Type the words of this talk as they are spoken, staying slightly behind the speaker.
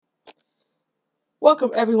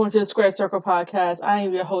Welcome everyone to the Square Circle podcast. I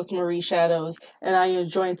am your host Marie Shadows, and I am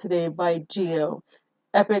joined today by Gio.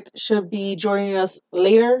 Epic should be joining us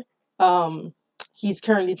later. Um, he's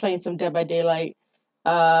currently playing some Dead by Daylight.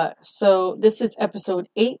 So this is episode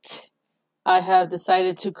 8. I have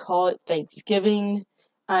decided to call it Thanksgiving.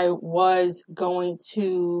 I was going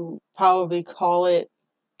to probably call it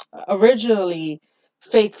originally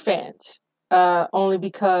Fake Fans, only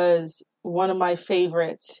because one of my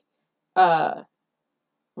favorite uh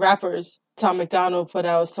rappers, Tom McDonald, put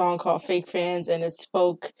out a song called Fake Fans, and it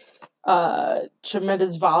spoke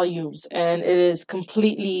tremendous volumes, and it is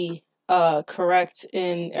completely correct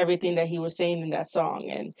in everything that he was saying in that song.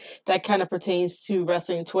 And that kind of pertains to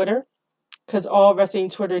wrestling Twitter, because all wrestling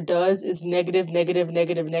Twitter does is negative, negative,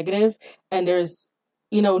 negative, negative, and there's,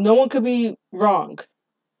 no one could be wrong.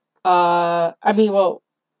 Well,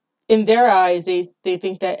 in their eyes, they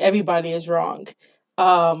think that everybody is wrong.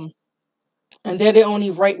 Um, and they're the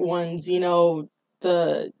only right ones,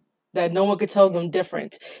 the that no one could tell them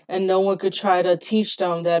different, and no one could try to teach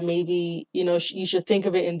them that maybe you should think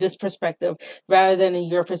of it in this perspective rather than in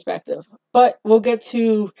your perspective. But we'll get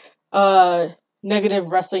to uh negative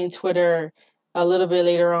wrestling Twitter a little bit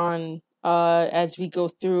later on, as we go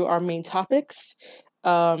through our main topics.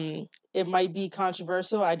 It might be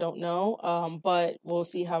controversial, I don't know, but we'll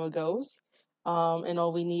see how it goes. And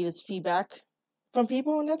all we need is feedback from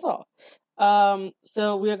people, and that's all.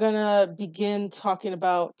 So we're gonna begin talking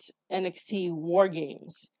about NXT War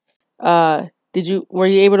Games. Were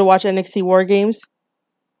you able to watch NXT War Games?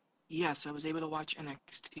 Yes, I was able to watch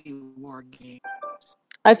NXT War Games.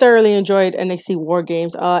 I thoroughly enjoyed NXT War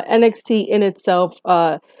Games. NXT in itself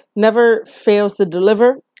never fails to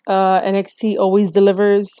deliver. NXT always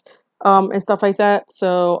delivers, and stuff like that.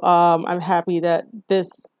 So I'm happy that this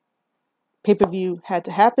pay-per-view had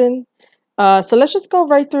to happen. So let's just go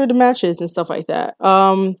right through the matches and stuff like that.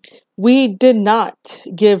 We did not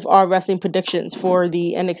give our wrestling predictions for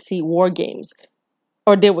the NXT War Games,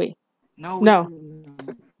 or did we? No, No.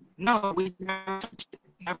 we never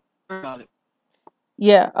about it.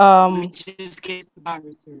 Yeah. We just gave the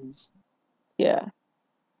viruses. Yeah.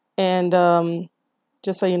 And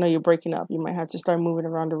just so you know, you're breaking up. You might have to start moving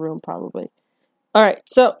around the room, probably. All right.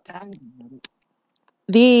 So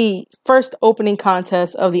the first opening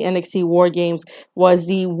contest of the NXT War Games was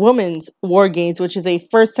the Women's War Games, which is a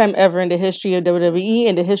first time ever in the history of WWE,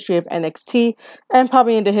 in the history of NXT, and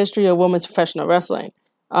probably in the history of women's professional wrestling.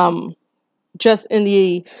 Just in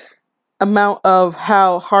the amount of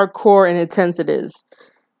how hardcore and intense it is.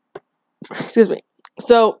 Excuse me.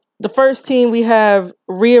 So the first team, we have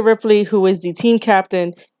Rhea Ripley, who is the team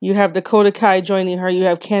captain. You have Dakota Kai joining her. You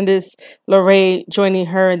have Candice LeRae joining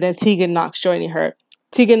her, and then Tegan Knox joining her.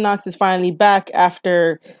 Tegan Knox is finally back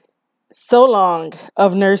after so long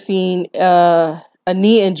of nursing a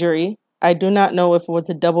knee injury. I do not know if it was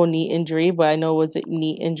a double knee injury, but I know it was a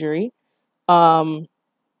knee injury.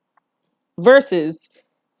 Versus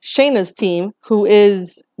Shayna's team, who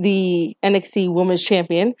is the NXT Women's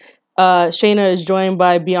Champion. Shayna is joined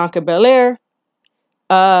by Bianca Belair,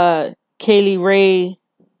 Kaylee Ray,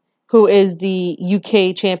 who is the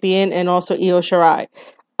UK champion, and also Io Shirai.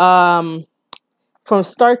 From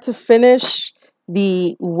start to finish,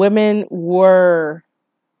 the women were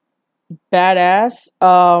badass.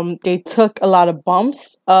 They took a lot of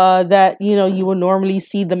bumps that you would normally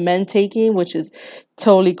see the men taking, which is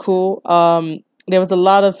totally cool. There was a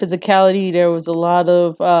lot of physicality. There was a lot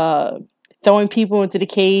of throwing people into the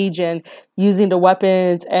cage and using the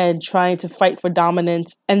weapons and trying to fight for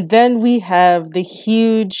dominance. And then we have the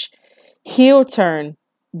huge heel turn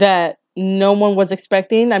that no one was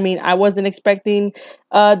expecting. I mean, I wasn't expecting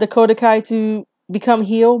Dakota Kai to become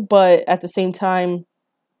heel, but at the same time,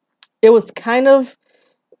 it was kind of,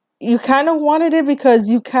 you kind of wanted it because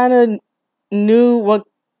you kind of knew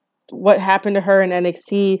what happened to her in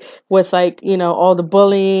NXT with, like, all the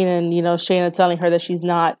bullying and Shayna telling her that she's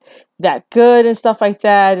not that good and stuff like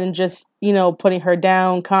that, and just putting her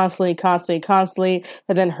down constantly,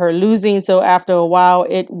 and then her losing. So after a while,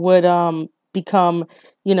 it would become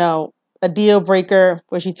a deal breaker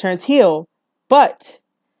where she turns heel. But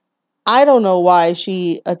I don't know why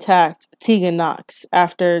she attacked Tegan Knox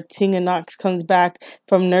after Tegan Knox comes back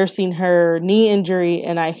from nursing her knee injury.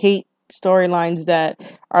 And I hate storylines that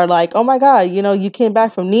are like, oh my God, you came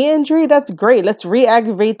back from knee injury? That's great. Let's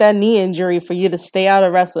re-aggravate that knee injury for you to stay out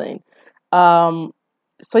of wrestling. So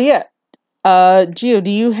yeah. Gio,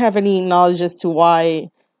 do you have any knowledge as to why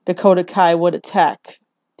Dakota Kai would attack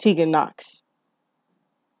Tegan Knox?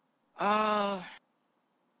 To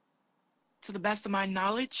the best of my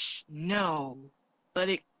knowledge, no. But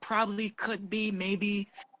it probably could be maybe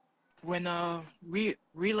when Rhea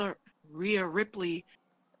Ripley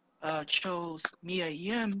chose Mia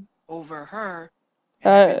Yim over her,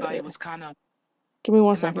 and everybody was kind of. Give me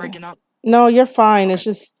one Am I second. breaking up? No, you're fine. Okay. It's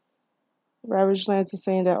just Ravage Lance is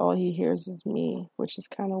saying that all he hears is me, which is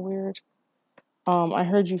kind of weird. I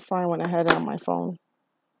heard you fine when I had it on my phone.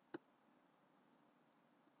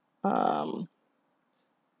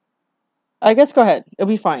 I guess go ahead. It'll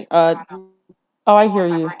be fine. I hear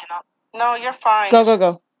Am I you. breaking up? No, you're fine.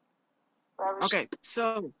 Go. Okay,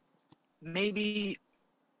 so maybe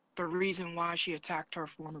the reason why she attacked her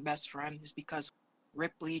former best friend is because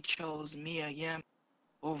Ripley chose Mia Yim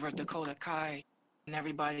over Dakota Kai, and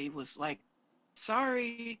everybody was like,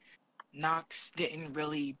 sorry, Nox didn't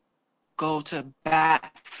really go to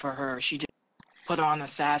bat for her. She just put on a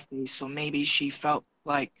sad face, so maybe she felt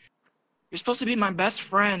like, you're supposed to be my best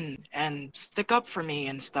friend and stick up for me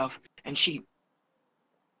and stuff, and she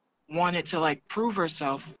wanted to like prove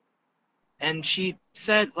herself, and she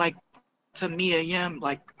said like to Mia Yim,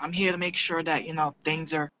 like, I'm here to make sure that,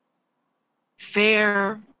 things are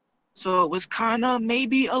fair. So it was kind of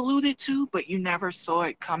maybe alluded to, but you never saw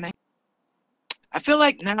it coming. I feel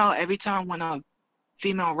like now every time when a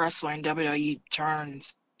female wrestler in WWE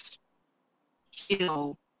turns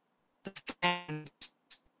heel, the fans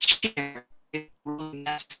cheer. It's really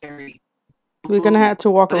necessary. We're gonna have to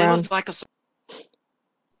walk around.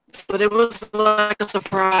 But it was like a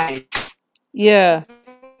surprise. Yeah.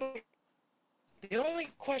 The only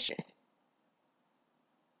question.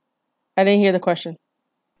 I didn't hear the question.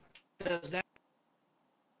 Does that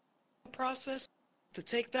process to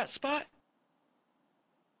take that spot?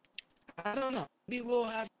 I don't know. Maybe we'll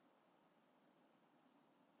have.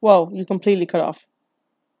 Whoa, you completely cut off.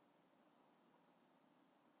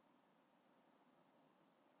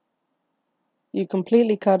 You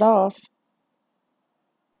completely cut off.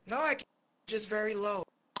 No, I can't. Just very low.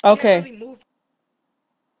 Okay. Can't really move.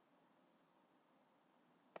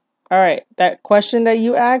 All right. That question that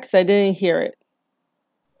you asked, I didn't hear it.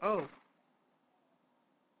 Oh.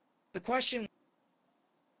 The question,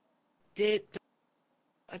 did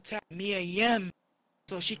attack Mia Yim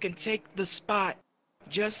so she can take the spot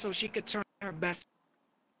just so she could turn her best?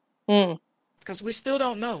 Because we still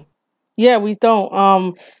don't know. Yeah, we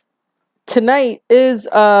don't. Tonight is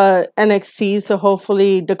NXT, so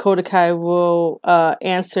hopefully Dakota Kai will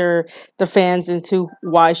answer the fans into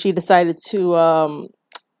why she decided to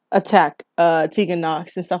attack Tegan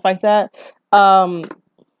Nox and stuff like that.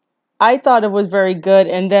 I thought it was very good,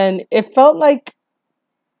 and then it felt like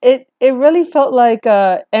it really felt like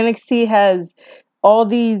NXT has all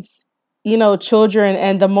these children,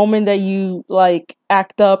 and the moment that you like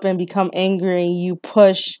act up and become angry, you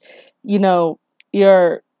push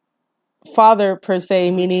your father per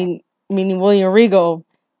se, meaning William Regal.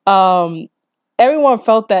 Everyone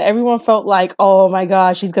felt that. Everyone felt like, oh my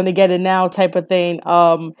gosh, she's gonna get it now type of thing.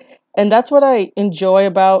 And that's what I enjoy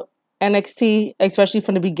about NXT, especially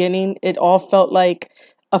from the beginning. It all felt like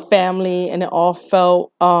a family, and it all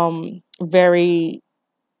felt very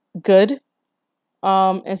good,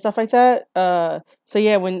 and stuff like that. So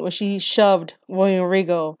yeah, when she shoved William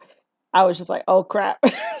Regal, I was just like, oh crap,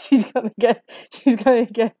 she's gonna get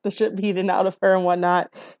the shit beaten out of her and whatnot.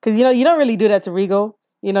 Because you don't really do that to Regal.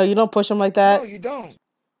 You don't push him like that. No, you don't.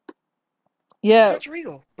 Yeah, touch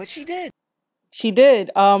Regal, but she did. She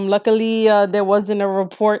did. Luckily, there wasn't a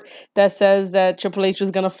report that says that Triple H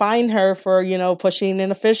was gonna fine her for pushing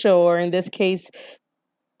an official, or in this case,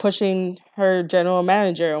 pushing her general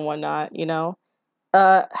manager and whatnot.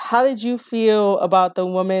 How did you feel about the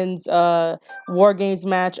women's War Games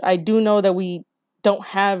match? I do know that we don't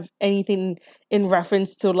have anything in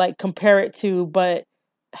reference to like compare it to, but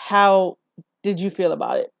how did you feel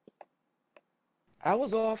about it? I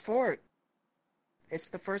was all for it.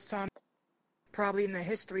 It's the first time probably in the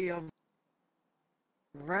history of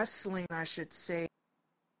wrestling, I should say,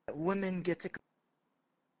 that women get to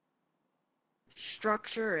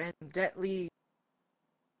structure and deadly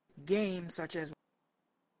games such as.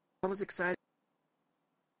 I was excited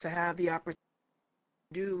to have the opportunity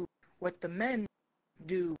to do what the men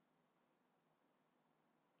do.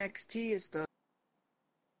 NXT is the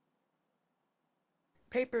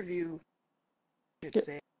pay-per-view, I should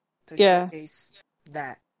say, to showcase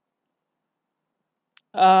that.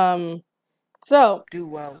 So do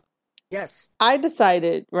well. Yes. I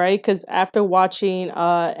decided, right, because after watching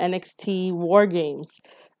NXT War Games,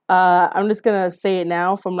 I'm just gonna say it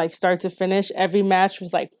now from like start to finish. Every match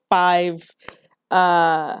was like 5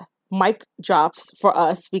 mic drops for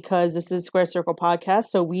us because this is Square Circle Podcast,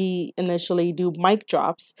 so we initially do mic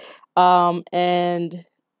drops. And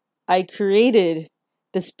I created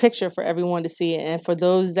this picture for everyone to see. And for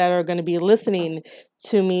those that are going to be listening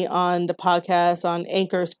to me on the podcast on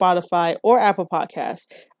Anchor, Spotify, or Apple Podcasts,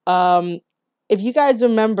 if you guys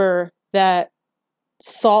remember that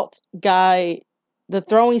salt guy, the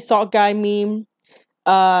throwing salt guy meme,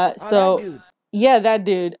 That dude. yeah, that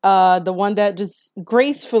dude, the one that just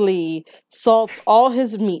gracefully salts all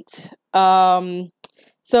his meat.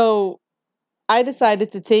 So I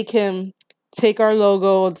decided to take our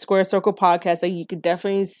logo, the Square Circle Podcast, that you could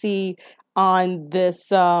definitely see on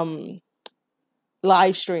this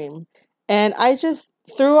live stream. And I just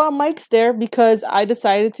threw on mics there because I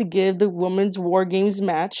decided to give the Women's War Games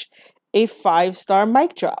match a 5-star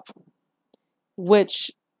mic drop,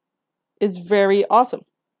 which is very awesome.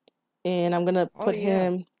 And I'm gonna put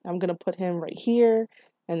him right here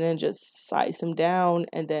and then just size him down,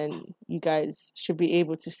 and then you guys should be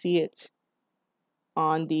able to see it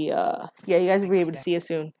on the you guys will be able to see it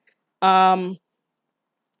soon. So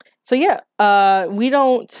yeah, we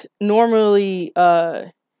don't normally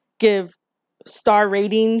give star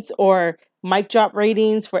ratings or mic drop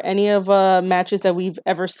ratings for any of matches that we've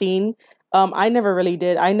ever seen. I never really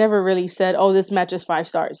did. I never really said, "Oh, this match is 5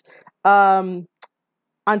 stars."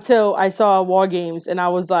 Until I saw War Games and I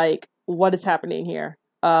was like, "What is happening here?"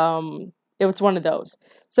 It was one of those.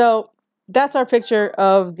 So that's our picture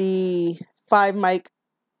of the 5 mic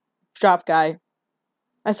drop guy.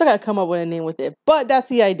 I still gotta come up with a name with it, but that's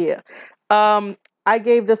the idea. I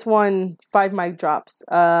gave this one 5 mic drops.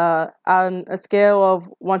 On a scale of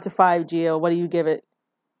 1 to 5, Gio, what do you give it?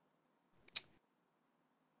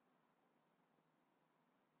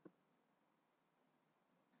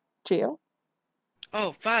 Gio?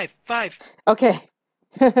 Oh, 5. Okay.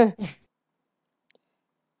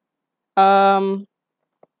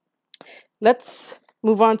 Let's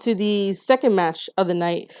move on to the second match of the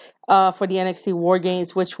night for the NXT War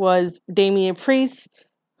Games, which was Damian Priest,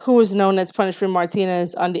 who is known as Punishment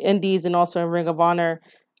Martinez on the Indies and also in Ring of Honor,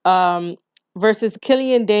 versus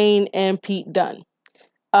Killian Dane and Pete Dunne.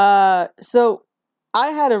 So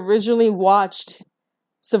I had originally watched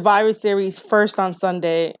Survivor Series first on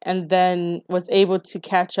Sunday and then was able to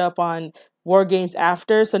catch up on War Games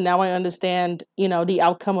after. So now I understand, the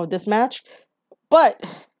outcome of this match. But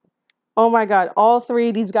oh my God, all 3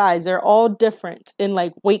 of these guys, they're all different in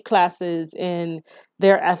like weight classes, in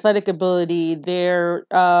their athletic ability, their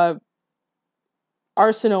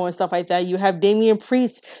arsenal and stuff like that. You have Damian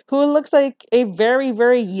Priest, who looks like a very,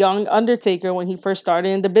 very young Undertaker when he first started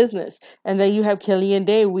in the business. And then you have Killian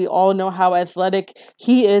Dane. We all know how athletic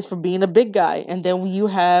he is for being a big guy. And then you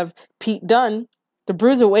have Pete Dunne, the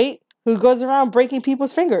bruiserweight, who goes around breaking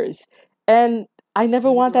people's fingers. And I never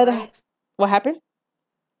want that to... What happened?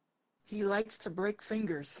 He likes to break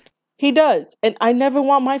fingers. He does. And I never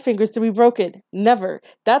want my fingers to be broken. Never.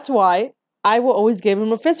 That's why I will always give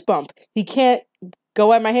him a fist bump. He can't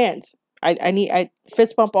go at my hands. I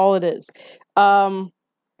fist bump all it is. From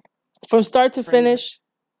start to finish.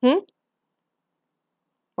 What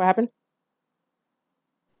happened?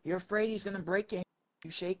 You're afraid he's gonna break your hand?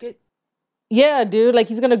 You shake it? Yeah, dude. Like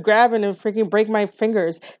he's gonna grab it and freaking break my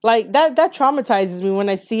fingers. Like that traumatizes me when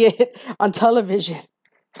I see it on television.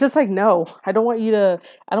 It's just like, no, I don't want to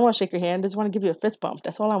shake your hand. I just want to give you a fist bump.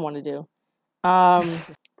 That's all I want to do.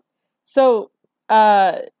 So,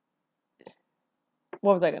 what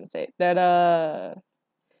was I going to say? That,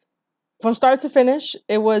 from start to finish,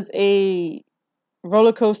 it was a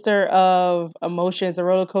roller coaster of emotions, a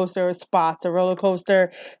roller coaster of spots, a roller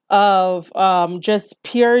coaster of, just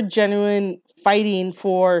pure, genuine fighting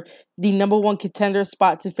for the number 1 contender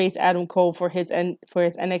spot to face Adam Cole for his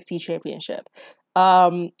NXT championship.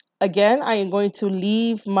 Again, I am going to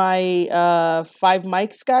leave my 5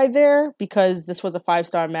 mics guy there because this was a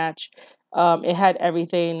 5-star match. It had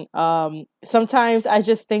everything. Sometimes I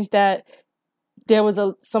just think that there was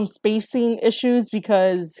some spacing issues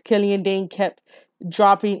because Killian Dane kept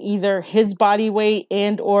dropping either his body weight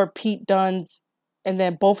and or Pete Dunne's, and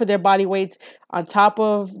then both of their body weights on top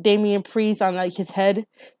of Damian Priest on like his head.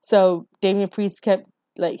 So Damian Priest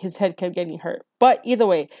his head kept getting hurt. But either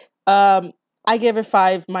way, I gave it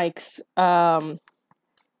 5 mics. And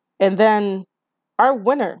then our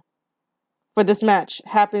winner for this match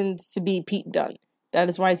happens to be Pete Dunne. That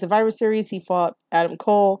is why Survivor Series, he fought Adam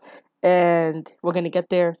Cole, and we're going to get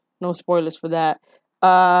there. No spoilers for that.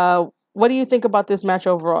 What do you think about this match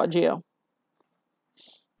overall, Gio?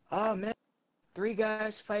 Oh, man. 3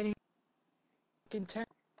 guys fighting contender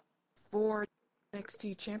for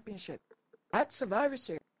NXT Championship at Survivor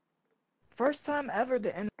Series. First time ever the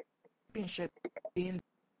NXT Championship being...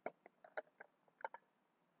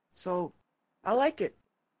 So, I like it.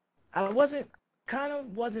 I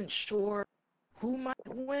wasn't sure who might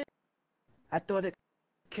win. I thought that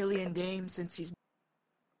Killian Dane, since he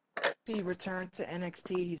returned to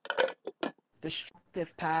NXT, he's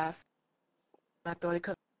destructive path. I thought it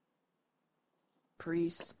could be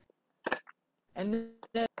Priest. And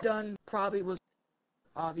then Dunn probably was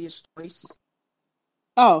obvious choice.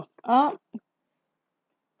 Oh,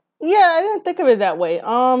 yeah, I didn't think of it that way.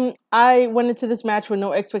 I went into this match with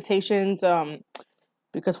no expectations.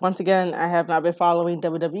 Because once again, I have not been following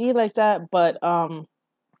WWE like that. But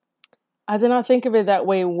I did not think of it that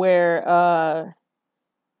way. Where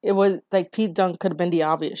it was like Pete Dunne could have been the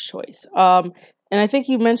obvious choice. And I think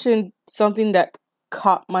you mentioned something that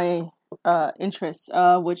caught my interest,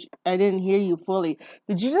 which I didn't hear you fully.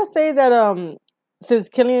 Did you just say that since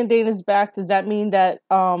Killian Dane is back, does that mean that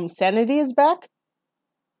Sanity is back?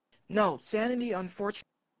 No, Sanity, unfortunately,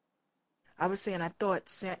 I was saying I thought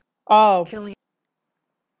Oh, Killian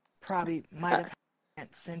probably might have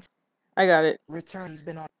had since I got it. return. He's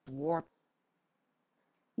been on Warp.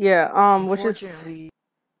 Yeah, which is Unfortunately,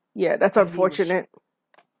 that's Sanity was unfortunate.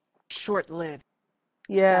 short-lived.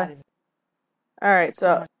 Yeah. Sad as All right. so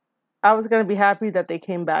So much. I was gonna be happy that they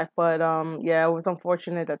came back, but yeah, it was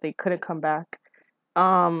unfortunate that they couldn't come back.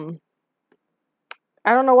 Um,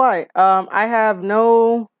 I don't know why. Uh, I have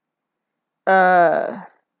no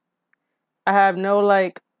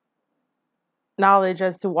like knowledge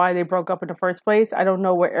as to why they broke up in the first place. I don't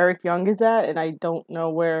know where Eric Young is at, and I don't know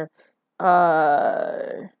where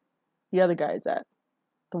uh the other guy is at,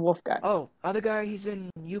 the Wolf guy. Oh, other guy, he's in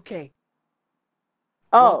UK.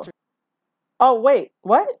 Oh, Walter, oh wait,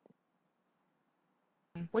 what?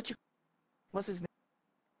 what's his name?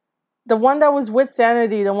 The one that was with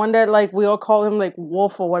Sanity, the one that like we all call him like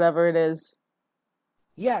Wolf or whatever it is.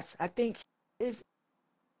 Yes, I think he is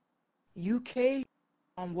UK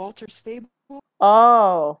on Walter Stable.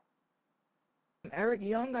 Oh, Eric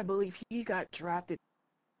Young, I believe he got drafted.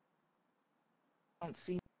 I don't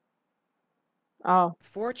see oh,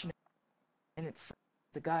 fortunate, and it's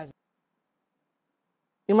the guys.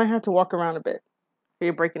 you might have to walk around a bit.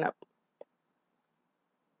 You're breaking up.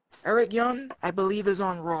 Eric Young, I believe, is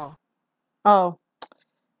on Raw. Oh,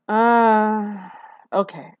 uh,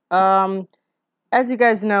 okay. As you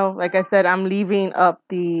guys know, like I said, I'm leaving up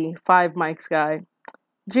the 5 mics guy.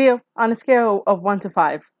 Gio, on a scale of 1 to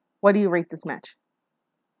 5, what do you rate this match?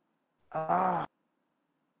 I'm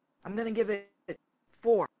gonna give it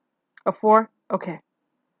 4. A 4? Okay.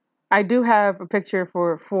 I do have a picture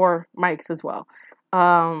for 4 mics as well.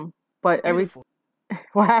 But Beautiful.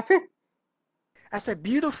 what happened? I said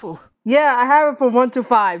beautiful. Yeah, I have it from 1 to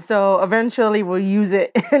 5, so eventually we'll use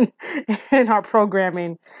it in our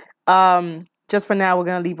programming. Just for now, we're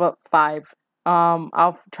gonna leave up 5.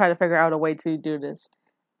 I'll try to figure out a way to do this.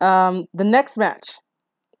 The next match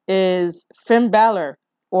is Finn Balor,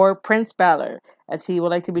 or Prince Balor, as he would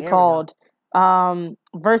like to be There we go. called,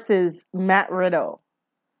 versus Matt Riddle.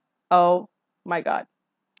 Oh my God,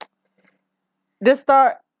 this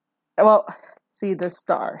star. Well, see this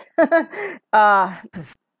star.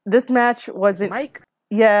 This match It's wasn't. Mike.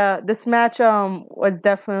 Yeah, this match was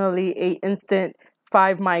definitely a instant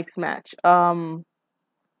 5 mics match.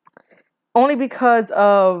 Only because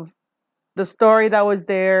of the story that was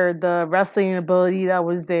there, the wrestling ability that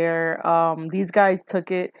was there. These guys took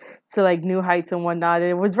it to like new heights and whatnot.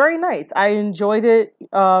 It was very nice. I enjoyed it.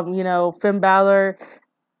 Finn Balor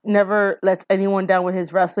never lets anyone down with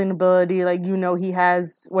his wrestling ability. Like, he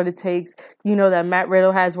has what it takes. You know that Matt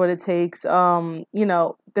Riddle has what it takes.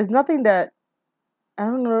 There's nothing that I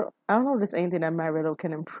don't know. I don't know if there's anything that Matt Riddle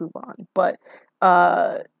can improve on. But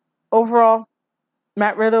overall,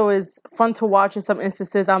 Matt Riddle is fun to watch in some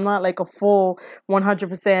instances. I'm not like a full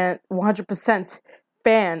 100%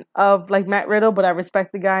 fan of like Matt Riddle, but I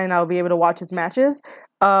respect the guy and I'll be able to watch his matches.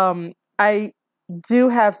 I do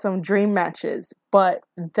have some dream matches, but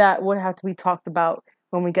that would have to be talked about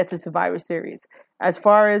when we get to Survivor Series. As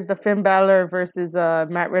far as the Finn Balor versus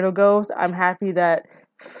Matt Riddle goes, I'm happy that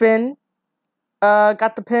Finn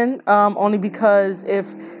got the pin, only because if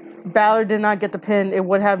Balor did not get the pin, it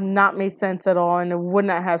would have not made sense at all, and it would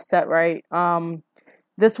not have set right.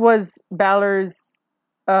 This was Balor's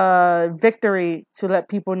victory to let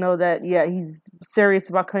people know that, yeah, he's serious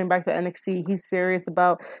about coming back to NXT. He's serious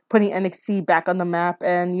about putting NXT back on the map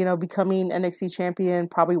and, becoming NXT champion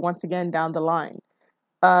probably once again down the line.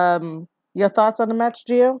 Your thoughts on the match,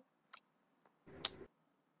 Gio?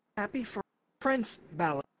 Happy for Prince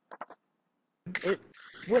Balor. It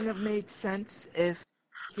wouldn't have made sense if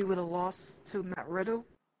he would have lost to Matt Riddle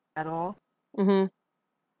at all. Mm-hmm.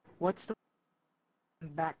 What's the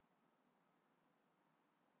back?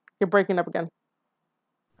 You're breaking up again.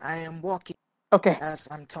 I am walking Okay. as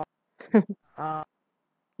I'm talking.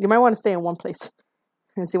 You might want to stay in one place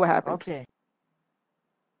and see what happens. Okay.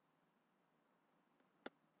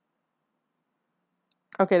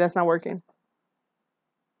 Okay, that's not working.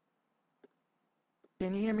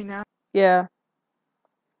 Can you hear me now? Yeah.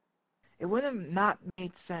 It would have not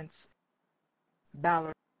made sense,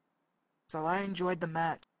 Balor. So I enjoyed the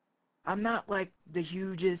match. I'm not like the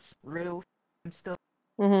hugest Riddle. I'm still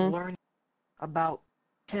learning about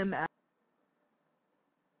him.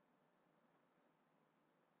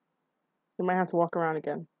 You might have to walk around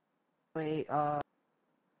again.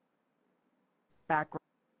 Background.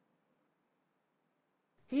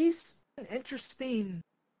 He's an interesting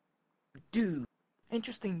dude.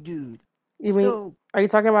 Are you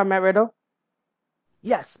talking about Matt Riddle?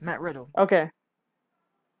 Yes, Matt Riddle. Okay.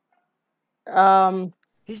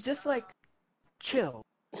 He's just like chill.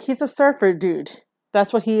 He's a surfer dude.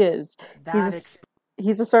 That's what he is.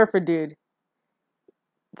 He's a surfer dude.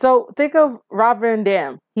 So think of Rob Van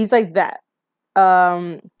Dam. He's like that.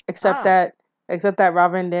 Except that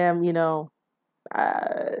Rob Van Dam,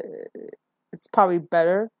 it's probably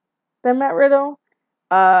better than Matt Riddle.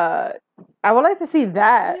 I would like to see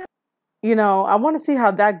that. Yeah. I want to see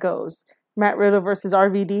how that goes. Matt Riddle versus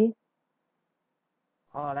RVD.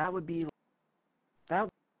 Oh, that'd be 5.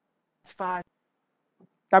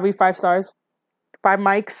 That'd be 5 stars. 5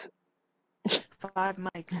 mics. 5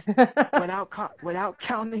 mics. without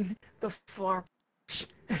counting the floor.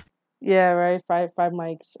 Yeah, right. 5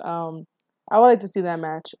 mics. I would like to see that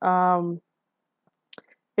match.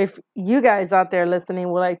 If you guys out there listening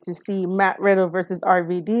would like to see Matt Riddle versus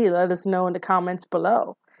RVD, let us know in the comments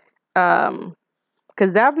below.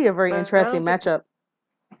 Because that'd be a very interesting matchup.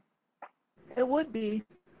 It would be,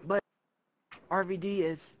 but RVD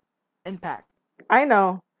is Impact. I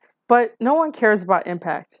know, but no one cares about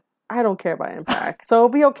Impact. I don't care about Impact, so it'll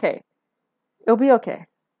be okay. It'll be okay.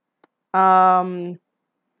 So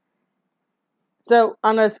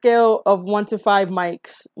on a scale of 1 to 5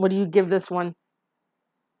 mics, what do you give this one?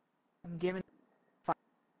 I'm giving 5.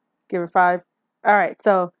 Give it 5. All right,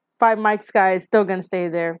 so 5 mics, guys, still gonna stay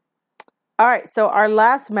there. All right, so our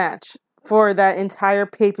last match for that entire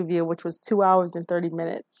pay-per-view, which was 2 hours and 30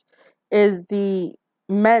 minutes, is the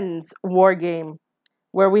men's war game,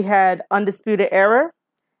 where we had Undisputed Era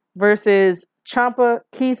versus Ciampa,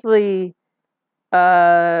 Keith Lee,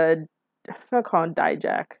 I'm gonna call him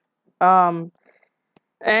Dijak, and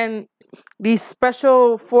the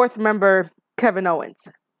special 4th member, Kevin Owens.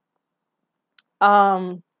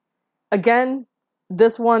 Again,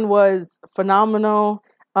 this one was phenomenal.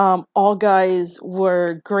 All guys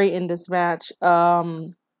were great in this match.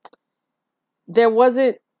 There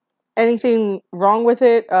wasn't anything wrong with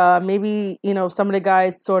it. Maybe, some of the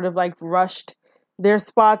guys sort of like rushed their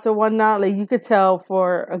spots or whatnot. Like you could tell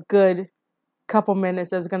for a good couple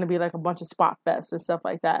minutes there's going to be like a bunch of spot fests and stuff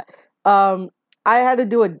like that. I had to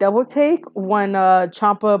do a double take when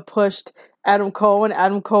Ciampa pushed Adam Cole, and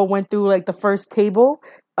Adam Cole went through like the first table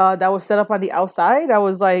that was set up on the outside. I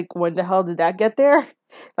was like, when the hell did that get there?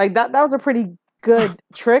 Like that was a pretty good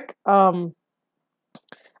trick. Only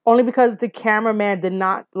because the cameraman did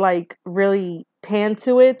not like really pan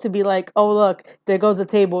to it to be like, oh look, there goes a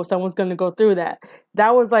table, someone's gonna go through that.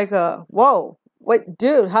 That was like whoa, what,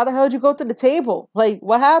 dude, how the hell did you go through the table? Like,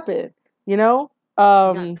 what happened? Yeah,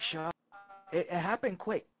 sure. It happened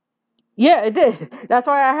quick. Yeah, it did. That's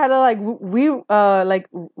why I had to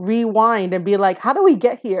rewind and be like, how do we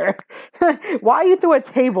get here? Why are you through a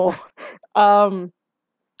table?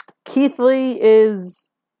 Keith Lee is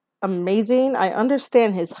amazing. I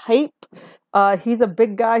understand his hype. He's a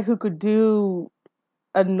big guy who could do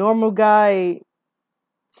a normal guy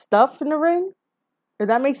stuff in the ring. Does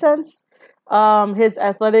that make sense? His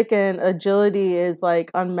athletic and agility is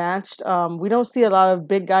like unmatched. We don't see a lot of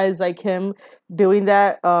big guys like him doing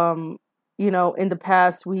that. In the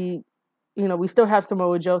past we still have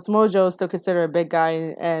Samoa Joe. Samoa Joe is still considered a big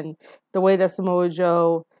guy, and the way that Samoa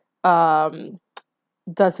Joe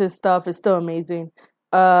does his stuff is still amazing.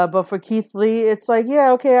 But for Keith Lee, it's like,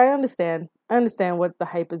 yeah, okay, I understand. I understand what the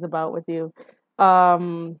hype is about with you.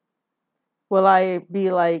 Will I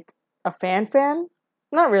be like a fan?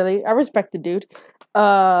 Not really. I respect the dude.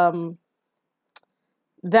 That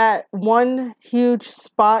one huge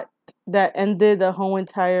spot that ended the whole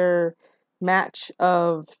entire match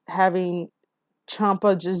of having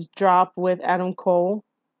Ciampa just drop with Adam Cole.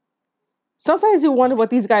 Sometimes you wonder what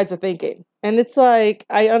these guys are thinking. And it's like,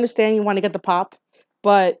 I understand you want to get the pop,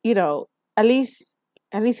 but, at least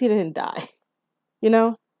he didn't die.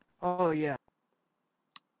 Oh, yeah.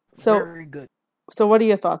 So, very good. So what are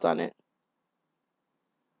your thoughts on it?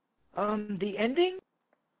 The ending?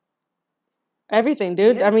 Everything,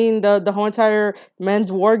 dude. Yeah. I mean, the whole entire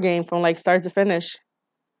men's war game from like start to finish.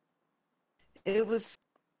 It was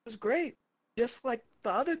great. Just like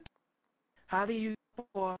the other. How do you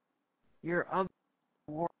for your other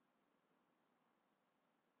war?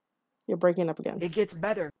 You're breaking up again. It gets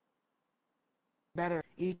better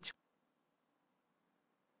each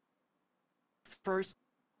first,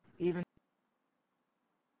 even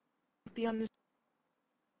the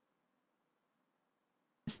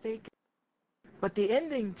mistake. But the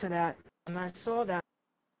ending to that, when I saw that,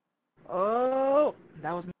 oh,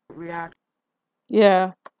 that was my reaction.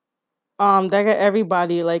 Yeah. That got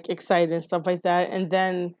everybody like excited and stuff like that. And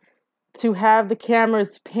then to have the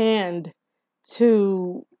cameras panned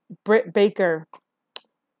to Britt Baker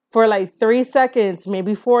for like 3 seconds,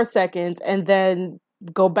 maybe 4 seconds, and then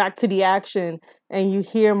go back to the action, and you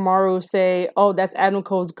hear Maru say, "Oh, that's Adam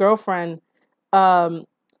Cole's girlfriend." Um,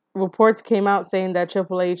 Reports came out saying that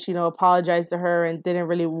Triple H, apologized to her and didn't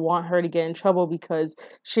really want her to get in trouble because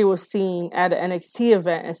she was seen at an NXT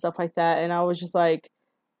event and stuff like that. And I was just like,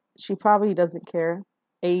 she probably doesn't care.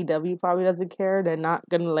 AEW probably doesn't care. They're not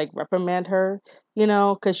gonna like reprimand her,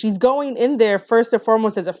 because she's going in there first and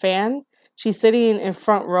foremost as a fan. She's sitting in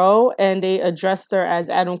front row, and they addressed her as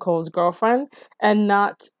Adam Cole's girlfriend, and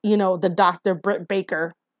not, the Dr. Britt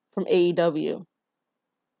Baker from AEW.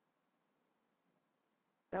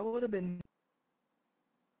 That would have been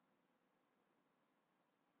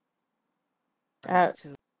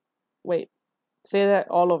too. Wait, say that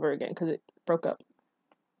all over again because it broke up.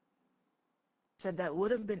 Said that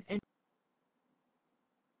would have been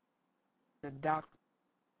the doctor.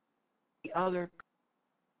 The other,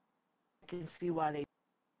 I can see why they.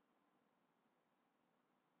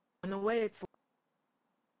 In a way, it's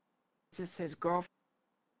just his girlfriend,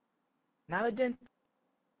 not a dentist,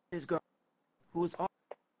 his girl, who's all.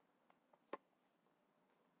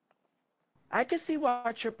 I can see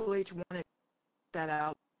why Triple H wanted that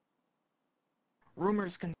out.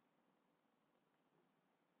 Rumors can.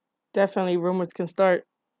 Definitely, rumors can start.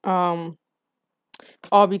 All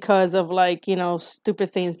because of like,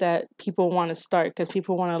 stupid things that people want to start because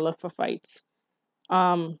people want to look for fights.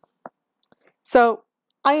 So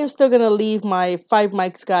I am still gonna leave my 5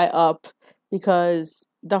 mics guy up because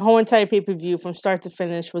the whole entire pay-per-view from start to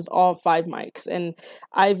finish was all 5 mics, and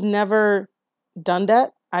I've never done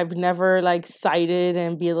that. I've never like cited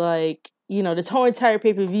and be like, this whole entire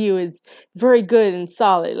pay-per-view is very good and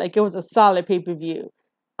solid. Like it was a solid pay-per-view.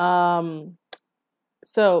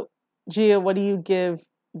 So Gia, what do you give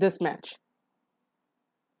this match?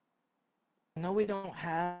 No, we don't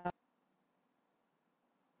have.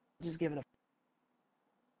 Just give it a.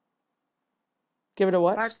 Give it a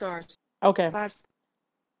what? 5 stars. Okay. 5.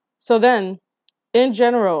 So then, in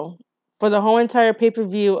general, for the whole entire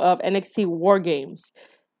pay-per-view of NXT War Games,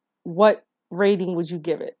 what rating would you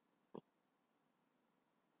give it?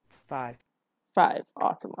 5. 5.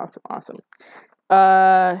 Awesome.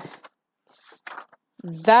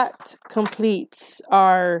 That completes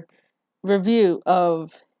our review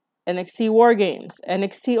of NXT War Games.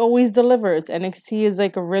 NXT always delivers. NXT is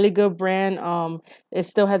like a really good brand. It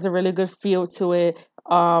still has a really good feel to it.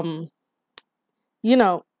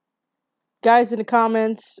 Guys in the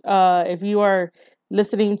comments, if you are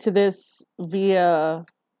listening to this via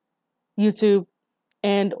YouTube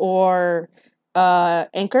and or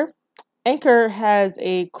Anchor has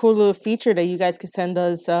a cool little feature that you guys can send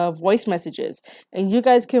us voice messages, and you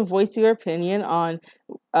guys can voice your opinion on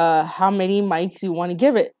how many mics you want to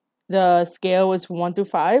give it. The scale is 1 through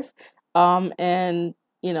 5, and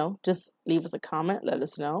just leave us a comment, let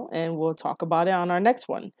us know, and we'll talk about it on our next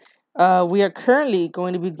one. We are currently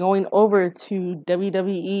going to be going over to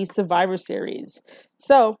WWE Survivor Series,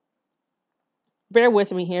 so bear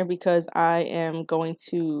with me here because I am going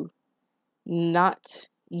to not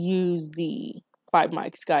use the 5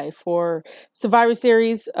 mics guy for Survivor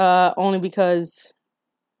Series, only because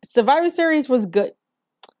Survivor Series was good.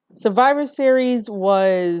 Survivor Series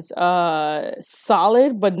was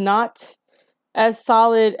solid, but not as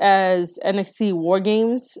solid as NXT War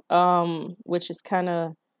Games, which is kind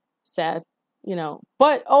of sad,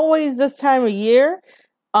 But always this time of year,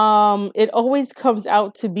 it always comes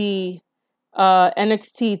out to be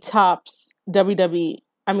NXT tops WWE.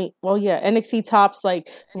 I mean, well, yeah, NXT tops like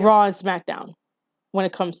Raw and SmackDown when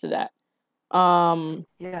it comes to that.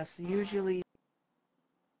 Yes, usually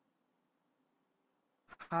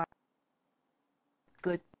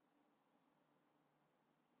good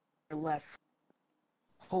left,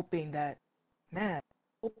 hoping that, man,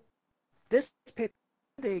 this paper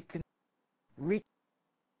they can reach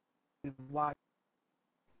watch.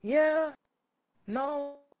 Yeah,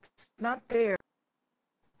 no, it's not there.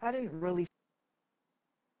 I didn't really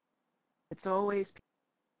it's always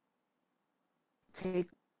take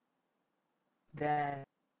that.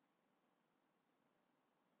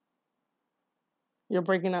 You're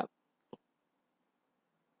breaking up.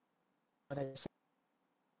 What I said.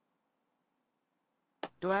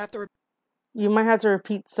 Do I have to? You might have to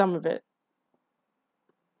repeat some of it.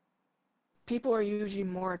 People are usually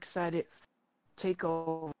more excited take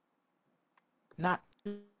over, not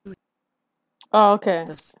Oh, okay.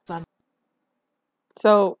 the sun.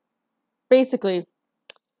 So basically,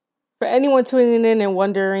 for anyone tuning in and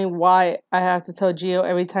wondering why I have to tell Gio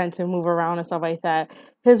every time to move around and stuff like that,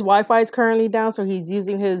 his Wi-Fi is currently down, so he's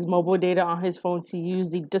using his mobile data on his phone to use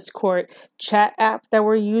the Discord chat app that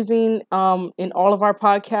we're using in all of our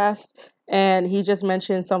podcasts. And he just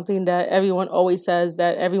mentioned something that everyone always says,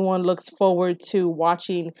 that everyone looks forward to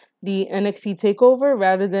watching the NXT takeover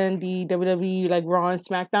rather than the WWE like Raw and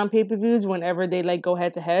SmackDown pay-per-views whenever they like go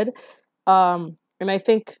head to head. And I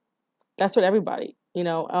think that's what everybody,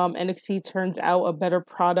 NXT turns out a better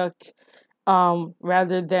product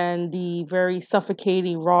rather than the very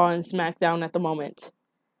suffocating Raw and SmackDown at the moment.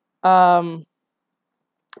 Now,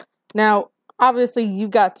 obviously, you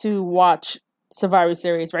got to watch Survivor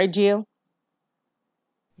Series, right, Gio?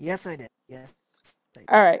 Yes, I did. Yes.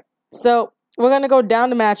 All right. So we're going to go down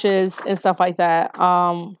the matches and stuff like that.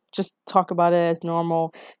 Just talk about it as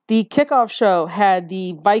normal. The kickoff show had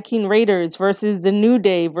the Viking Raiders versus the New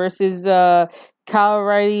Day versus Kyle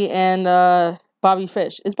O'Reilly and Bobby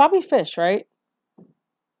Fish. It's Bobby Fish, right?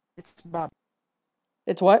 It's Bobby.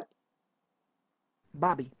 It's what?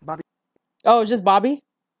 Bobby. Oh, it's just Bobby?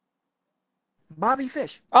 Bobby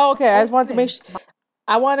Fish. Oh, okay. I just wanted to make sure.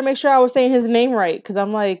 I wanted to make sure I was saying his name right, because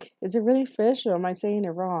I'm like, is it really Fish or am I saying it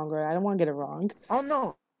wrong? Or I don't want to get it wrong. Oh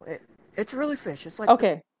no, it's really Fish. It's like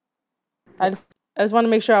okay. I just want to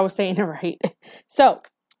make sure I was saying it right. So,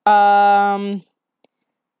 I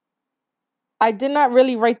did not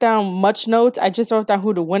really write down much notes. I just wrote down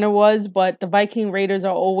who the winner was, but the Viking Raiders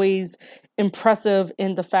are always impressive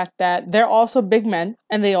in the fact that they're also big men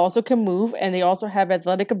and they also can move and they also have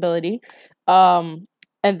athletic ability.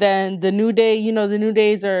 And then the New Day, the New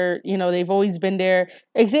Days are, they've always been there.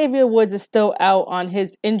 Xavier Woods is still out on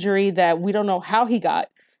his injury that we don't know how he got.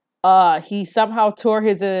 He somehow tore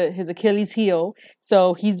his Achilles heel,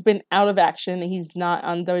 so he's been out of action. He's not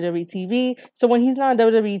on WWE TV. So when he's not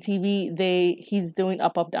on WWE TV, he's doing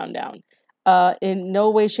up, down, down. In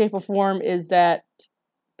no way, shape, or form is that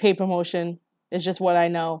pay promotion. It's just what I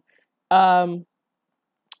know.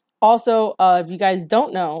 Also, if you guys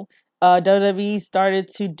don't know, WWE started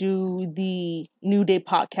to do the New Day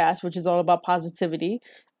podcast, which is all about positivity.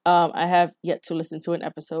 I have yet to listen to an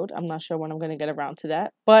episode. I'm not sure when I'm going to get around to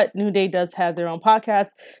that. But New Day does have their own podcast,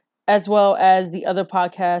 as well as the other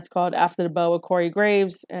podcast called After the Bell with Corey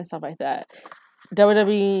Graves and stuff like that.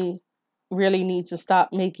 WWE really needs to stop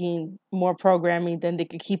making more programming than they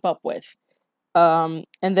could keep up with. And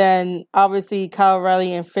then, obviously, Kyle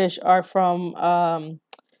O'Reilly and Fish are from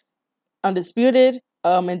Undisputed.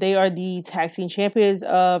 And they are the tag team champions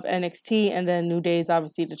of NXT. And then New Day is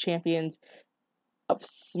obviously the champions of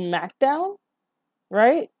SmackDown,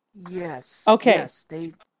 right? Yes. Okay. Yes,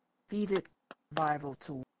 they defeated Rival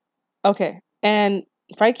too. Okay. And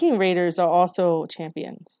Viking Raiders are also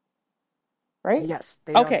champions, right? Yes,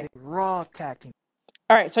 they okay. are the Raw tag team.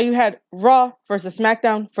 All right, so you had Raw versus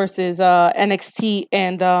SmackDown versus NXT,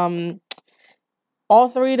 and all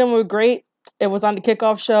three of them were great. It was on the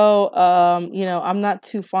kickoff show. I'm not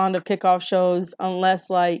too fond of kickoff shows unless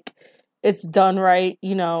like it's done right.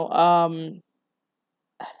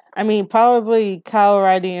 Probably Kyle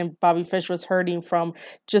O'Reilly and Bobby Fish was hurting from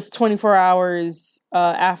just 24 hours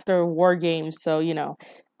after War Games. So,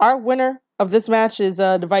 our winner of this match is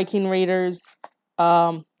the Viking Raiders.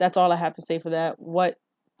 That's all I have to say for that. What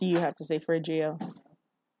do you have to say for it, Gio?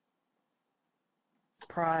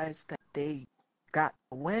 Surprised that they got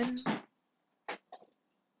a win.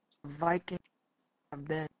 Vikings have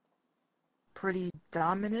been pretty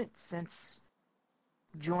dominant since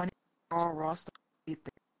joining Raw roster.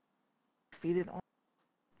 Defeated on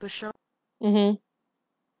the show. Mm-hmm.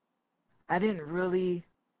 I didn't really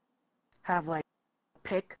have like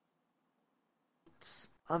pick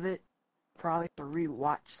of it. Probably to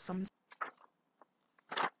rewatch some.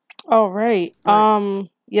 Oh right.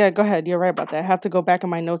 Yeah, go ahead. You're right about that. I have to go back in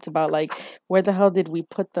my notes about like where the hell did we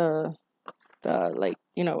put the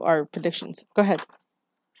our predictions. Go ahead.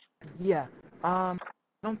 Yeah. I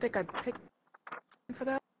don't think I picked for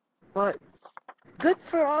that, but good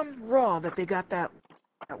for Raw that they got that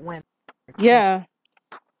win. Yeah.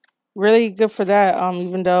 Really good for that.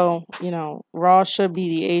 Even though, Raw should be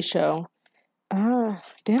the A show. Damn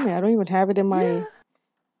it, I don't even have it in my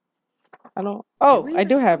I don't. Did Oh, we I even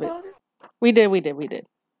do talk have it. about it? We did.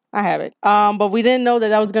 I have it. But we didn't know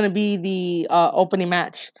that was gonna be the opening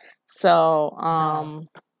match. So, No.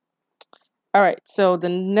 all right. So the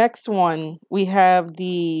next one we have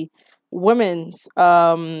the women's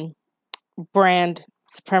brand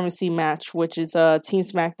supremacy match, which is Team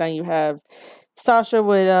SmackDown. You have Sasha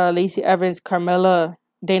with Lacey Evans, Carmella,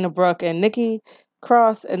 Dana Brooke, and Nikki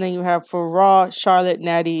Cross, and then you have for Raw Charlotte,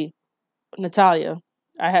 Natty, Natalia.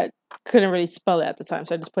 I couldn't really spell it at the time,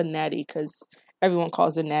 so I just put Natty because everyone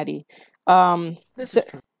calls her Natty. This is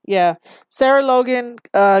true. Yeah, Sarah Logan,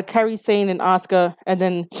 Kairi Sane, and Asuka, and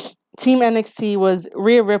then Team NXT was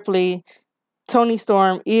Rhea Ripley, Toni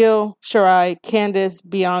Storm, Io Shirai, Candice,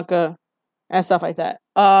 Bianca, and stuff like that.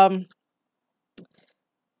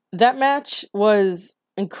 That match was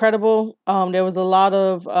incredible. There was a lot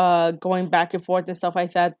of going back and forth and stuff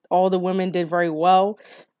like that. All the women did very well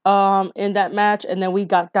in that match, and then we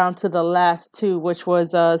got down to the last two, which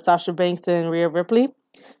was Sasha Banks and Rhea Ripley.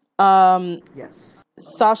 Yes.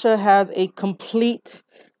 Sasha has a complete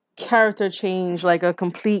character change, like a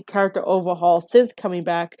complete character overhaul since coming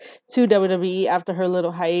back to WWE after her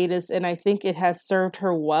little hiatus, and I think it has served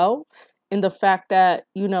her well in the fact that,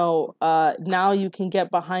 now you can get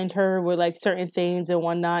behind her with like certain things and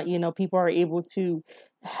whatnot. People are able to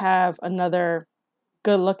have another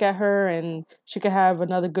good look at her, and she could have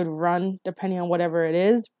another good run depending on whatever it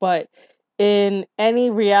is. But in any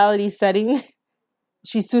reality setting,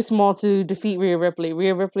 she's too small to defeat Rhea Ripley.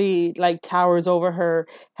 Rhea Ripley like towers over her,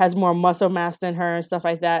 has more muscle mass than her and stuff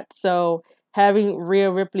like that. So having Rhea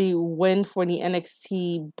Ripley win for the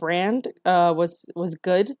NXT brand was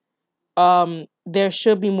good. There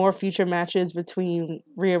should be more future matches between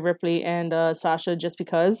Rhea Ripley and Sasha just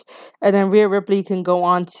because. And then Rhea Ripley can go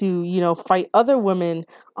on to, fight other women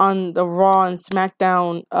on the Raw and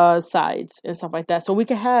SmackDown sides and stuff like that. So we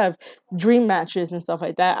could have dream matches and stuff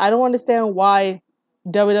like that. I don't understand why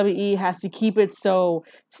WWE has to keep it so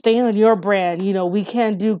stay on your brand. We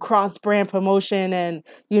can't do cross brand promotion, and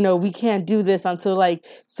we can't do this until like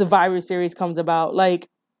Survivor Series comes about. Like,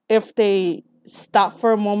 if they stop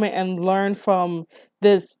for a moment and learn from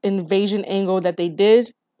this invasion angle that they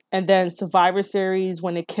did, and then Survivor Series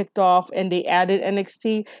when it kicked off and they added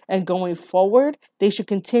NXT, and going forward they should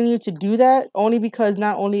continue to do that, only because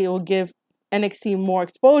not only it will give NXT more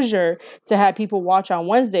exposure to have people watch on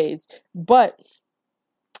Wednesdays, but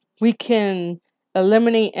we can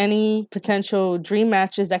eliminate any potential dream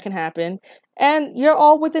matches that can happen, and you're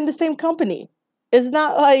all within the same company. It's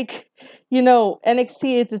not like,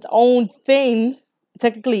 NXT is its own thing.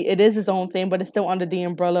 Technically it is its own thing, but it's still under the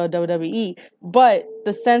umbrella of WWE. But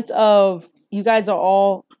the sense of you guys are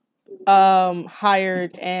all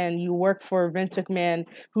hired and you work for Vince McMahon,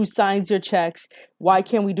 who signs your checks. Why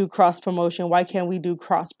can't we do cross promotion? Why can't we do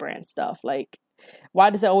cross brand stuff? Like, why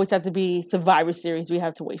does it always have to be Survivor Series? We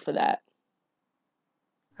have to wait for that.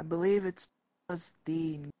 I believe it's because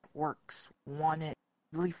the networks wanted,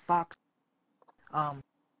 I believe Fox,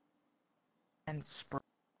 and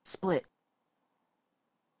Split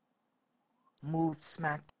moved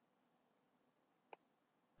SmackDown.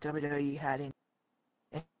 WWE had in.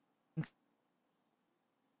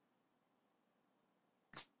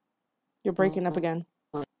 You're breaking up again.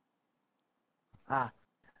 I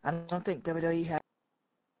don't think WWE had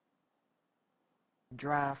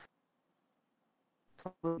draft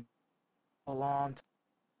a long time.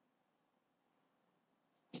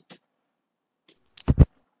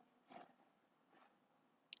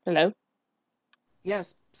 Hello?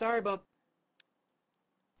 Yes, sorry about.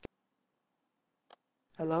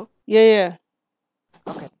 Hello? Yeah.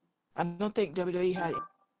 Okay. I don't think WWE had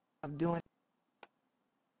doing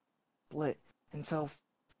split until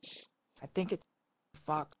I think it's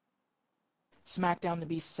Fox. SmackDown to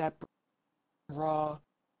be separate, Raw.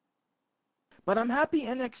 But I'm happy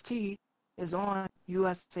NXT is on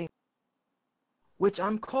USA, which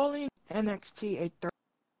I'm calling NXT a third.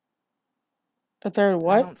 A third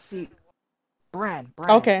what? I don't see brand.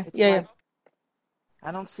 Okay, It's yeah.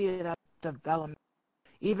 I don't see it as development.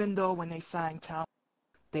 Even though when they sign talent,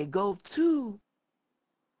 they go to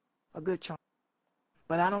a good chunk.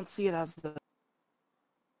 But I don't see it as the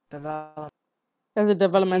development. As a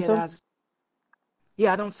developmental?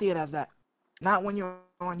 I don't see it as that. Not when you're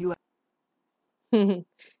on US.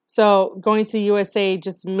 So going to USA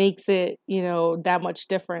just makes it, that much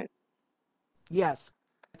different. Yes.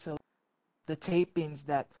 So the tapings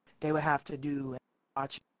that they would have to do and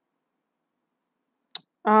watch.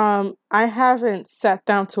 I haven't sat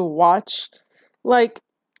down to watch like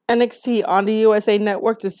NXT on the USA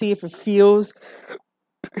Network to see if it feels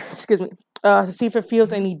excuse me, to see if it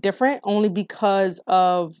feels any different, only because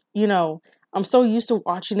of you know, I'm so used to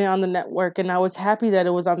watching it on the network, and I was happy that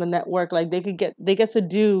it was on the network. Like they get to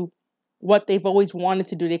do what they've always wanted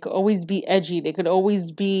to do. They could always be edgy. They could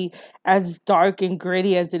always be as dark and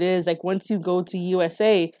gritty as it is. Like once you go to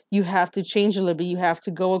USA, you have to change a little bit. You have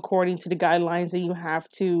to go according to the guidelines, and you have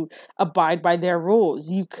to abide by their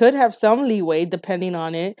rules. You could have some leeway depending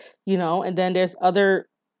on it, you know, and then there's other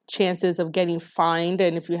chances of getting fined,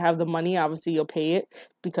 and if you have the money, obviously you'll pay it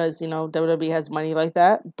because, you know, WWE has money like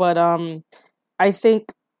that. But I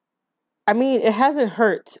think, I mean, it hasn't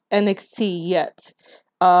hurt NXT yet.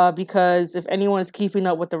 Because if anyone is keeping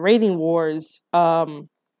up with the rating wars, right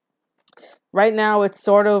now it's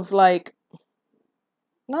sort of like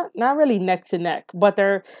not really neck to neck, but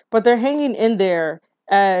they're hanging in there,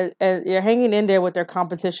 as they're hanging in there with their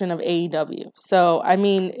competition of AEW. So I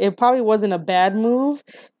mean, it probably wasn't a bad move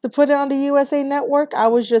to put it on the USA Network. I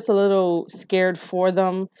was just a little scared for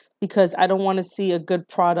them because I don't want to see a good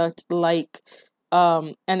product like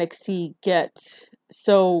NXT get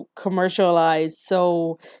so commercialized,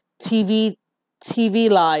 so TVized.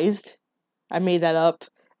 I made that up.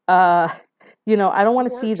 You know, I don't want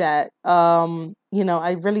to see that. You know,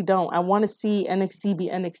 I really don't. I want to see NXT be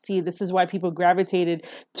NXT. This is why people gravitated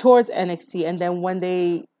towards NXT. And then when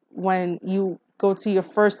you go to your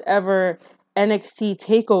first ever NXT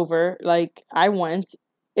takeover, like I went,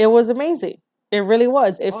 it was amazing. It really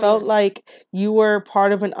was. It felt like you were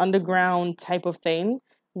part of an underground type of thing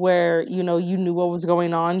where, you know, you knew what was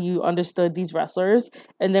going on, you understood these wrestlers,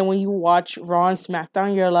 and then when you watch Raw and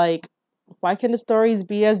SmackDown, you're like, why can the stories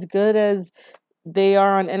be as good as they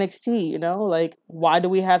are on NXT, you know? Like, why do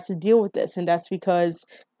we have to deal with this? And that's because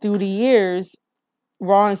through the years,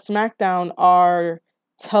 Raw and SmackDown are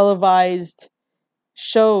televised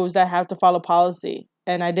shows that have to follow policy.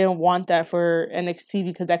 And I didn't want that for NXT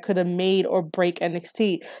because that could have made or break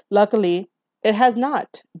NXT. Luckily, it has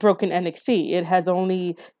not broken NXT. It has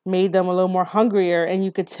only made them a little more hungrier. And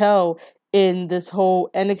you could tell in this whole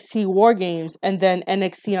NXT War Games and then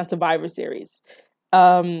NXT on Survivor Series.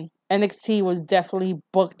 NXT was definitely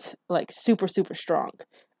booked like super, super strong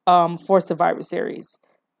for Survivor Series.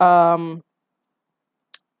 Yeah,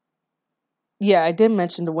 I did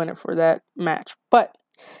mention the winner for that match. But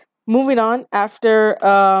moving on, after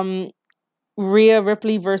Rhea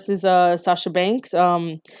Ripley versus Sasha Banks,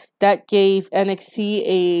 that gave NXT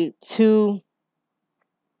a 2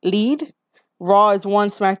 lead. Raw is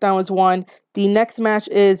 1, SmackDown is 1. The next match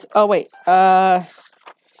is let's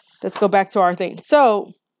go back to our thing.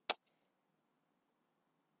 So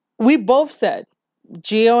we both said,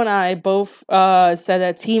 Gio and I both said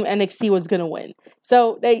that Team NXT was gonna win.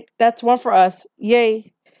 So that's one for us.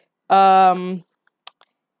 Yay. The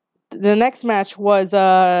next match was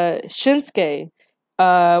Shinsuke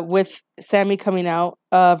with Sammy coming out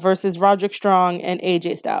versus Roderick Strong and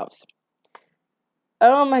AJ Styles.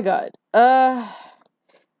 Oh my god.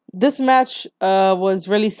 This match was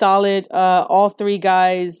really solid. All three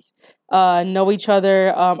guys know each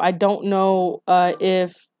other. I don't know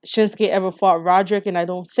if Shinsuke ever fought Roderick, and I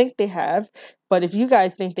don't think they have. But if you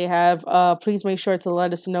guys think they have, please make sure to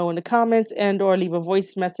let us know in the comments and or leave a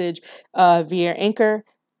voice message via Anchor.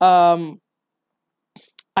 I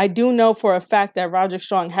do know for a fact that Roderick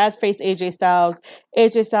Strong has faced AJ Styles.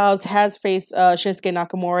 AJ Styles has faced Shinsuke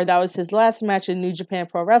Nakamura. That was his last match in New Japan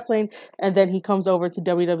Pro Wrestling. And then he comes over to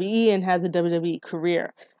WWE and has a WWE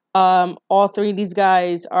career. All three of these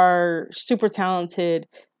guys are super talented,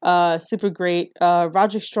 super great.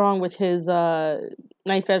 Roderick Strong with his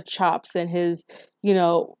knife edge chops and his, you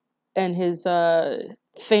know, and his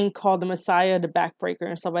thing called the Messiah, the backbreaker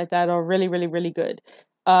and stuff like that are really, really, really good.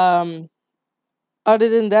 Other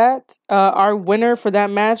than that, our winner for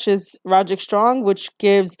that match is Roderick Strong, which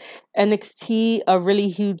gives NXT a really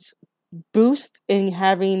huge boost in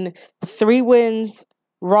having 3 wins.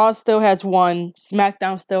 Raw still has 1.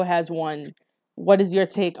 SmackDown still has 1. What is your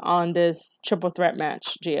take on this triple threat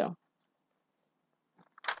match, Gio?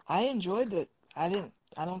 I enjoyed it. I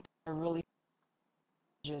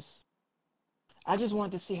just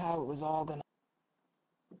wanted to see how it was all gonna.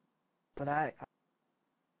 But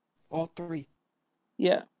all 3.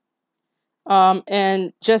 Yeah.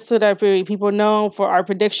 And just so that people know, for our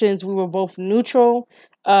predictions, we were both neutral,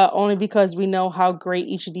 only because we know how great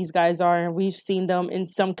each of these guys are, and we've seen them in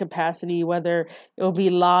some capacity, whether it'll be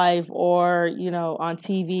live or, you know, on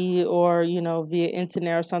TV or, you know, via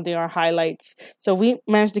internet or something, or highlights. So we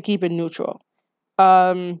managed to keep it neutral.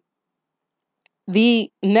 The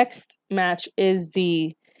next match is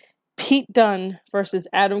the Pete Dunne versus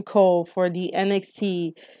Adam Cole for the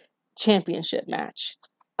NXT Championship match.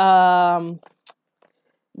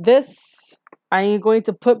 This, I am going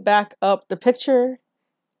to put back up the picture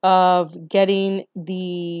of getting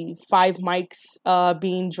the 5 mics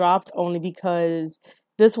being dropped only because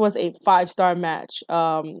this was a 5-star match.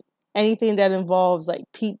 Anything that involves like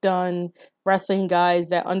Pete Dunne, wrestling guys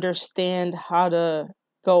that understand how to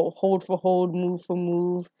go hold for hold, move for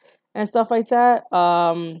move, and stuff like that.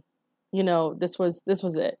 This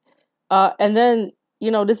was it. And then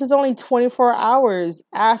this is only 24 hours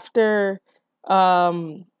after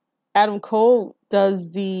Adam Cole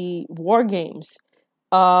does the War Games.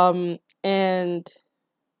 And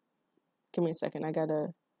give me a second. I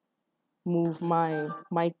gotta move my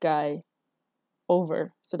mic guy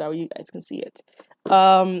over so that way you guys can see it.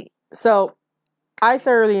 So I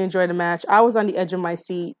thoroughly enjoyed the match. I was on the edge of my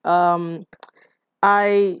seat.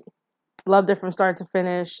 I loved it from start to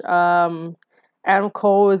finish. Adam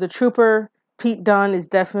Cole is a trooper. Pete Dunne is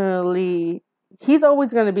definitely, he's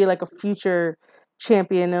always going to be like a future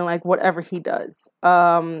champion in like whatever he does.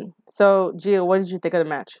 So Gio, what did you think of the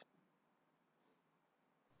match?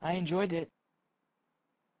 I enjoyed it.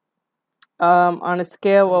 On a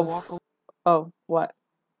scale of what?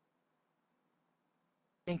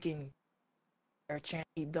 Thinking their champ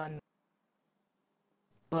Pete Dunne,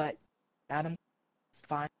 but Adam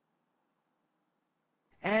fine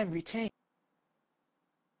and retain.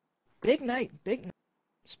 Big night,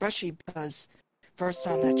 especially because first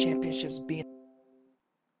time that championship's being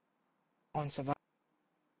on Survivor.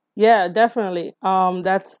 Yeah, definitely.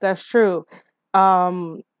 That's true.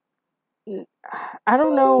 I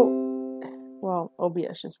don't know. Well,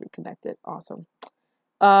 OBS just reconnected. Awesome.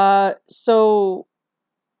 So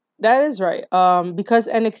that is right. Because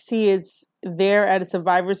NXT is there at a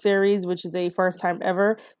Survivor Series, which is a first time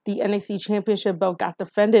ever, the NXT Championship belt got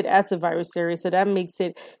defended at Survivor Series, so that makes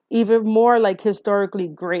it even more like historically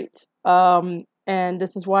great. And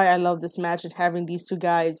this is why I love this match and having these two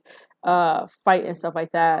guys fight and stuff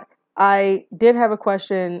like that. I did have a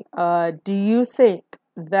question. Do you think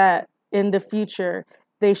that in the future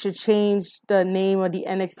they should change the name of the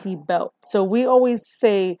NXT belt? So we always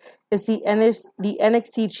say it's the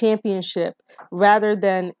NXT Championship rather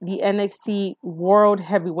than the NXT World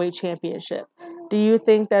Heavyweight Championship. Do you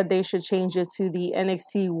think that they should change it to the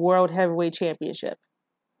NXT World Heavyweight Championship?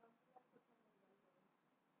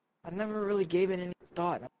 I never really gave it any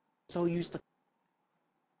thought. I'm so used to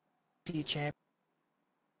NXT champ.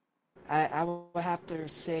 I would have to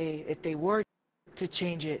say if they were to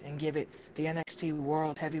change it and give it the NXT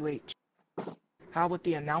World Heavyweight, how would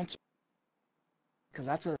the announcer? Because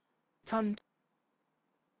that's a ton.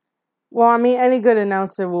 Well, I mean, any good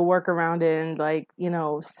announcer will work around it and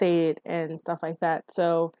say it and stuff like that.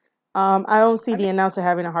 So, I don't see the announcer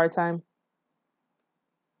having a hard time.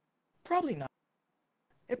 Probably not.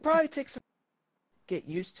 It probably takes some get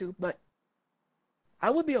used to, but I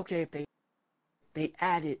would be okay if they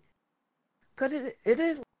add it, because it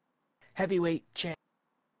is heavyweight champ,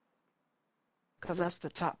 because that's the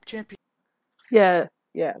top champion. Yeah,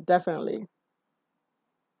 definitely.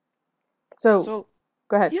 So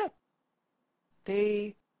go ahead. Yeah,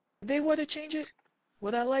 they were to change it.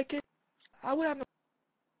 Would I like it? I would have no.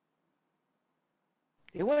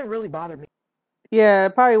 It wouldn't really bother me. Yeah,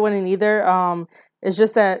 it probably wouldn't either. It's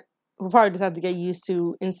just that we'll probably just have to get used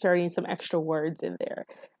to inserting some extra words in there.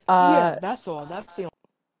 Yeah, that's all. That's the only.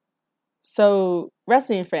 So,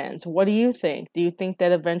 wrestling fans, what do you think? Do you think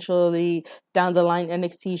that eventually down the line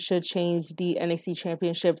NXT should change the NXT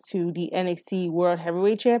Championship to the NXT World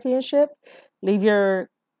Heavyweight Championship? Leave your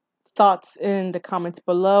thoughts in the comments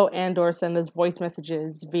below and/or send us voice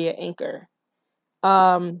messages via Anchor.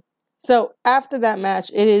 So after that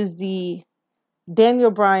match, it is the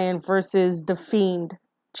Daniel Bryan versus The Fiend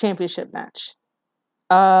championship match.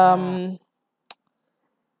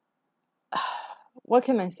 What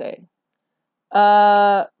can I say?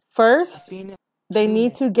 First, they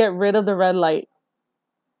need to get rid of the red light.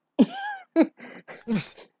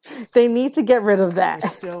 They need to get rid of that.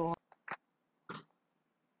 Still,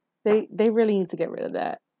 they really need to get rid of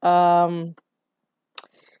that.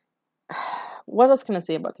 What else can I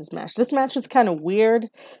say about this match? This match is kind of weird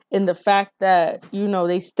in the fact that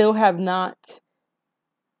they still have not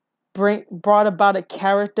brought about a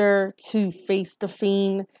character to face the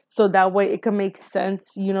Fiend, so that way it can make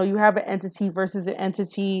sense. You have an entity versus an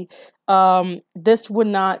entity. This would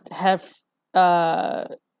not have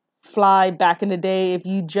fly back in the day if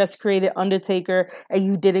you just created Undertaker and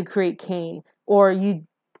you didn't create Kane, or you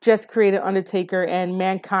just created Undertaker and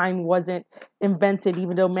Mankind wasn't invented,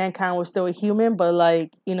 even though Mankind was still a human, but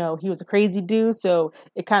he was a crazy dude, so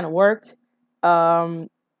it kind of worked. There's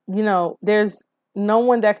no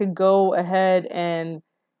one that could go ahead and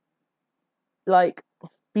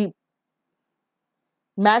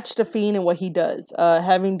match the Fiend and what he does.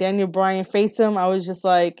 Having Daniel Bryan face him, I was just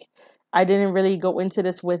like, I didn't really go into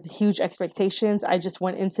this with huge expectations. I just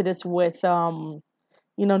went into this with,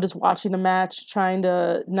 just watching the match, trying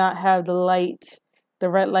to not have the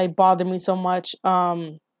red light bother me so much.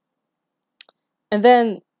 And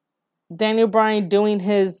then Daniel Bryan doing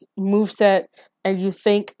his moveset, and you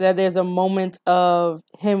think that there's a moment of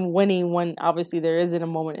him winning when obviously there isn't a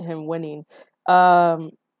moment of him winning. I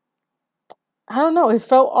don't know. It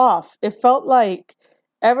felt off. It felt like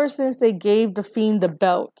ever since they gave the Fiend the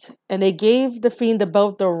belt, and they gave the Fiend the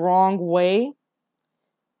belt the wrong way,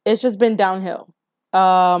 it's just been downhill.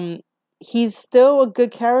 He's still a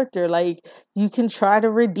good character. Like, you can try to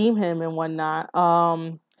redeem him and whatnot.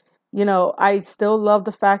 I still love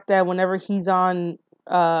the fact that whenever he's on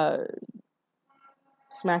SmackDown,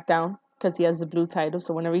 because he has the blue title,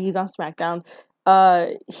 so whenever he's on SmackDown,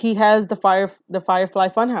 he has the Firefly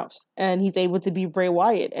Funhouse, and he's able to be Bray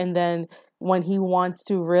Wyatt. And then when he wants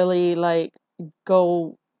to really like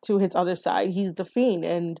go to his other side, he's the Fiend.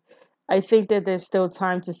 And I think that there's still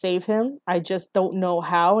time to save him. I just don't know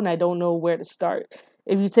how, and I don't know where to start.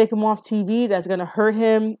 If you take him off TV, that's gonna hurt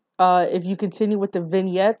him. If you continue with the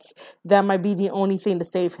vignettes, that might be the only thing to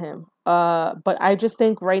save him. But I just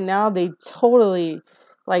think right now they totally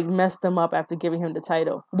like messed him up after giving him the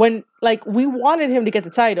title. When like we wanted him to get the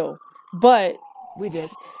title, but we did.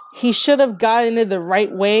 He should have gotten it the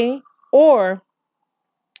right way, or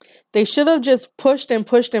they should have just pushed and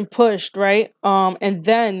pushed and pushed, right? And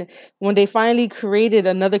then when they finally created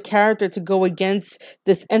another character to go against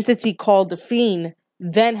this entity called the Fiend,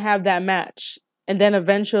 then have that match. And then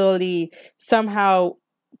eventually somehow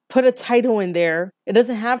put a title in there. It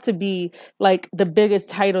doesn't have to be like the biggest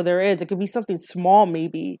title there is. It could be something small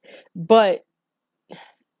maybe. But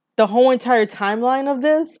the whole entire timeline of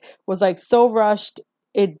this was like so rushed.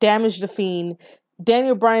 It damaged the Fiend.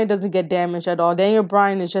 Daniel Bryan doesn't get damaged at all. Daniel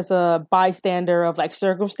Bryan is just a bystander of like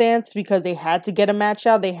circumstance, because they had to get a match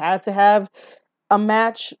out. They had to have a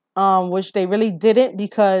match, which they really didn't,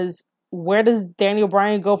 because where does Daniel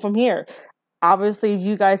Bryan go from here? Obviously, if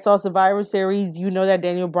you guys saw Survivor Series, you know that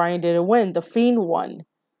Daniel Bryan didn't win. The Fiend won.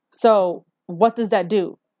 So what does that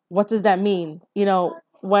do? What does that mean?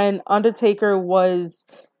 When Undertaker was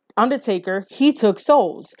Undertaker, he took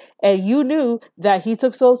souls. And you knew that he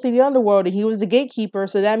took souls to the underworld, and he was the gatekeeper.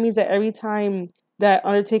 So that means that every time that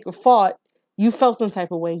Undertaker fought, you felt some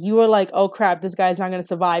type of way. You were like, oh crap, this guy's not going to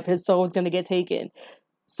survive. His soul is going to get taken.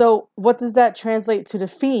 So what does that translate to the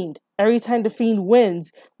Fiend? Every time the Fiend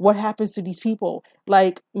wins, what happens to these people?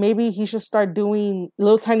 Like, maybe he should start doing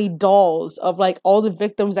little tiny dolls of like all the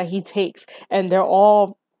victims that he takes, and they're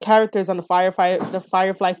all characters on the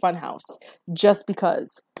Firefly Funhouse, just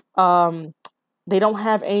because they don't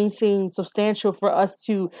have anything substantial for us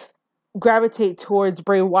to gravitate towards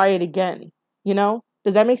Bray Wyatt again.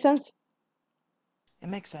 Does that make sense? It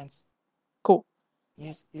makes sense. Cool.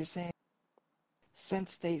 Yes, you're saying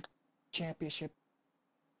since they championship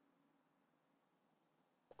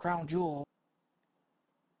crown jewel,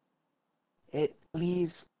 it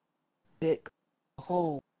leaves big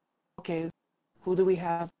hole. Okay, who do we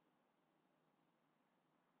have?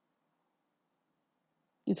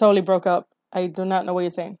 You totally broke up. I do not know what you're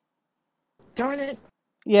saying. Darn it.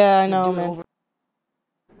 Yeah, I know,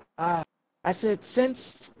 man. I said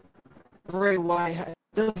since Bray Wyatt,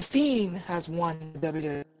 the Fiend has won the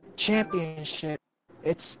WWE Championship,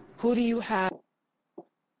 it's who do you have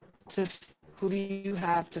to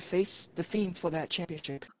face the Fiend for that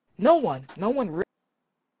championship? No one really.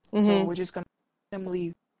 So we're just gonna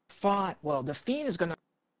simply find. Well, the Fiend is gonna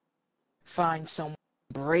find someone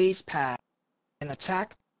Bray's path and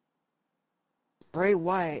attack Bray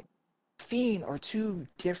Wyatt. Fiend are two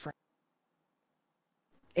different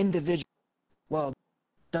individuals. Well,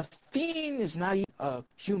 the Fiend is not even a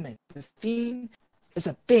human. The Fiend is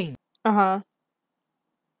a thing.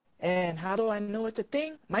 And how do I know it's a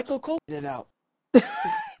thing? Michael Cole pointed it out.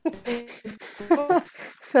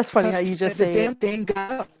 That's funny how you just say the damn thing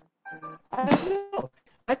got up. I don't know.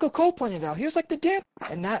 Michael Cole pointed it out. He was like the damn,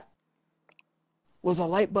 and that was a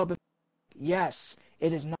light bulb. Yes,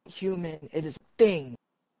 it is not human. It is a thing.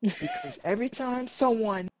 Because every time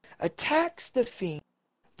someone attacks the Fiend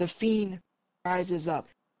rises up.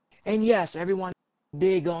 And yes, everyone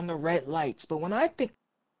big on the red lights. But when I think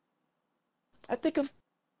of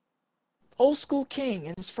Old School King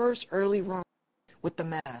in his first early run with the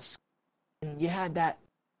mask, and you had that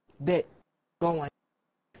bit going.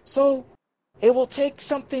 So it will take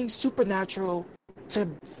something supernatural to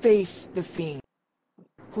face the Fiend.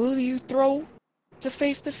 Who do you throw to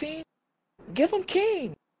face the Fiend? Give him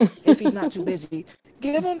Kane. If he's not too busy,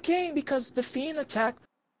 give him Kane, because the Fiend attacked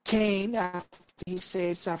Kane after he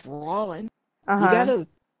saved Seth Rollins. You Uh-huh. gotta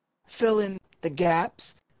fill in the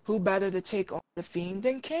gaps. Who better to take on the Fiend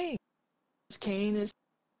than Kane? Kane is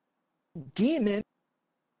demon,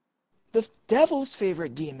 the devil's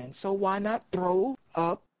favorite demon. So why not throw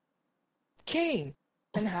up Kane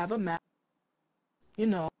and have a match? You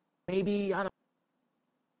know, maybe, I don't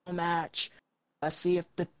know, a match. Let's see if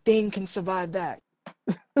the Thing can survive that.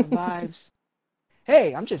 Survives.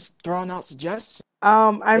 Hey, I'm just throwing out suggestions.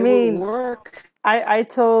 I It mean, would work. I I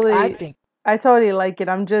totally think. I totally like it.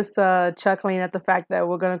 I'm just chuckling at the fact that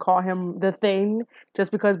we're gonna call him the Thing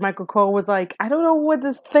just because Michael Cole was like, I don't know what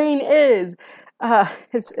this thing is. No,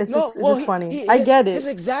 It's well, just funny. he I get his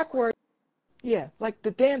it. exact word. Yeah, like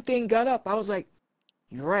the damn thing got up. I was like,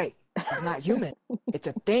 you're right. It's not human. It's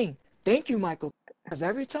a thing. Thank you, Michael. Because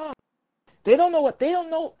every time they don't know what they don't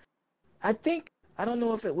know. I don't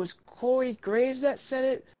know if it was Corey Graves that said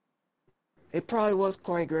it. It probably was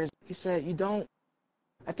Corey Graves. He said you don't.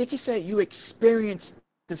 I think he said you experience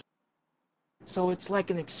the. So it's like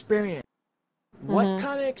an experience. What Hmm.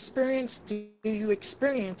 kind of experience do you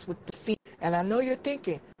experience with the feet? And I know you're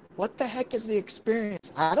thinking, what the heck is the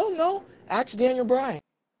experience? I don't know. Ask Daniel Bryan.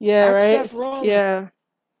 Yeah, Ask right. Seth Rollins. Yeah.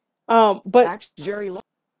 But Ask Jerry Lawler.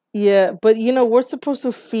 yeah, but we're supposed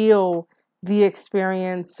to feel the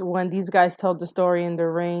experience when these guys tell the story in the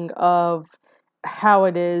ring of how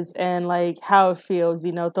it is and like how it feels,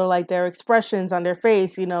 through like their expressions on their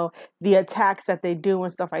face, the attacks that they do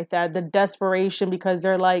and stuff like that, the desperation because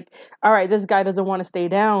they're like, all right, this guy doesn't want to stay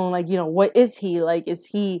down. Like, what is he? Like, is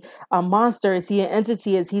he a monster? Is he an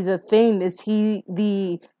entity? Is he a thing? Is he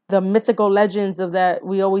the mythical legends of that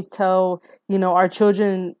we always tell our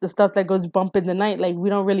children the stuff that goes bump in the night, like we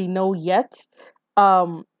don't really know yet.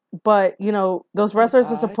 um but those That's wrestlers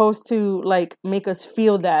are odd. supposed to like make us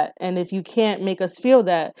feel that, and if you can't make us feel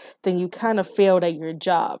that, then you kind of failed at your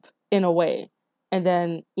job in a way. And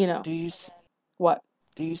then Do you what?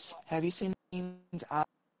 have you seen the Fiend's eye?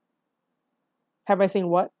 Have I seen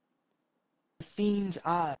what? The Fiend's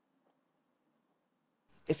eye.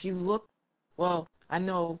 If you look, well, I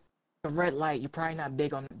know the red light. You're probably not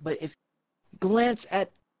big on it, but if you glance at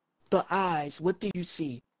the eyes, what do you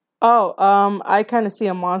see? Oh, I kind of see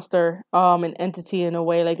a monster, an entity in a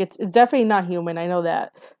way. Like it's definitely not human. I know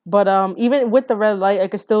that, but even with the red light, I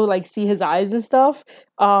could still like see his eyes and stuff.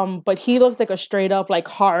 But he looks like a straight up like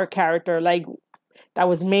horror character, like that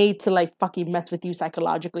was made to like fucking mess with you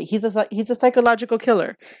psychologically. He's a psychological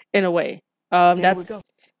killer in a way. There we go.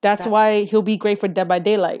 That's That why he'll be great for Dead by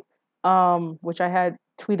Daylight. Which I had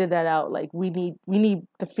tweeted that out. Like we need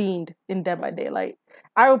the Fiend in Dead by Daylight.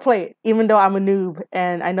 I will play it, even though I'm a noob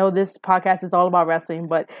and I know this podcast is all about wrestling,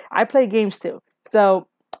 but I play games too. So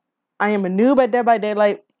I am a noob at Dead by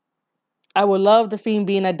Daylight. I would love the Fiend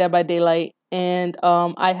being at Dead by Daylight, and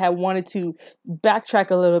I had wanted to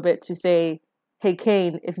backtrack a little bit to say, hey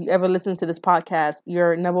Kane, if you ever listen to this podcast,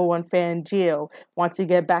 your number one fan Gio wants to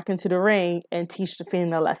get back into the ring and teach the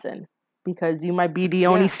Fiend a lesson, because you might be the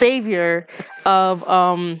only yes, savior of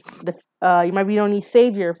the you might be the only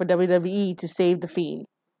savior for WWE to save the Fiend.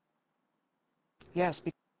 yes.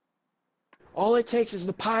 All it takes is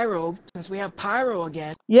the pyro. Since we have pyro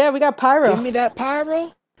again, Yeah, we got Pyro. give me that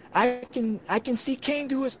pyro. I can see King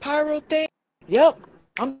do his pyro thing. Yep,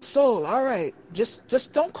 I'm sold. All right,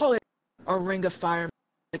 just don't call it a ring of fire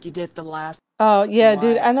like you did the last Oh yeah,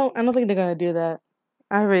 dude. Wyatt. I don't think they're gonna do that.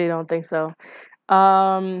 I really don't think so.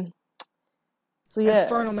 Um. So yeah,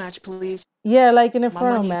 Inferno match, please. yeah, like an My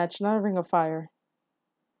Inferno money. match, not a Ring of Fire.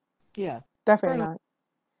 Yeah, Definitely Inferno.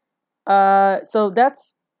 not. So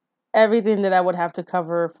that's everything that I would have to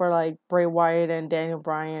cover for like Bray Wyatt and Daniel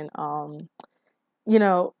Bryan. You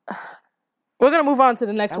know, we're gonna move on to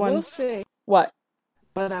the next I will one. say, What?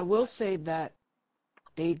 but I will say that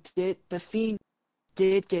the Fiend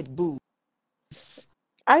did get booed.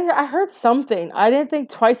 I heard something. I didn't think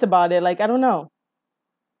twice about it. Like I don't know.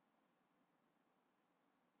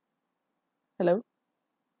 Hello.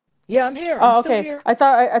 Yeah, I'm here. I'm Oh, still okay. here. I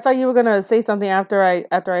thought you were gonna say something after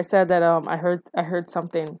I said that. I heard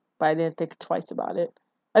something, but I didn't think twice about it.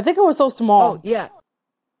 I think it was so Oh small yeah,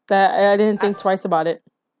 that I didn't I, think twice about it.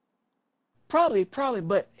 probably,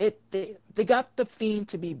 but they got the Fiend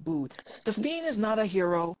to be booed. The Fiend is not a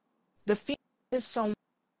hero. The Fiend is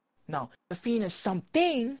the Fiend is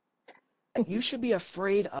something that you should be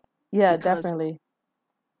afraid of, Yeah, because definitely.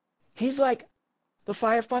 he's like the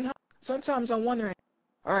Fire Funhouse. Sometimes I'm wondering,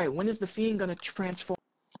 all right, when is the Fiend gonna transform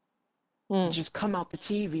and Mm. just come out the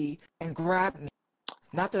TV and grab me?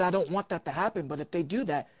 Not that I don't want that to happen, but if they do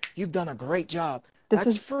that, you've done a great job. This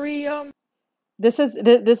That's is free. this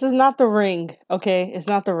is not the ring. Okay, it's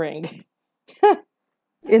not the ring.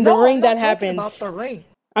 In the No, I'm ring that not talking happens. about the ring.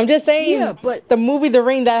 I'm just saying, Yeah, but the movie The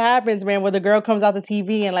Ring that happens, man, where the girl comes out the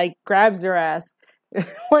TV and like grabs your ass.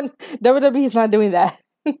 When WWE's not doing that.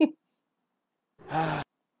 I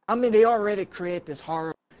mean, they already create this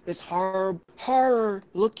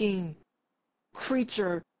horror-looking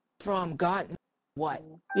creature from God knows what.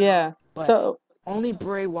 Yeah. But So only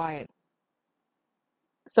Bray Wyatt.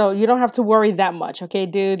 so you don't have to worry that much, okay,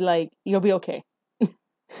 dude? Like, you'll be okay.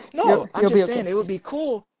 No, I'm You'll be just okay. saying it would be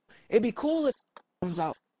cool. It'd be cool if it comes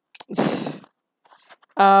out.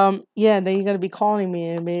 Yeah, then you're gonna be calling me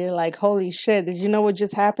and be like, holy shit, did you know what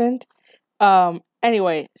just happened?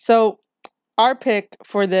 Anyway, so our pick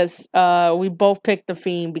for this, we both picked The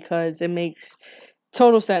Fiend because it makes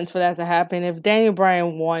total sense for that to happen. If Daniel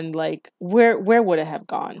Bryan won, like, where would it have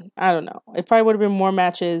gone? I don't know. It probably would have been more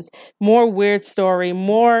matches, more weird story,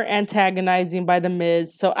 more antagonizing by The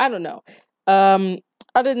Miz. So I don't know.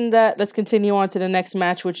 Other than that, let's continue on to the next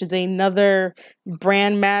match, which is another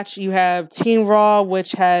brand match. You have Team Raw,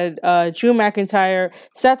 which had Drew McIntyre,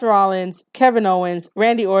 Seth Rollins, Kevin Owens,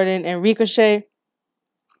 Randy Orton, and Ricochet.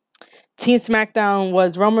 Team SmackDown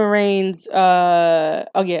was Roman Reigns.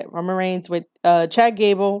 Roman Reigns with Chad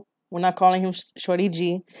Gable. We're not calling him Shorty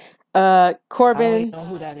G. I don't Corbin. even know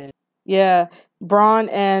who that is. Yeah, Braun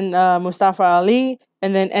and Mustafa Ali.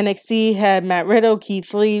 And then NXT had Matt Riddle,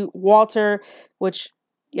 Keith Lee, Walter, which,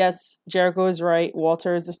 yes, Jericho is right.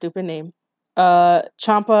 Walter is a stupid name.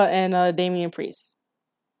 Ciampa and Damian Priest.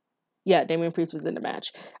 Yeah, Damian Priest was in the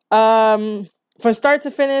match. From start to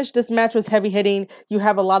finish, this match was heavy hitting. You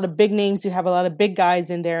have a lot of big names. You have a lot of big guys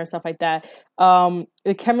in there and stuff like that.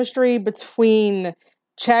 The chemistry between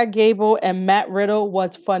Chad Gable and Matt Riddle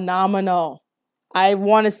was phenomenal. I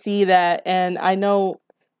want to see that. And I know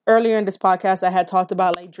earlier in this podcast, I had talked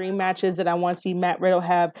about like dream matches that I want to see Matt Riddle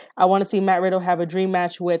have. I want to see Matt Riddle have a dream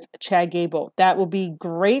match with Chad Gable. That would be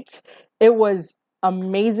great. It was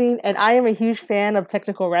amazing. And I am a huge fan of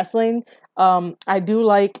technical wrestling. I do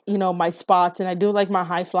like, my spots, and I do like my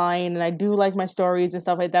high flying, and I do like my stories and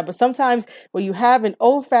stuff like that. But sometimes when you have an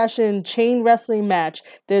old fashioned chain wrestling match,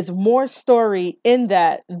 there's more story in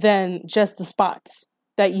that than just the spots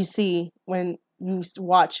that you see when you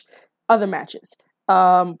watch other matches.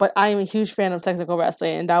 But I am a huge fan of technical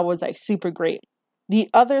wrestling, and that was like super great. The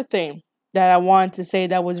other thing that I wanted to say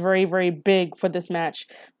that was very, very big for this match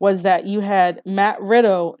was that you had Matt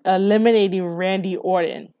Riddle eliminating Randy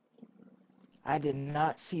Orton. I did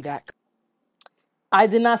not see that. I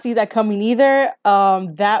did not see that coming either.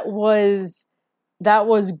 That was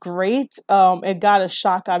great. It got a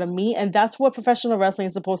shock out of me, and that's what professional wrestling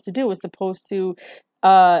is supposed to do. It's supposed to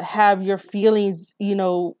have your feelings,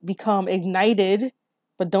 become ignited,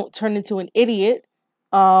 but don't turn into an idiot.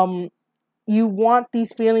 You want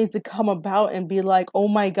these feelings to come about and be like, oh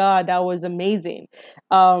my God, that was amazing.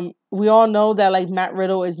 We all know that like Matt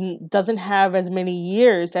Riddle doesn't have as many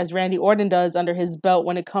years as Randy Orton does under his belt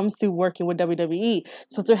when it comes to working with WWE.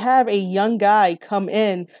 So to have a young guy come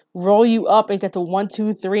in, roll you up and get to 1,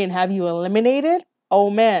 2, 3 and have you eliminated, oh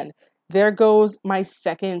man, there goes my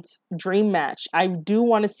second dream match. I do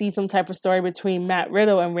want to see some type of story between Matt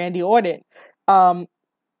Riddle and Randy Orton.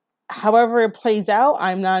 However it plays out,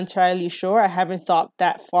 I'm not entirely sure. I haven't thought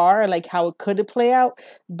that far, like how it could play out.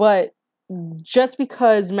 But just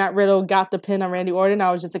because Matt Riddle got the pin on Randy Orton,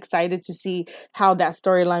 I was just excited to see how that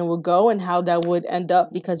storyline would go and how that would end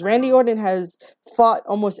up. Because Randy Orton has fought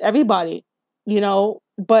almost everybody,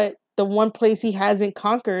 but the one place he hasn't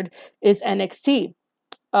conquered is NXT.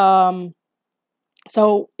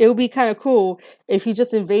 So it would be kind of cool if he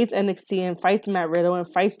just invades NXT and fights Matt Riddle and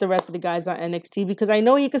fights the rest of the guys on NXT, because I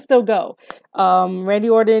know he could still go. Randy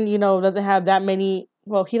Orton, doesn't have that many.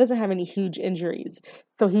 Well, he doesn't have any huge injuries,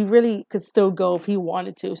 so he really could still go if he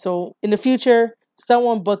wanted to. So in the future,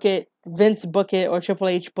 someone book it, Vince book it, or Triple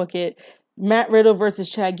H book it. Matt Riddle versus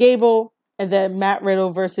Chad Gable, and then Matt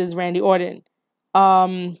Riddle versus Randy Orton.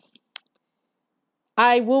 I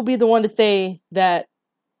will be the one to say that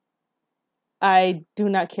I do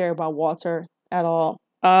not care about Walter at all.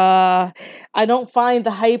 I don't find the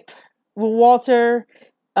hype with Walter.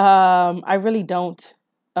 I really don't.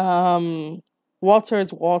 Walter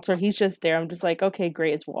is Walter. He's just there. I'm just like, okay,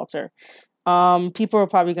 great, it's Walter. People are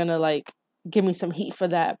probably gonna like give me some heat for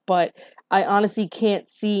that, but I honestly can't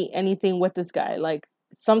see anything with this guy. Like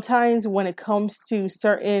sometimes when it comes to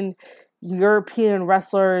certain European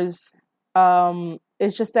wrestlers,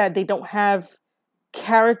 it's just that they don't have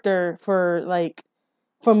character for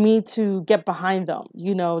me to get behind them.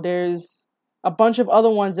 There's a bunch of other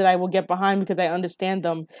ones that I will get behind because I understand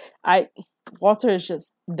them. Walter is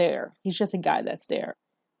just there. He's just a guy that's there.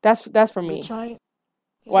 That's for me. He's a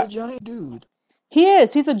giant dude. He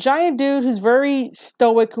is. He's a giant dude who's very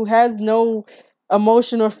stoic, who has no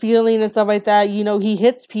emotion or feeling and stuff like that. You know, he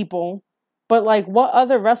hits people, but like, what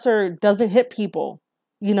other wrestler doesn't hit people?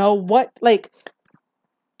 You know, what, like,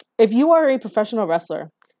 if you are a professional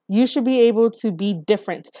wrestler, you should be able to be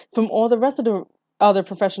different from all the rest of the other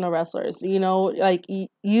professional wrestlers. You know, like,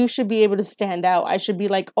 you should be able to stand out. I should be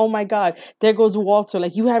like, oh my God, there goes Walter.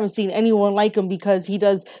 Like, you haven't seen anyone like him because he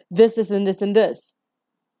does this, this, and this, and this.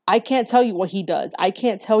 I can't tell you what he does. I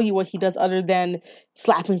can't tell you what he does other than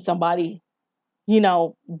slapping somebody. You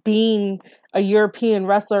know, being a European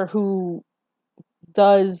wrestler who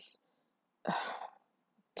does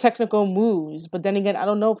technical moves. But then again, I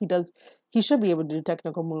don't know if he does. He should be able to do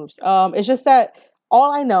technical moves. It's just that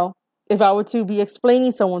all I know, if I were to be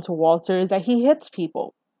explaining someone to Walter, is that he hits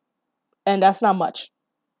people. And that's not much.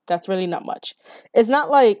 That's really not much. It's not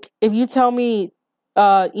like if you tell me,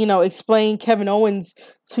 explain Kevin Owens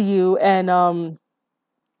to you, and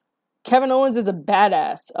Kevin Owens is a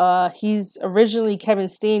badass. He's originally Kevin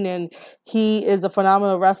Steen, and he is a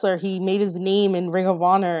phenomenal wrestler. He made his name in Ring of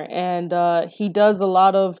Honor, and he does a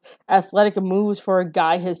lot of athletic moves for a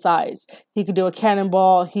guy his size. He could do a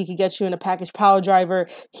cannonball. He could get you in a package power driver.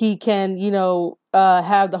 He can,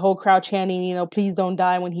 have the whole crowd chanting, please don't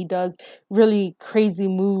die, when he does really crazy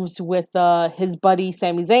moves with his buddy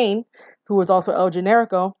Sami Zayn, who was also El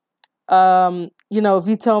Generico. If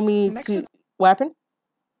you tell me what happened?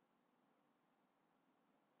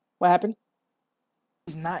 What happened?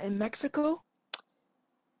 He's not in Mexico?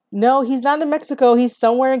 No, he's not in Mexico. He's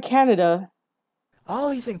somewhere in Canada.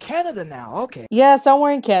 Oh, he's in Canada now. Okay. Yeah,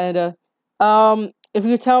 somewhere in Canada. If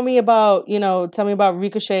you tell me about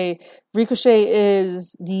Ricochet. Ricochet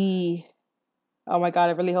is the... Oh my God,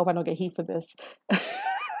 I really hope I don't get heat for this.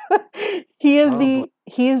 He is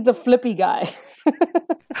the flippy guy.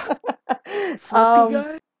 Flippy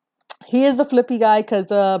guy? He is the flippy guy because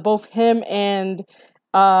both him and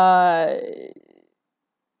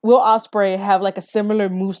Will Ospreay have like a similar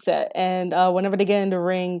moveset, and whenever they get in the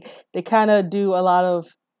ring, they kind of do a lot of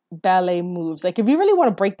ballet moves. Like, if you really want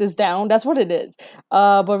to break this down, that's what it is.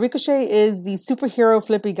 But Ricochet is the superhero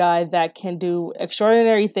flippy guy that can do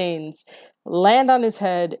extraordinary things, land on his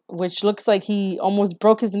head, which looks like he almost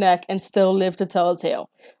broke his neck and still lived to tell his tale.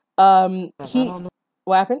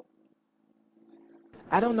 What happened?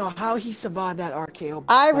 I don't know how he survived that RKO.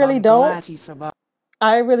 I really don't. Glad he survived.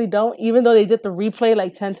 I really don't. Even though they did the replay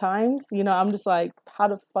like 10 times, I'm just like, how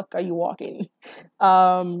the fuck are you walking?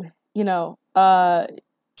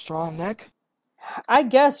 Strong neck? I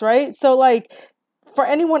guess, right? So, like, for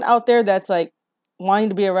anyone out there that's like wanting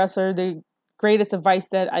to be a wrestler, the greatest advice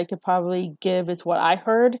that I could probably give is what I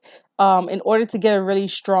heard. In order to get a really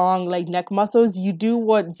strong like neck muscles, you do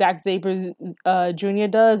what Zack Sabre Jr.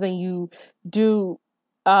 does, and you do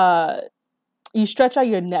you stretch out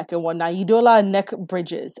your neck and whatnot. You do a lot of neck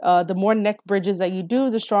bridges. The more neck bridges that you do,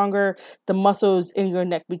 the stronger the muscles in your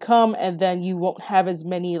neck become, and then you won't have as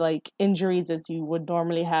many like injuries as you would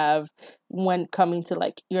normally have when coming to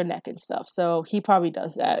like your neck and stuff. So he probably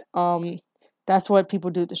does that. That's what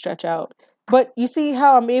people do to stretch out. But you see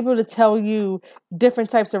how I'm able to tell you different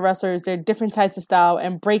types of wrestlers, they're different types of style,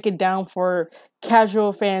 and break it down for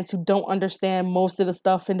casual fans who don't understand most of the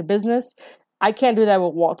stuff in the business. I can't do that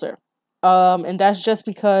with Walter. And that's just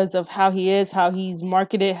because of how he is, how he's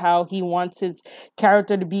marketed, how he wants his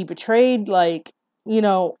character to be portrayed. Like,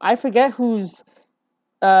 I forget who's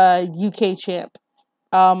UK champ.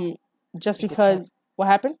 Just because... What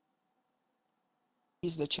happened?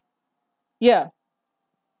 He's the champ. Yeah.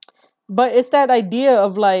 But it's that idea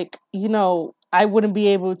of like, I wouldn't be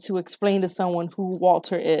able to explain to someone who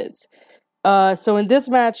Walter is. So in this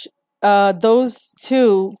match, those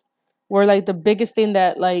two were like the biggest thing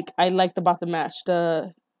that like I liked about the match.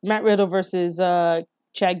 The Matt Riddle versus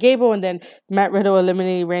Chad Gable, and then Matt Riddle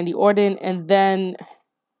eliminated Randy Orton. And then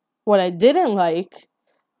what I didn't like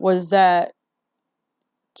was that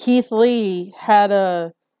Keith Lee had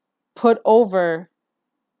to put over...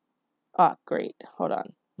 Oh, great. Hold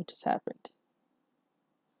on. What just happened?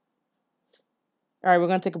 All right, we're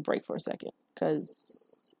going to take a break for a second.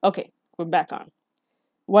 Okay, we're back on.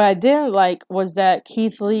 What I didn't like was that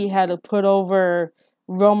Keith Lee had to put over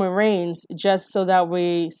Roman Reigns just so that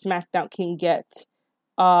way SmackDown can get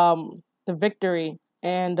the victory.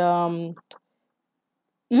 And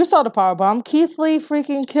you saw the powerbomb. Keith Lee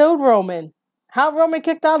freaking killed Roman. How Roman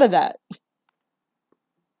kicked out of that?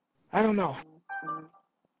 I don't know.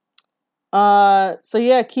 So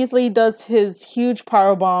yeah, Keith Lee does his huge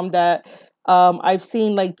powerbomb that I've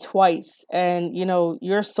seen like twice, and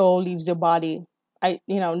your soul leaves your body.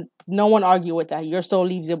 No one argue with that. Your soul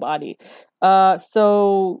leaves your body.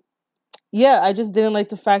 So yeah, I just didn't like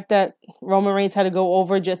the fact that Roman Reigns had to go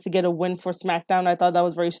over just to get a win for SmackDown. I thought that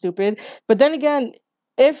was very stupid. But then again,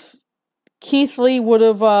 if Keith Lee would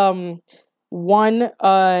have won,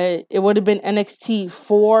 it would have been NXT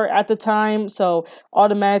 4 at the time, so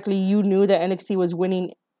automatically you knew that NXT was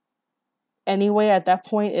winning anyway at that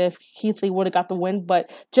point if Keith Lee would have got the win. But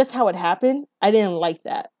just how it happened, I didn't like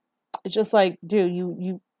that. It's just like, dude,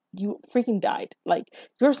 you freaking died. Like,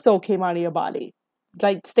 your soul came out of your body.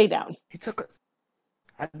 Like, stay down. He took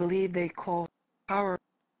I believe they call power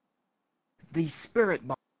the spirit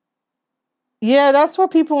bomb. Yeah, that's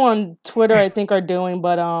what people on Twitter I think are doing,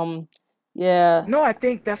 but yeah. No, I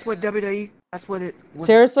think that's what WWE. That's what it was.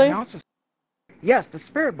 Seriously? Announced. Yes, the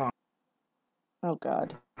spirit bomb. Oh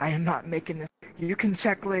God. I am not making this. You can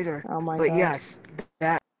check later. Oh my but God.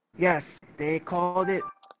 yes, they called it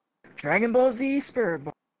Dragon Ball Z Spirit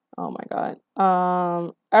Bomb. Oh my God.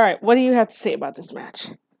 All right. What do you have to say about this match?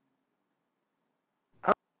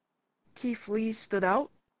 Keith Lee stood out.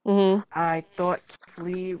 Mm-hmm. I thought Keith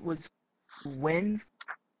Lee was win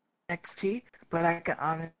NXT, but I can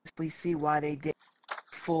honestly see why they did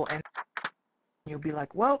full NXT. You'll be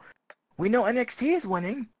like, well, we know NXT is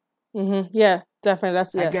winning. Mm-hmm. Yeah, definitely.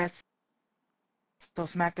 That's I guess. So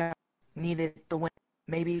SmackDown needed the win.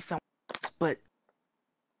 Maybe some, but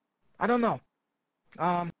I don't know.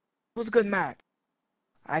 It was a good match.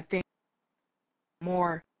 I think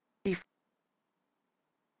more Keith.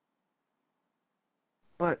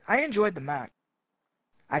 But I enjoyed the match.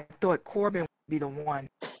 I thought Corbin would be the one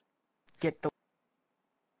get the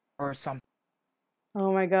or something.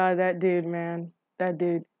 Oh my God, that dude, man. That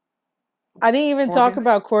dude. I didn't even talk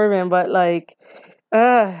about Corbin, but like,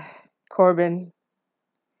 Corbin.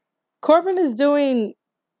 Corbin is doing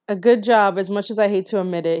a good job, as much as I hate to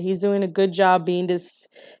admit it. He's doing a good job being this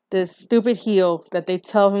stupid heel that they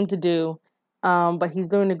tell him to do. But he's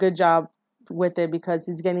doing a good job with it because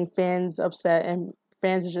he's getting fans upset, and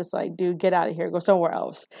fans are just like, dude, get out of here, go somewhere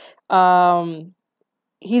else.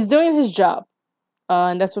 He's doing his job.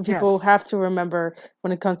 And that's what people have to remember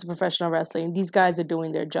when it comes to professional wrestling. These guys are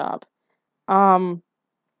doing their job.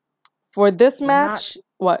 For this match,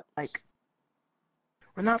 what? Like,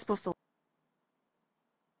 we're not supposed to.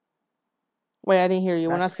 Wait, I didn't hear you.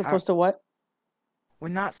 We're not supposed to what? We're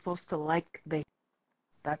not supposed to like the.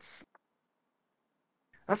 That's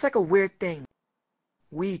like a weird thing.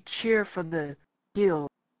 We cheer for the heel,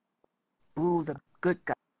 boo the good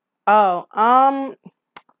guy. Oh,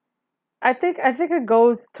 I think it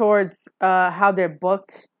goes towards how they're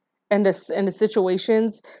booked and the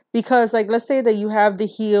situations, because like, let's say that you have the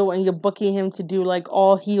heel and you're booking him to do like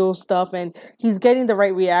all heel stuff and he's getting the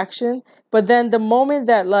right reaction, but then the moment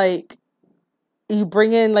that like you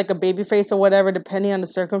bring in like a babyface or whatever, depending on the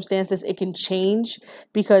circumstances, it can change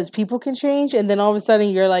because people can change, and then all of a sudden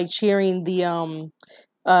you're like cheering the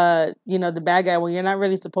the bad guy when you're not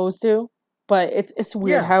really supposed to. But it's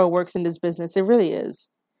weird how it works in this business. It really is.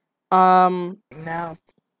 Now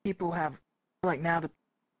people have now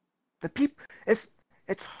the people, it's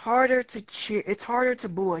harder to cheer. It's harder to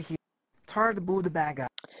boo a heel. It's harder to boo the bad guy.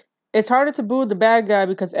 It's harder to boo the bad guy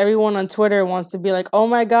because everyone on Twitter wants to be like, "Oh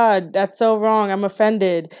my God, that's so wrong. I'm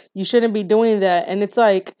offended. You shouldn't be doing that." And it's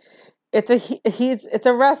like, it's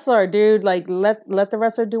a wrestler, dude. Like, let the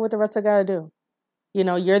wrestler do what the wrestler gotta do.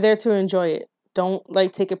 You're there to enjoy it. Don't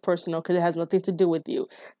like take it personal because it has nothing to do with you.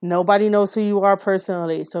 Nobody knows who you are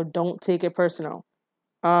personally, so don't take it personal.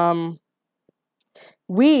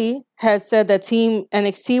 We had said that Team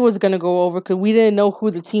NXT was going to go over because we didn't know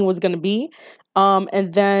who the team was going to be.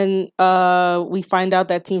 And then we find out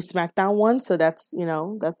that Team SmackDown won. So that's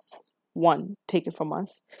one. Take it from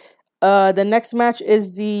us. The next match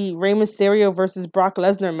is the Rey Mysterio versus Brock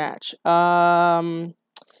Lesnar match.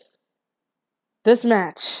 This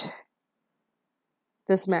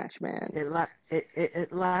match, man.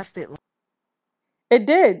 It lasted. It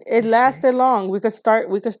did. It lasted long. We could start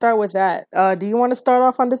with that. Do you want to start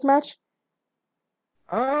off on this match?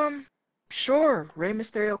 Sure. Rey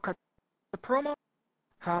Mysterio cut the promo.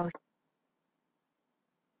 How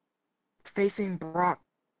facing Brock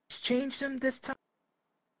changed him this time.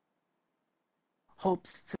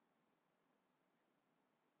 Hopes to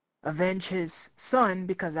avenge his son,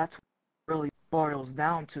 because that's what it really boils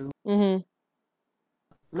down to. Mm-hmm.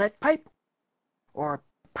 Let Pipe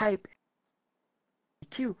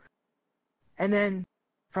Q. And then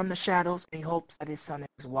from the shadows, he hopes that his son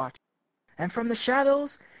is watching. And from the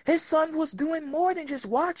shadows, his son was doing more than just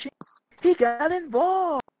watching. He got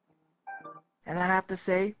involved. And I have to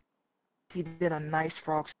say, he did a nice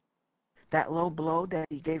frog. That low blow that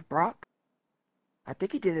he gave Brock, I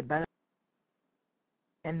think he did it better.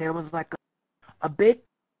 And there was like a big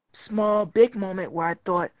small, big moment where I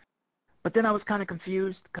thought, but then I was kind of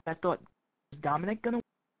confused because I thought, is Dominic gonna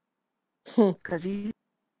win? Because he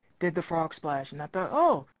did the frog splash, and I thought,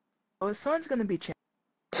 oh, his son's gonna be champion.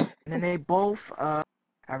 And then they both, I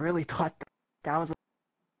really thought that was,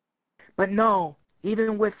 but no,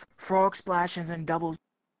 even with frog splashes and double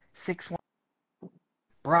 6-1,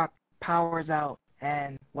 Brock powers out,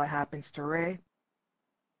 and what happens to Rey?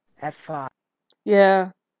 F5.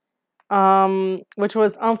 Yeah. Which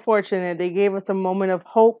was unfortunate. They gave us a moment of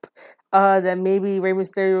hope that maybe Rey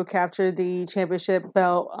Mysterio captured the championship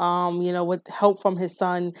belt, with help from his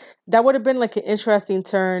son. That would have been like an interesting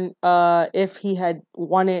turn if he had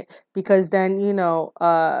won it, because then,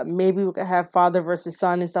 maybe we could have father versus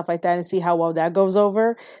son and stuff like that and see how well that goes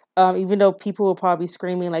over. Even though people will probably be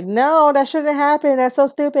screaming like, no, that shouldn't happen. That's so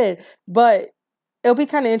stupid. But it'll be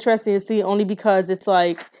kind of interesting to see, only because it's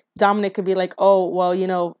like Dominic could be like, oh,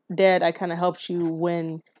 well, Dad, I kind of helped you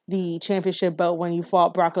win the championship belt when you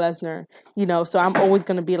fought Brock Lesnar, so I'm always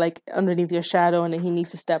going to be like underneath your shadow, and then he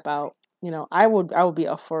needs to step out. I would be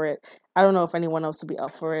up for it. I don't know if anyone else would be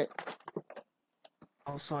up for it.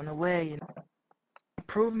 Also, in a way,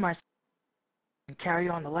 prove myself and carry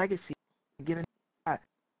on the legacy, given that.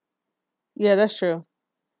 Yeah, that's true.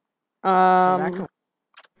 But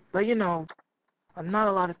not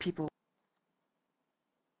a lot of people.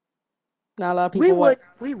 Not a lot of people.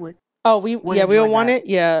 We would. Oh, we don't want it.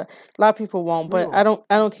 Yeah, a lot of people won't, but I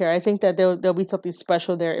don't care. I think that there'll be something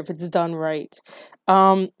special there if it's done right.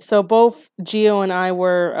 So both Gio and I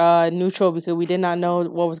were neutral because we did not know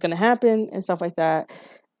what was going to happen and stuff like that.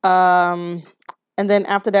 And then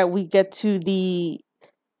after that, we get to the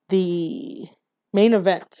main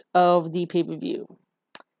event of the pay-per-view,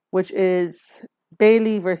 which is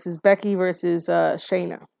Bayley versus Becky versus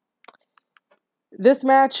Shayna. This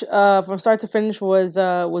match, from start to finish,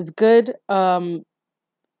 was good. The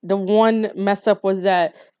one mess up was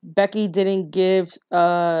that Becky didn't give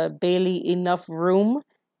Bayley enough room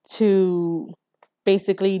to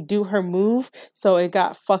basically do her move, so it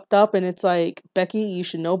got fucked up. And it's like, Becky, you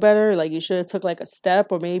should know better. Like, you should have took like a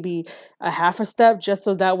step or maybe a half a step, just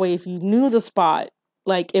so that way if you knew the spot,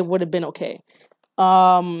 like, it would have been okay.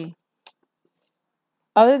 Other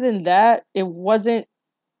than that, it wasn't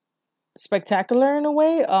spectacular in a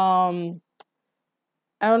way. I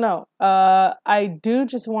don't know. I do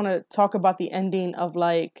just want to talk about the ending of,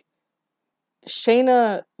 like,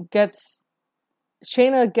 Shayna gets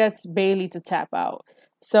Bayley to tap out.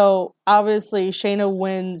 So obviously Shayna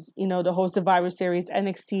wins, the whole Survivor Series.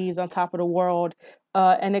 NXT is on top of the world.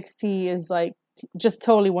 NXT is like just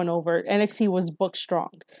totally went over. NXT was booked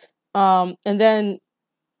strong. And then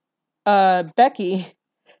Becky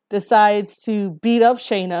decides to beat up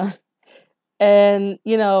Shayna and,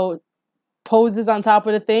 poses on top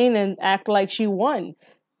of the thing and act like she won.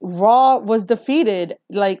 Raw was defeated.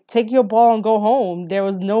 Like, take your ball and go home. There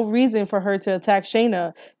was no reason for her to attack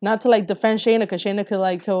Shayna, not to like defend Shayna, because Shayna could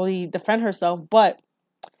like totally defend herself. But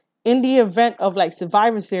in the event of like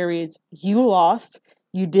Survivor Series, you lost,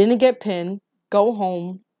 you didn't get pinned, go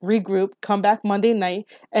home, regroup, come back Monday night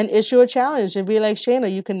and issue a challenge and be like,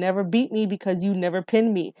 Shayna, you can never beat me because you never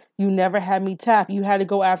pinned me. You never had me tap. You had to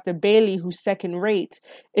go after Bayley, who's second rate,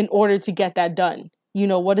 in order to get that done.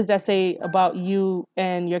 What does that say about you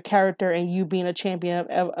and your character and you being a champion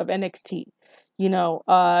of NXT?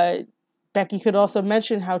 Becky could also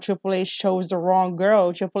mention how Triple H chose the wrong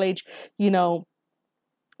girl. Triple H,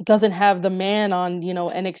 doesn't have the man on,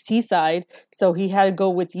 NXT side. So he had to go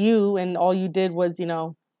with you, and all you did was,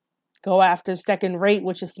 go after second rate,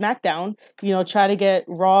 which is SmackDown, try to get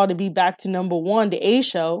Raw to be back to number one, the A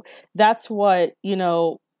show. That's what,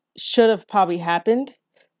 should have probably happened.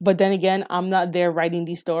 But then again, I'm not there writing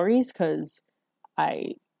these stories because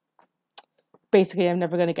I'm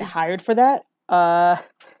never going to get hired for that.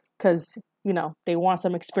 Because, they want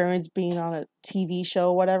some experience being on a TV show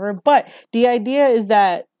or whatever. But the idea is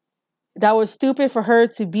that was stupid for her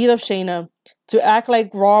to beat up Shayna, to act like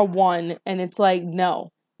Raw won. And it's like, no.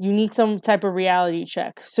 You need some type of reality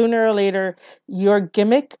check. Sooner or later, your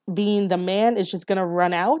gimmick being the man is just gonna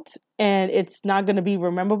run out, and it's not gonna be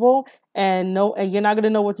rememberable, and you're not gonna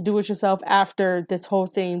know what to do with yourself after this whole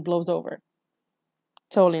thing blows over.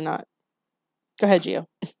 Totally not. Go ahead, Gio.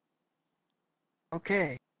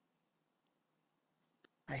 Okay.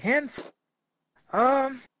 A handful.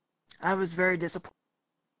 I was very disappointed.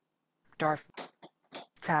 Darth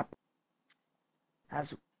tap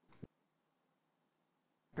as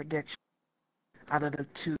prediction out of the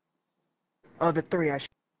three,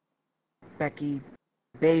 Becky,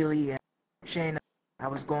 Bayley, and Shayna. I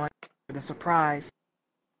was going for the surprise.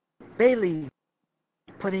 Bayley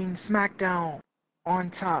putting SmackDown on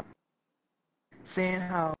top, saying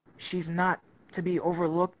how she's not to be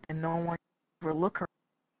overlooked and no one overlook her.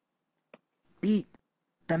 Beat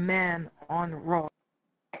the man on Raw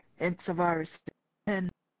and Survivor Series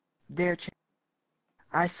and their champion.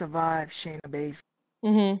 I survived Shayna Baszler.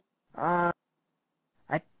 Mm-hmm.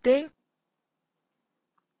 I think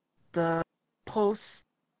the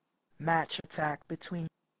post-match attack between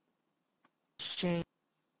Shayna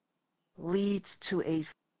leads to a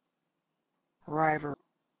rivalry.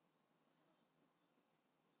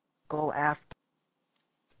 Go after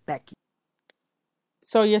Becky.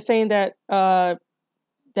 So you're saying that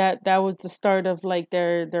that was the start of like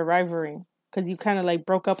their rivalry, because you kind of like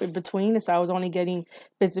broke up in between, so I was only getting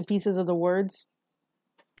bits and pieces of the words.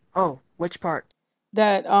 Oh, which part?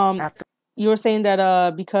 That After. you were saying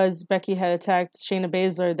that because Becky had attacked Shayna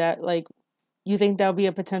Baszler, that like you think that'll be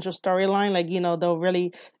a potential storyline, like they'll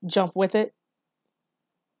really jump with it.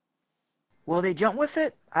 Will they jump with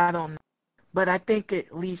it? I don't know, but I think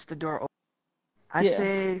it leaves the door open. I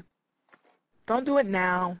say, don't do it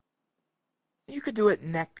now. You could do it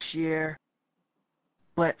next year.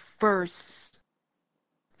 But first,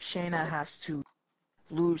 Shayna has to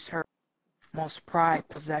lose her most prized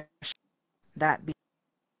possession, that being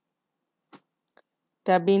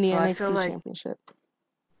the so I NXT feel like, Championship.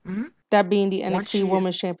 hmm That being the NXT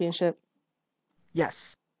Women's Championship.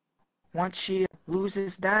 Yes. Once she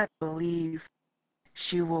loses that, I believe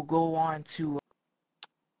she will go on to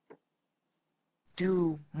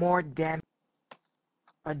do more than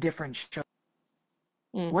a different show.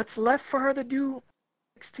 What's left for her to do?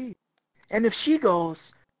 NXT. And if she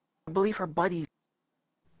goes, I believe her buddy's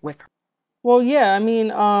with her. Well, yeah, I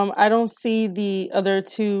mean, I don't see the other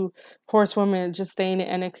two horsewomen just staying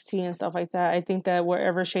in NXT and stuff like that. I think that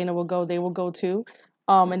wherever Shayna will go, they will go too.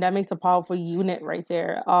 And that makes a powerful unit right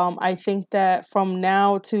there. I think that from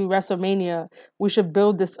now to WrestleMania, we should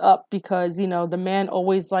build this up because, the man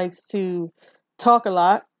always likes to talk a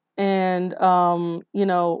lot. And,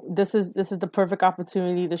 this is the perfect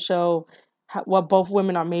opportunity to show what both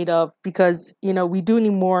women are made of because, we do need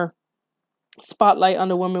more spotlight on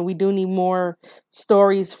the women. We do need more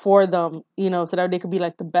stories for them, so that they could be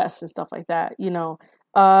like the best and stuff like that.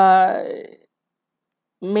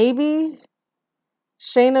 Maybe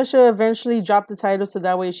Shayna should eventually drop the title so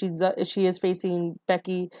that way she is facing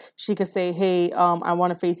Becky. She could say, "Hey, I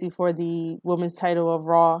want to face you for the women's title of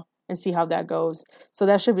Raw." And see how that goes. So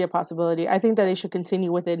that should be a possibility. I think that they should continue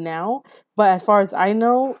with it now. But as far as I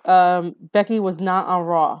know, Becky was not on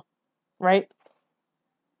Raw, right?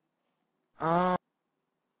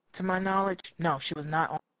 To my knowledge, no, she was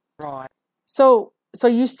not on Raw. So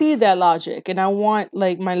you see that logic, and I want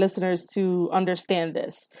like my listeners to understand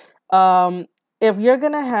this. If you're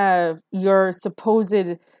gonna have your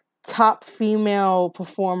supposed top female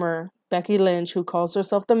performer, Becky Lynch, who calls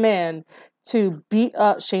herself the man, to beat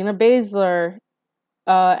up Shayna Baszler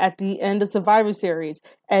at the end of Survivor Series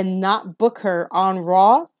and not book her on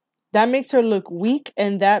Raw, that makes her look weak,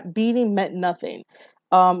 and that beating meant nothing.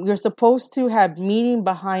 You're supposed to have meaning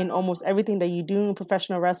behind almost everything that you do in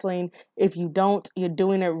professional wrestling. If you don't, you're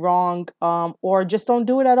doing it wrong, or just don't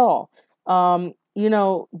do it at all.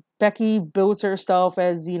 Becky builds herself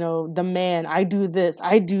as, the man. I do this,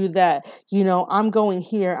 I do that. I'm going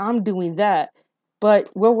here, I'm doing that. But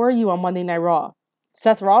where were you on Monday Night Raw?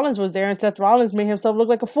 Seth Rollins was there, and Seth Rollins made himself look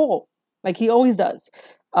like a fool, like he always does.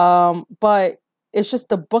 But it's just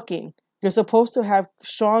the booking. You're supposed to have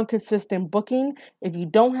strong, consistent booking. If you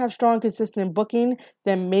don't have strong, consistent booking,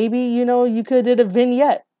 then maybe, you could do a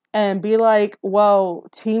vignette and be like, well,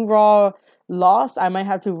 Team Raw lost. I might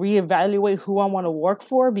have to reevaluate who I want to work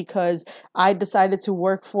for because I decided to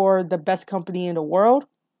work for the best company in the world.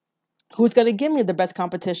 Who's going to give me the best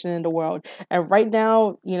competition in the world? And right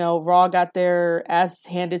now, Raw got their ass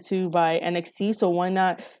handed to by NXT. So why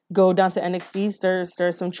not go down to NXT,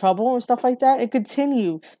 stir some trouble and stuff like that, and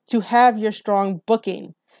continue to have your strong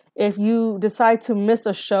booking. If you decide to miss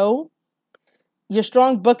a show, your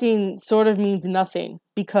strong booking sort of means nothing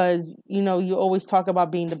because, you always talk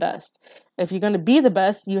about being the best. If you're going to be the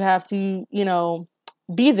best, you have to,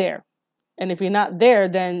 be there. And if you're not there,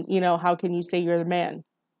 then, how can you say you're the man?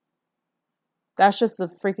 That's just the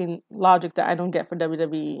freaking logic that I don't get for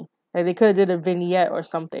WWE. Like they could have did a vignette or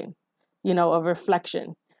something, a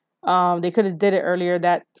reflection. They could have did it earlier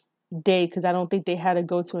that day because I don't think they had to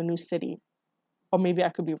go to a new city, or maybe I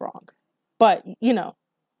could be wrong. But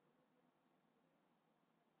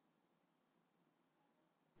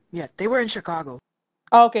Yeah, they were in Chicago.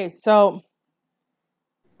 Okay, so.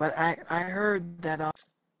 But I heard that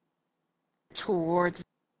towards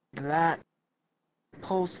that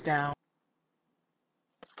post down,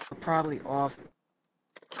 probably off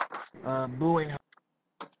booing her.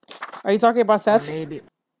 Are you talking about Or Seth? maybe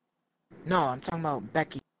no, I'm talking about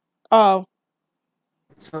Becky. Oh,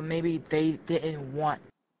 So maybe they didn't want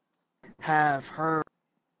have her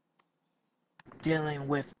dealing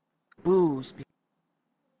with boos.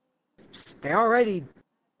 They already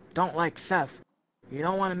don't like Seth. You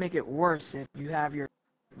don't want to make it worse if you have your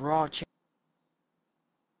Raw champ.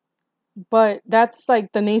 but that's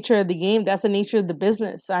like the nature of the game. That's the nature of the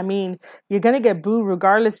business. I mean, you're gonna get booed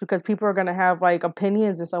regardless because people are gonna have like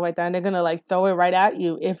opinions and stuff like that, and they're gonna like throw it right at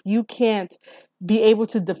you. If you can't be able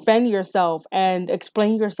to defend yourself and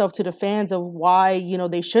explain yourself to the fans of why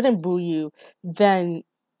they shouldn't boo you, then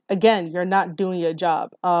again, you're not doing your job.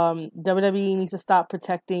 WWE needs to stop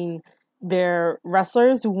protecting their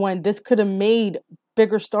wrestlers when this could have made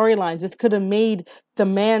bigger storylines. This could have made the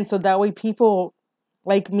man so that way people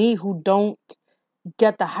like me who don't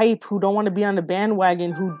get the hype, who don't want to be on the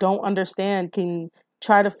bandwagon, who don't understand, can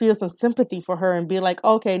try to feel some sympathy for her and be like,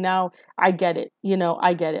 okay, now I get it.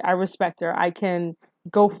 I get it. I respect her. I can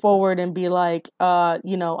go forward and be like, I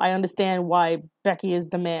understand why Becky is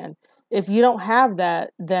the man. If you don't have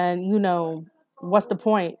that, then, what's the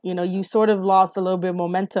point? You sort of lost a little bit of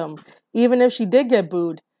momentum. Even if she did get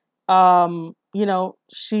booed,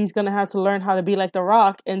 she's going to have to learn how to be like The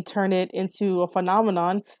Rock and turn it into a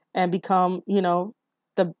phenomenon and become,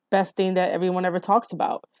 the best thing that everyone ever talks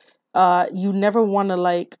about. You never want to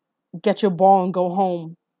like get your ball and go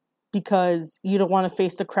home because you don't want to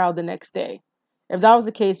face the crowd the next day. If that was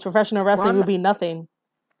the case, professional Well, wrestling would be nothing.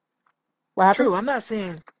 What happened? True. I'm not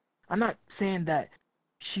saying that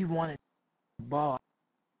she wanted the ball.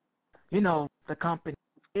 The company.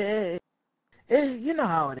 You know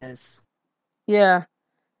how it is. Yeah.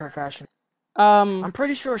 Professional. I'm I'm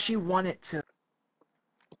pretty sure she wanted to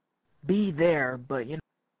be there, but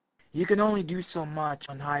you can only do so much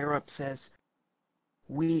when higher up says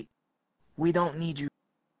we don't need you.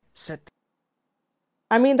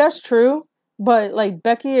 I mean, that's true, but like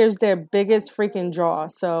Becky is their biggest freaking draw.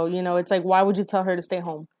 So, it's like why would you tell her to stay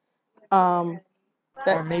home? Or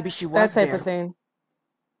maybe she was that type there. of thing.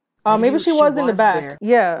 Maybe she was in the back. There.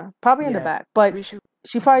 Yeah, probably in the back. But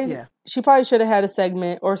she probably should have had a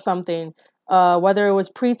segment or something, whether it was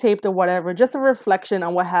pre-taped or whatever, just a reflection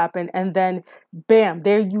on what happened, and then bam,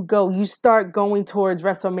 there you go. You start going towards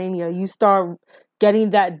WrestleMania. You start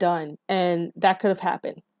getting that done, and that could have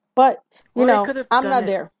happened. But I'm not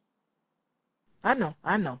there. I know.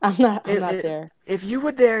 I'm not there. If you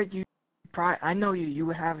were there, I know you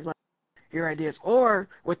would have like your ideas, or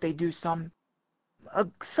what they do sometimes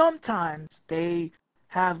they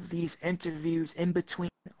have these interviews in between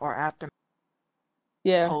or after.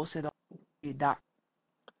 Yeah. Posted on the doc.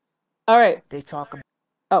 All right. They talk about.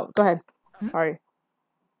 Oh, go ahead. Sorry.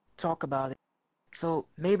 Talk about it. So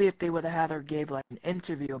maybe if they would have had her give like an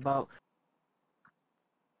interview about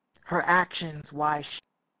her actions,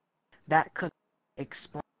 that could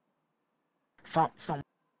explain. Found some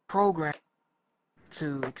program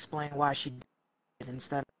to explain why she did it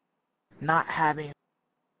instead of not having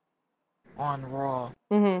on Raw.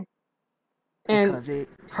 Mm-hmm. Because it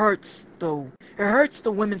hurts the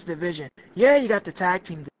women's division. Yeah, you got the tag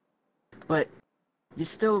team, but you're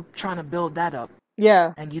still trying to build that up.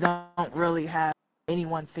 Yeah. And you don't really have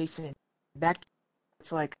anyone facing back.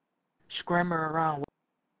 It's like scrammer around.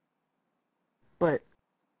 But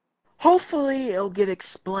hopefully it'll get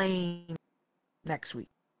explained next week.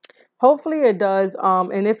 Hopefully it does.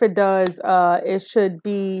 And if it does, it should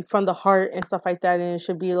be from the heart and stuff like that. And it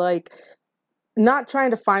should be like not trying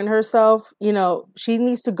to find herself. She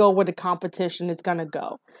needs to go where the competition is gonna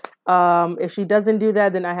go. If she doesn't do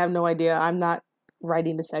that, then I have no idea. I'm not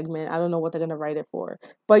writing the segment. I don't know what they're gonna write it for.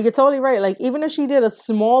 But you're totally right. Like even if she did a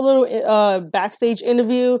small little backstage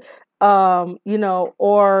interview,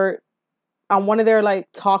 or on one of their like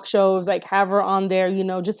talk shows, like have her on there,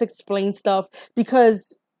 just explain stuff,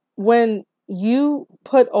 because when you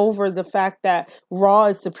put over the fact that Raw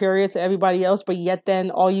is superior to everybody else, but yet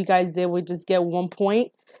then all you guys did was just get 1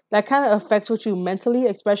 point, that kind of affects what you mentally,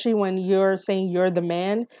 especially when you're saying you're the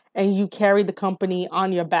man and you carry the company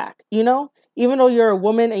on your back, even though you're a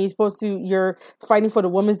woman and you're fighting for the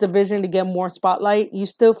women's division to get more spotlight, you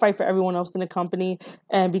still fight for everyone else in the company.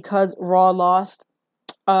 And because Raw lost,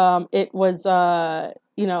 it was,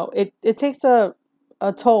 it takes a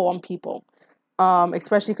toll on people.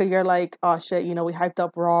 Especially because you're like, oh shit, we hyped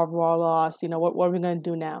up Raw lost, what are we going to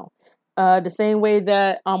do now? The same way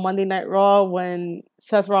that on Monday Night Raw, when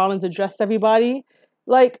Seth Rollins addressed everybody,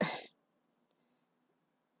 like,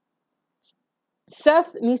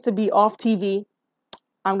 Seth needs to be off TV.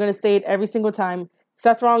 I'm going to say it every single time.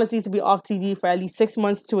 Seth Rollins needs to be off TV for at least 6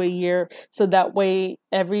 months to a year, so that way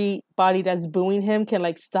everybody that's booing him can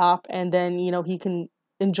like stop, and then he can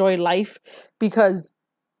enjoy life, because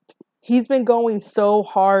he's been going so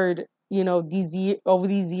hard, over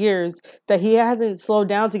these years, that he hasn't slowed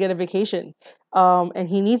down to get a vacation. And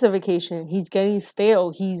he needs a vacation. He's getting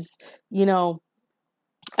stale. He's,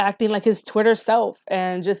 acting like his Twitter self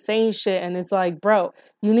and just saying shit. And it's like, bro,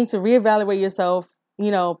 you need to reevaluate yourself,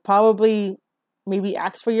 probably maybe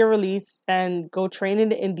ask for your release and go train in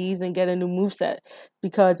the indies and get a new moveset,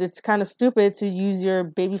 because it's kind of stupid to use your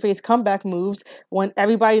babyface comeback moves when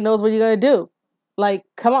everybody knows what you're going to do. Like,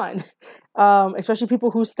 come on. Especially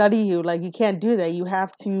people who study you. Like, you can't do that. You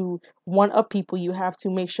have to one-up people. You have to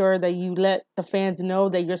make sure that you let the fans know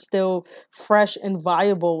that you're still fresh and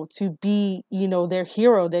viable to be, their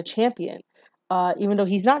hero, their champion. Even though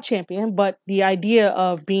he's not champion, but the idea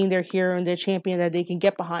of being their hero and their champion that they can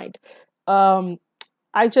get behind.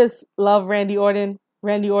 I just love Randy Orton.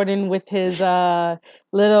 Randy Orton with his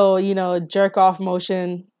little, jerk off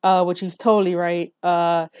motion, which he's totally right.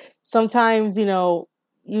 Sometimes,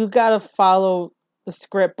 you gotta follow the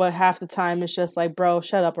script, but half the time it's just like, bro,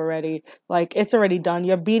 shut up already. Like, it's already done.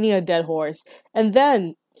 You're beating a dead horse. And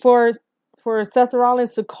then for Seth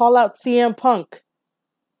Rollins to call out CM Punk,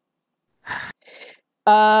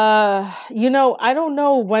 I don't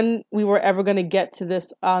know when we were ever gonna get to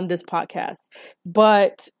this on this podcast,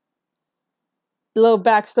 but a little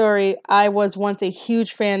backstory. I was once a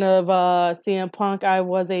huge fan of CM Punk. I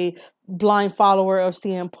was a blind follower of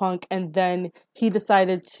CM Punk, and then he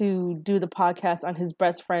decided to do the podcast on his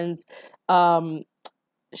best friend's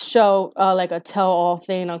show, like a tell-all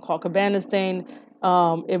thing on Colt Cabana's thing.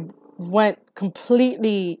 It went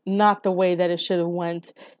completely not the way that it should have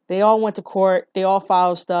went. They all went to court. They all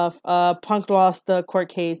filed stuff. Punk lost the court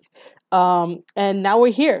case. And now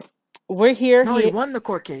we're here. We're here. No, he won the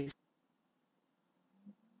court case.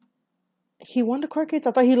 He won the court case?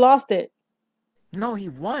 I thought he lost it. No, he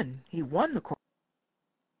won. He won the court.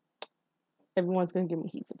 Everyone's going to give me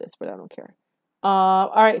heat for this, but I don't care.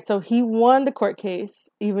 All right, so he won the court case,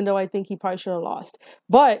 even though I think he probably should have lost.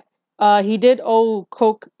 But he did owe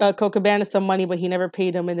Colt Cabana some money, but he never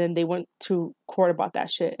paid him, and then they went to court about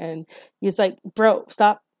that shit. And he's like, bro,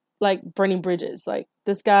 stop, like, burning bridges. Like,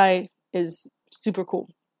 this guy is super cool.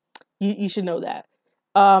 You should know that.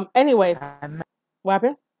 Anyway, what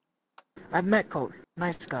happened? I've met Colt.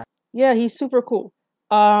 Nice guy. Yeah, he's super cool.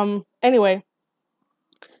 Anyway,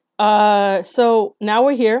 so now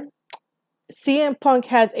we're here. CM Punk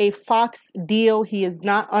has a Fox deal. He is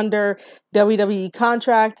not under WWE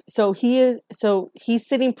contract, so he's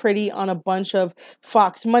sitting pretty on a bunch of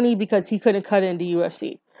Fox money because he couldn't cut into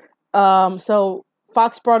UFC. So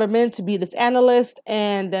Fox brought him in to be this analyst,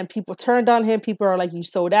 and then people turned on him. People are like, "You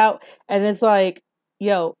sold out," and it's like,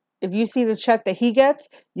 yo, if you see the check that he gets,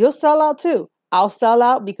 you'll sell out too. I'll sell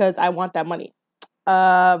out because I want that money.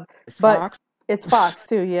 But Fox? It's Fox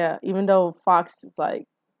too, yeah. Even though Fox is like,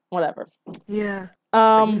 whatever. Yeah.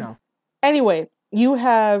 Anyway, you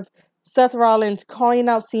have Seth Rollins calling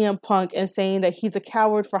out CM Punk and saying that he's a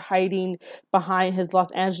coward for hiding behind his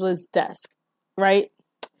Los Angeles desk, right?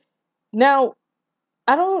 Now,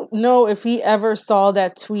 I don't know if he ever saw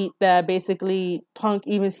that tweet that basically Punk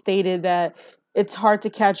even stated that it's hard to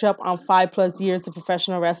catch up on 5+ years of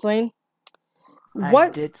professional wrestling. I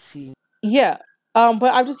did see. Yeah.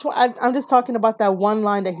 But I'm just talking about that one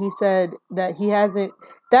line that he said that he hasn't.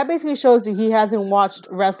 That basically shows that he hasn't watched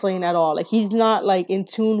wrestling at all. Like, he's not like in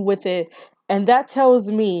tune with it, and that tells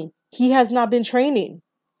me he has not been training.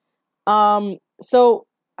 So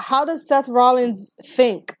how does Seth Rollins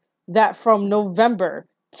think that from November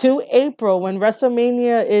to April, when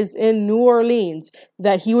WrestleMania is in New Orleans,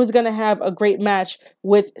 that he was gonna have a great match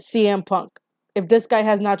with CM Punk if this guy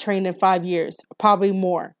has not trained in 5 years, probably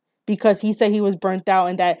more? Because he said he was burnt out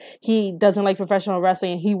and that he doesn't like professional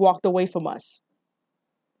wrestling and he walked away from us.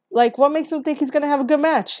 Like, what makes him think he's going to have a good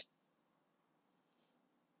match?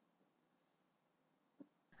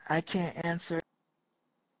 I can't answer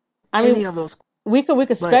any of those. We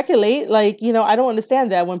could speculate. Like, I don't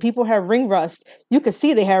understand that. When people have ring rust, you can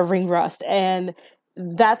see they have ring rust. And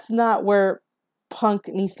that's not where Punk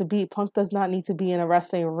needs to be. Punk does not need to be in a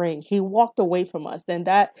wrestling ring. He walked away from us. Then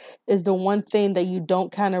that is the one thing that you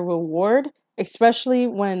don't kind of reward, especially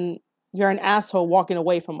when you're an asshole walking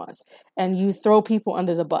away from us and you throw people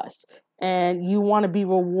under the bus and you want to be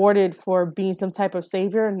rewarded for being some type of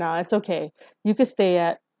savior. Nah, it's okay. You could stay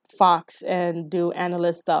at Fox and do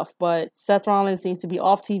analyst stuff, but Seth Rollins needs to be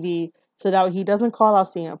off TV so that he doesn't call out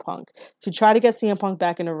CM Punk to try to get CM Punk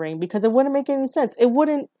back in the ring, because it wouldn't make any sense. It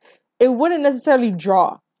wouldn't necessarily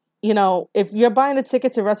draw. if you're buying a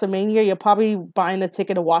ticket to WrestleMania, you're probably buying a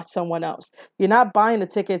ticket to watch someone else. You're not buying a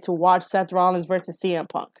ticket to watch Seth Rollins versus CM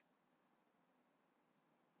Punk.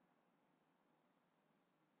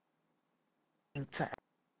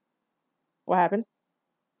 What happened?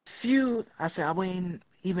 Feud. I said I wouldn't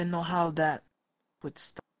even know how that would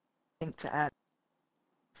start. To add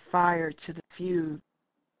fire to the feud.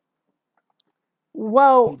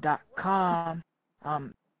 Well, .com,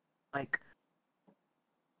 like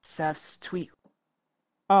Seth's tweet.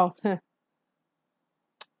 Oh,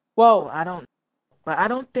 well, I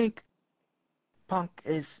don't think Punk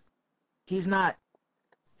is. He's not.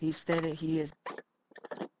 He stated he is.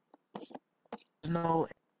 There's no.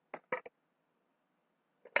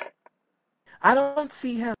 I don't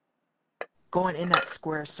see him going in that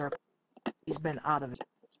square circle. He's been out of it.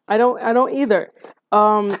 I don't either.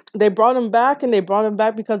 They brought him back, and they brought him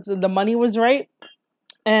back because the money was right.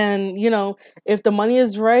 And, if the money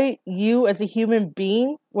is right, you as a human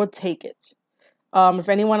being will take it. If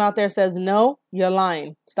anyone out there says no, you're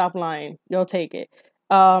lying. Stop lying. You'll take it.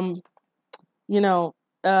 But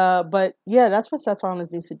yeah, that's what Seth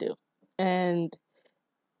Rollins needs to do. And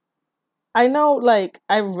I know,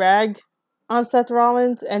 I rag on Seth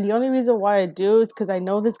Rollins, and the only reason why I do is because I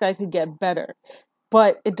know this guy could get better.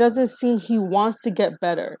 But it doesn't seem he wants to get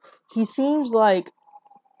better. He seems like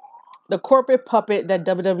the corporate puppet that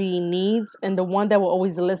WWE needs, and the one that will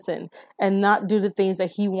always listen and not do the things that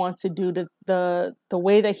he wants to do, the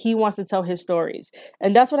way that he wants to tell his stories.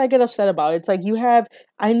 And that's what I get upset about. It's like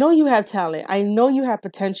I know you have talent. I know you have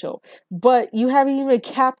potential, but you haven't even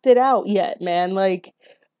capped it out yet, man.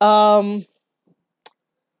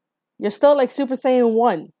 You're still like Super Saiyan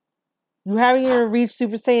 1. You haven't even reached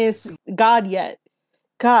Super Saiyan God yet.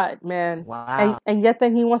 God, man. Wow. And yet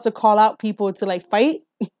then he wants to call out people to fight?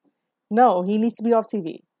 No, he needs to be off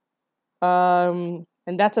TV. And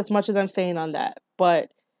that's as much as I'm saying on that.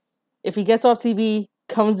 But if he gets off TV,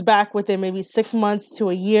 comes back within maybe 6 months to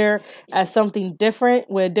a year as something different,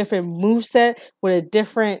 with a different moveset, with a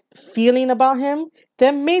different feeling about him,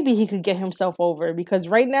 then maybe he could get himself over. Because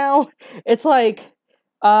right now, it's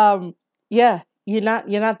yeah, you're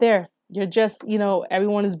not there. You're just,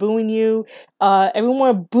 everyone is booing you.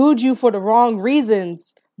 Everyone booed you for the wrong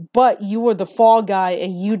reasons, but you were the fall guy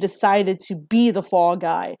and you decided to be the fall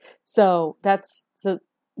guy. So that's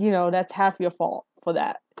half your fault for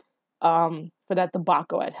that. For that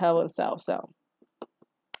debacle at Hell in Cell. So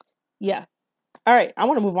yeah. All right, I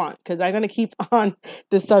want to move on because I'm gonna keep on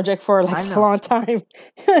this subject for a long time.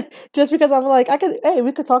 Just because I'm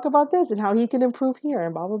we could talk about this and how he can improve here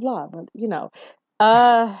and blah blah blah. But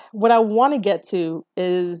what I want to get to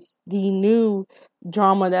is the new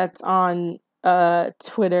drama that's on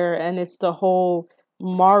Twitter, and it's the whole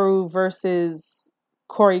Mauro versus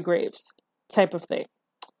Corey Graves type of thing.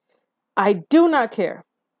 I do not care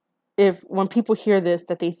if when people hear this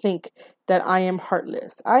that they think that I am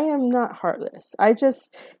heartless. I am not heartless. I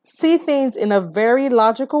just see things in a very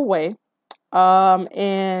logical way.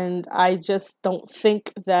 And I just don't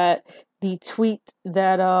think that the tweet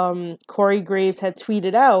that Corey Graves had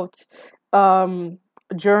tweeted out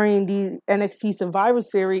during the NXT Survivor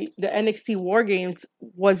Series, the NXT War Games,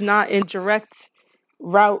 was not in direct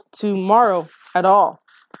route to Mauro at all.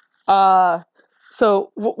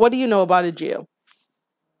 So what do you know about it, Gio?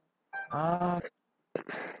 I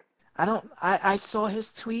saw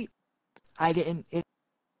his tweet.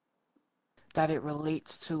 That it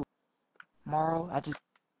relates to Mauro.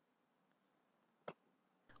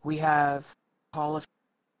 We have Hall of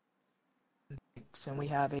Fame, and we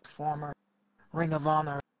have a former Ring of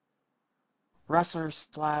Honor wrestler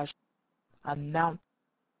 / announcer.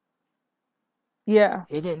 Yeah.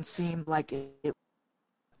 It didn't seem like it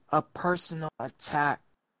a personal attack,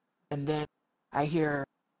 and then I hear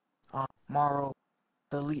Mauro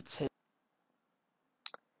deletes his.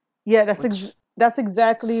 Yeah, that's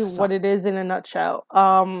exactly what it is in a nutshell.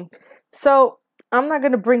 So I'm not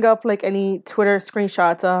gonna bring up any Twitter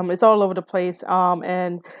screenshots. It's all over the place.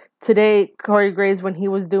 And today, Corey Graves, when he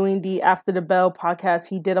was doing the After the Bell podcast,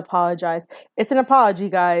 he did apologize. It's an apology,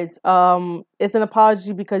 guys. It's an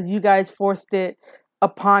apology because you guys forced it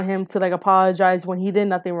upon him to apologize when he did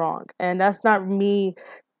nothing wrong, and that's not me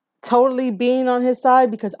totally being on his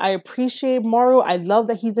side, because I appreciate Mauro. I love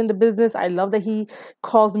that he's in the business. I love that he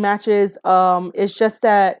calls matches. It's just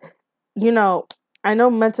that, I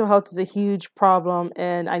know mental health is a huge problem,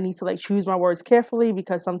 and I need to choose my words carefully,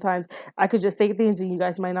 because sometimes I could just say things and you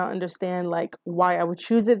guys might not understand why I would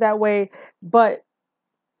choose it that way. But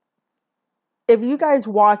if you guys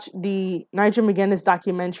watch the Nigel McGuinness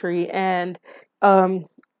documentary and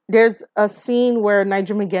there's a scene where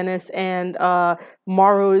Nigel McGuinness and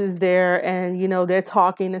Morrow is there, and they're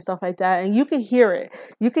talking and stuff like that, and you can hear it.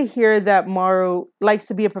 You can hear that Morrow likes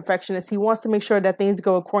to be a perfectionist. He wants to make sure that things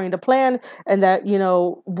go according to plan, and that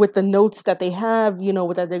with the notes that they have,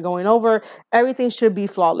 that they're going over, everything should be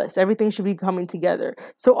flawless. Everything should be coming together.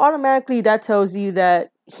 So automatically, that tells you that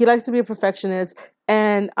he likes to be a perfectionist.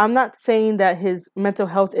 And I'm not saying that his mental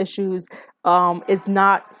health issues is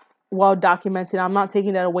not well documented. I'm not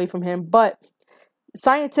taking that away from him, but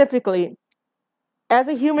scientifically, as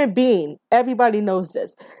a human being, everybody knows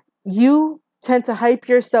this. You tend to hype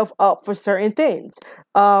yourself up for certain things.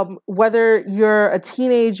 Whether you're a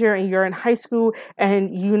teenager and you're in high school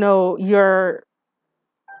and your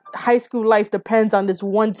high school life depends on this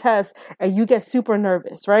one test and you get super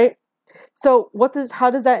nervous, right? So how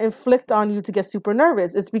does that inflict on you to get super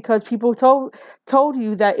nervous? It's because people told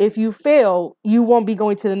you that if you fail, you won't be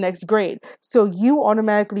going to the next grade. So you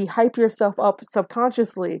automatically hype yourself up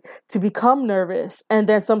subconsciously to become nervous. And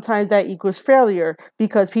then sometimes that equals failure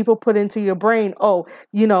because people put into your brain,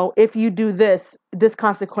 if you do this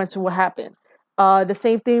consequence will happen. The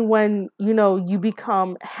same thing when, you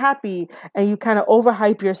become happy and you kind of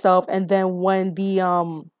overhype yourself. And then when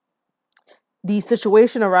the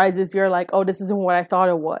situation arises, you're like, oh, this isn't what I thought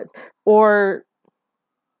it was. Or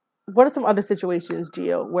what are some other situations,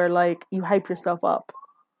 Gio, where like you hype yourself up?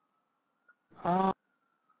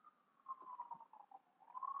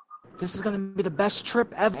 This is going to be the best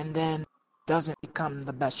trip ever, and then doesn't become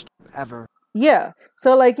the best trip ever. Yeah.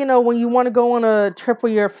 So like, when you want to go on a trip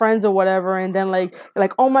with your friends or whatever, and then like,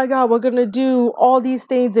 oh my God, we're going to do all these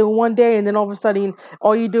things in one day. And then all of a sudden,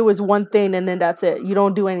 all you do is one thing and then that's it. You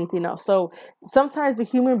don't do anything else. So sometimes the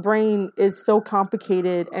human brain is so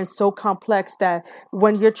complicated and so complex that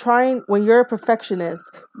when you're a perfectionist,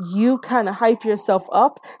 you kind of hype yourself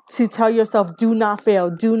up to tell yourself, do not fail,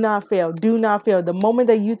 do not fail, do not fail. The moment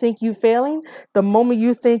that you think you're failing, the moment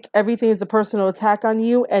you think everything is a personal attack on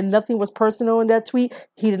you and nothing was personal in that tweet,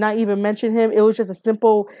 he did not even mention him. It was just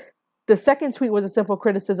the second tweet was a simple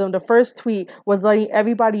criticism. The first tweet was letting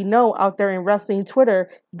everybody know out there in wrestling Twitter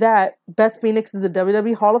that Beth Phoenix is a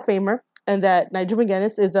WWE Hall of Famer and that Nigel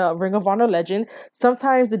McGuinness is a Ring of Honor legend.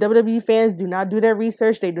 Sometimes the WWE fans do not do their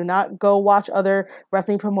research. They do not go watch other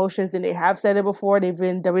wrestling promotions, and they have said it before. They've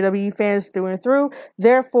been WWE fans through and through.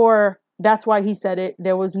 Therefore, that's why he said it.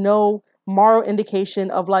 There was no Morrow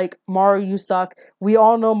indication of like, Morrow, you suck. We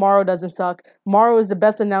all know Morrow doesn't suck. Morrow is the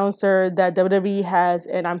best announcer that WWE has,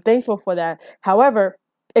 and I'm thankful for that. However,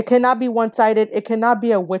 it cannot be one-sided. It cannot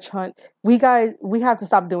be a witch hunt. We have to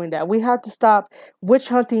stop doing that. We have to stop witch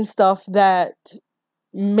hunting stuff that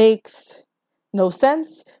makes no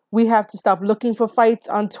sense. We have to stop looking for fights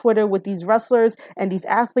on Twitter with these wrestlers and these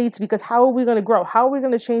athletes, because how are we going to grow? How are we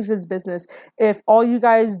going to change this business if all you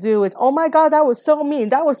guys do is, oh my God, that was so mean.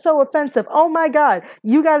 That was so offensive. Oh my God,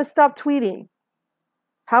 you got to stop tweeting.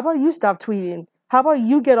 How about you stop tweeting? How about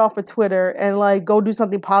you get off of Twitter and like go do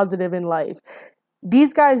something positive in life?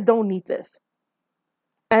 These guys don't need this.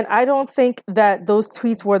 And I don't think that those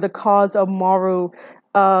tweets were the cause of Morrow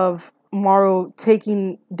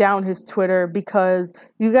taking down his Twitter, because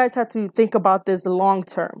you guys have to think about this long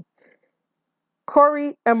term.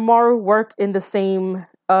 Corey and Morrow work in the same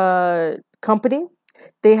company.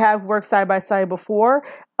 They have worked side by side before.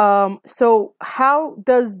 So how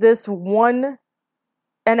does this 1.5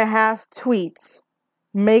 tweets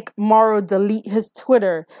make Morrow delete his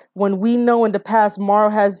Twitter when we know in the past Morrow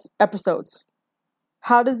has episodes?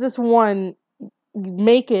 How does this one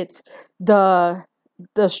make it the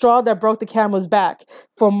straw that broke the camel's back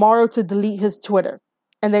for Morrow to delete his Twitter?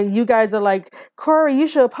 And then you guys are like, Corey, you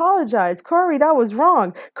should apologize. Corey, that was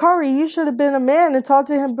wrong. Corey, you should have been a man and talked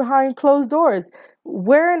to him behind closed doors.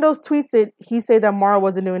 Where in those tweets did he say that Morrow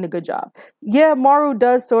wasn't doing a good job? Yeah, Morrow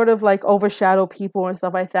does sort of like overshadow people and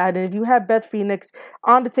stuff like that. And if you have Beth Phoenix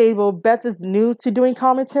on the table, Beth is new to doing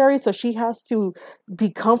commentary, so she has to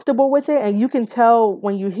be comfortable with it. And you can tell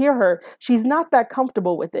when you hear her, she's not that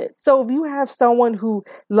comfortable with it. So if you have someone who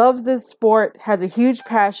loves this sport, has a huge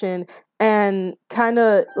passion, and kind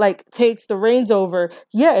of like takes the reins over,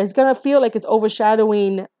 yeah, it's going to feel like it's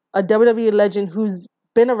overshadowing a WWE legend who's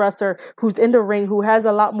been a wrestler, who's in the ring, who has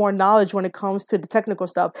a lot more knowledge when it comes to the technical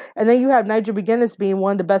stuff. And then you have Nigel McGuinness being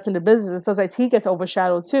one of the best in the business, and sometimes he gets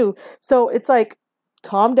overshadowed too. So it's like,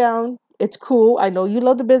 calm down. It's cool. I know you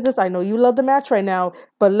love the business. I know you love the match right now,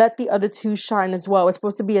 but let the other two shine as well. It's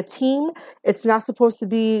supposed to be a team. It's not supposed to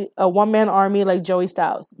be a one-man army like Joey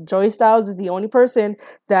Styles. Joey Styles is the only person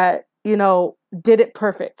that, did it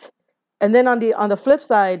perfect. And then on the flip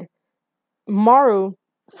side, Morrow,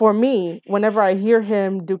 for me, whenever I hear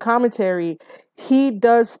him do commentary, he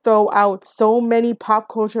does throw out so many pop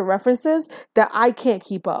culture references that I can't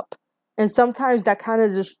keep up. And sometimes that kind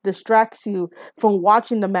of distracts you from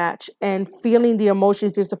watching the match and feeling the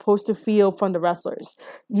emotions you're supposed to feel from the wrestlers.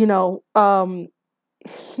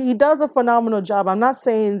 He does a phenomenal job. I'm not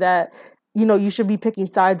saying that, you should be picking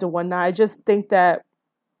sides or whatnot. I just think that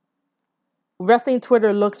wrestling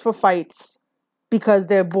Twitter looks for fights because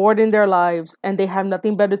they're bored in their lives and they have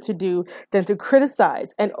nothing better to do than to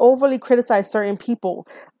criticize and overly criticize certain people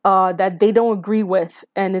that they don't agree with.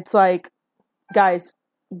 And it's like, guys,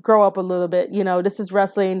 grow up a little bit. This is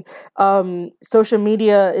wrestling. Social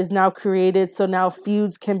media is now created, so now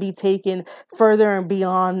feuds can be taken further and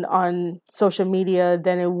beyond on social media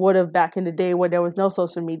than it would have back in the day where there was no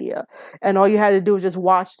social media. And all you had to do was just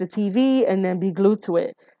watch the TV and then be glued to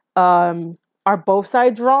it. Are both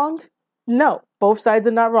sides wrong? No, both sides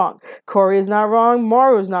are not wrong. Corey is not wrong.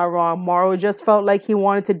 Mauro is not wrong. Mauro just felt like he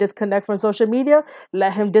wanted to disconnect from social media.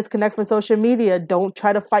 Let him disconnect from social media. Don't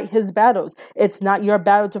try to fight his battles. It's not your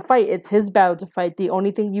battle to fight. It's his battle to fight. The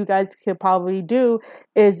only thing you guys could probably do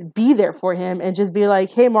is be there for him and just be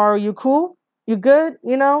like, hey, Mauro, you cool? You good?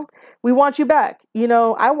 We want you back.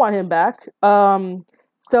 I want him back.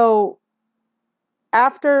 So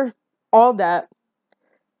after all that,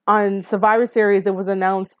 on Survivor Series, it was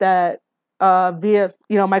announced that via,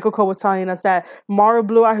 Michael Cole was telling us that Mauro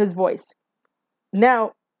blew out his voice.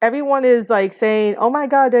 Now, everyone is like saying, oh my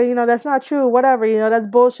God, that's not true, whatever, that's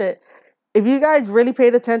bullshit. If you guys really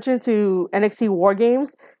paid attention to NXT War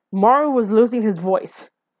Games, Mauro was losing his voice.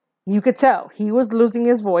 You could tell he was losing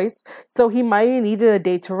his voice, so he might have needed a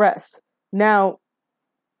day to rest. Now,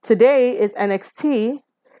 today is NXT.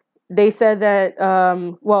 They said that,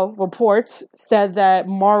 reports said that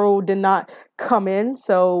Mauro did not come in.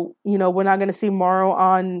 So, we're not going to see Mauro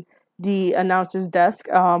on the announcer's desk.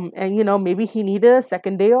 And, maybe he needed a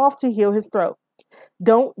second day off to heal his throat.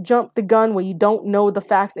 Don't jump the gun when you don't know the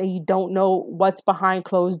facts and you don't know what's behind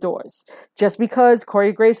closed doors. Just because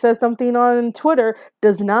Corey Graves says something on Twitter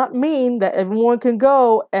does not mean that everyone can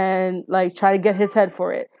go and try to get his head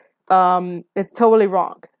for it. It's totally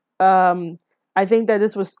wrong. I think that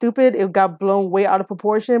this was stupid. It got blown way out of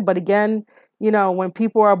proportion. But again, when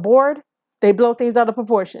people are bored, they blow things out of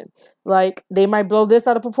proportion. They might blow this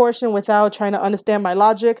out of proportion without trying to understand my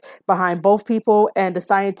logic behind both people and the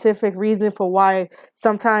scientific reason for why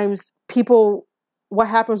sometimes what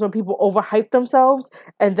happens when people overhype themselves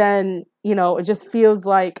and then, it just feels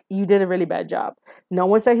like you did a really bad job. No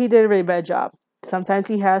one said he did a really bad job. Sometimes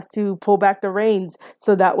he has to pull back the reins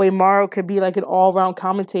so that way Mauro could be like an all-around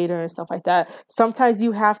commentator and stuff like that. Sometimes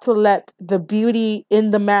you have to let the beauty in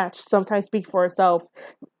the match sometimes speak for itself.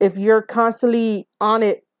 If you're constantly on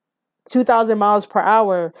it 2,000 miles per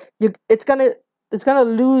hour, it's gonna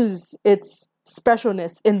lose its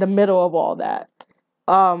specialness in the middle of all that.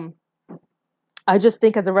 I just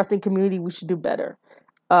think as a wrestling community we should do better.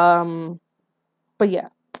 But yeah.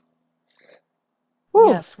 Woo.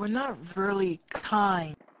 Yes, we're not really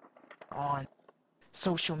kind on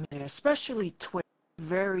social media, especially Twitter.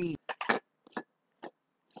 Very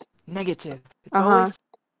negative. It's always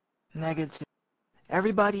negative.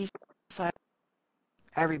 Everybody's side.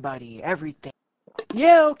 Everybody, everything.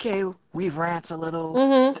 Yeah, okay, we rant a little.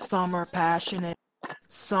 Mm-hmm. Some are passionate.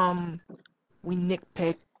 Some we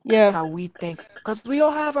nitpick how we think. Because we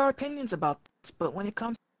all have our opinions about this. But when it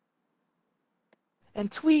comes and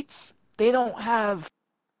tweets, they don't have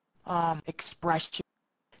expression.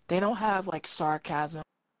 They don't have sarcasm.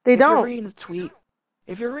 If you're reading a tweet,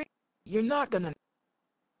 you're not gonna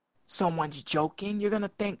someone's joking. You're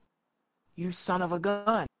gonna think, you son of a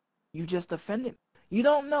gun, you just offended me. You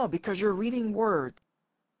don't know because you're reading words.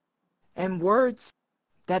 And words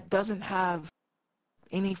that doesn't have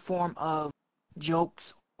any form of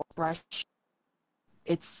jokes or expression.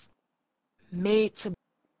 It's made to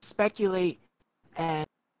speculate and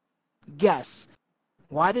guess.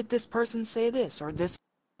 Why did this person say this or this?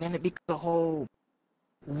 Then it becomes a whole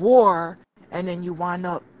war, and then you wind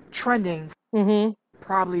up trending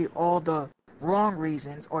probably all the wrong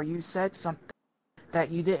reasons, or you said something that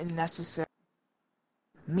you didn't necessarily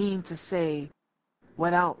mean to say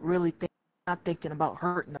without really not thinking about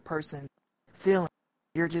hurting the person's feeling.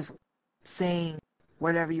 You're just saying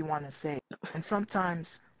whatever you want to say. And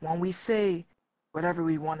sometimes when we say whatever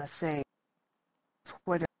we want to say,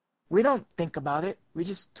 Twitter, we don't think about it. We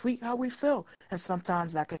just tweet how we feel. And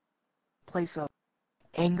sometimes that could be a place of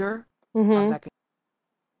anger. Sometimes that could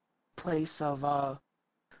be a place of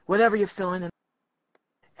whatever you're feeling.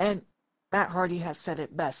 And Matt Hardy has said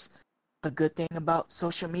it best. The good thing about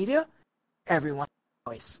social media, everyone has a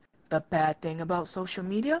voice. The bad thing about social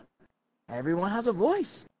media, everyone has a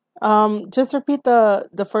voice. Just repeat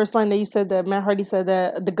the first line that you said, that Matt Hardy said,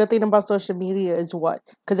 that the good thing about social media is what?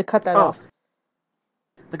 Because it cut that Oh, off.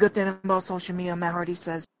 the good thing about social media, Matt Hardy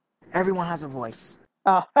says, everyone has a voice.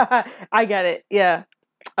 Oh, I get it. Yeah.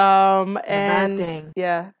 And the bad And thing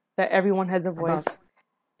yeah, that everyone has a voice. about,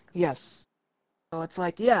 yes. So it's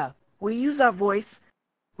like, yeah, we use our voice.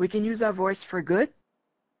 We can use our voice for good,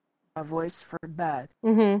 our voice for bad.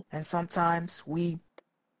 Mm-hmm. And sometimes we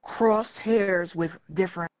cross hairs with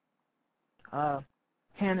different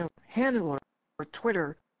handler or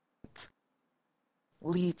Twitter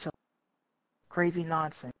lead to crazy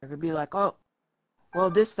nonsense. It could be like, oh, well,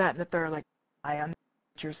 this, that, and the third. Like, I understand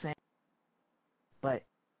what you're saying, but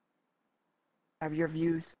have your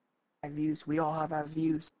views, my views. We all have our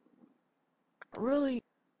views. Really,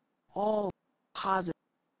 all positive.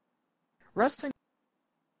 Wrestling,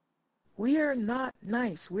 we are not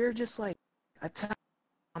nice. We're just like attack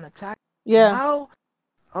on attack. Yeah. How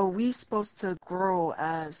are we supposed to grow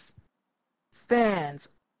as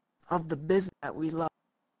fans of the business that we love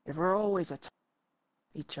if we're always attacking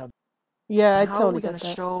each other? Yeah, I And how are totally we get going to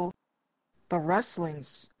that. show the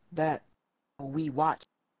wrestlings that we watch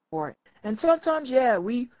for it? And sometimes, yeah,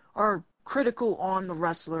 we are critical on the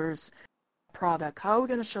wrestlers' product. How are we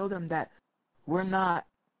going to show them that we're not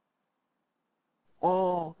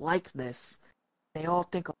all like this? They all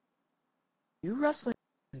think, you wrestling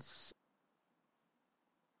fans.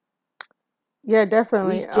 Yeah,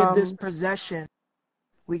 definitely. We give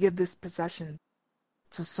this possession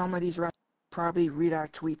to some of these wrestlers. Probably read our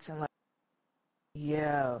tweets and like,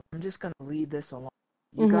 yeah, I'm just gonna leave this alone.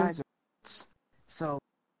 You Mhm. guys are so.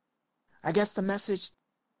 I guess the message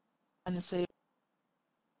I'm trying to say,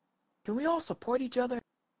 can we all support each other?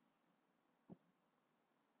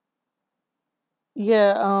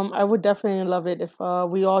 Yeah, I would definitely love it if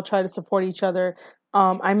we all try to support each other.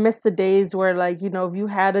 I miss the days where, like, if you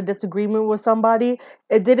had a disagreement with somebody,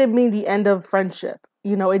 it didn't mean the end of friendship.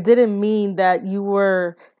 It didn't mean that you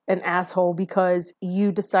were an asshole because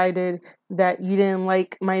you decided that you didn't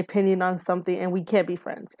like my opinion on something and we can't be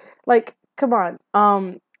friends. Like, come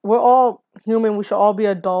on. We're all human. We should all be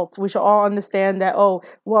adults. We should all understand that, oh,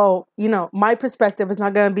 well, my perspective is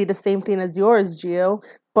not going to be the same thing as yours, Gio,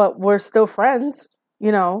 but we're still friends,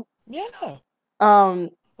 Yeah. Um,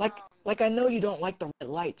 Like I know you don't like the red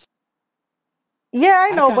lights. yeah,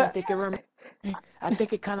 I know, I but think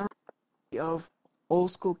it kind of reminds me of Old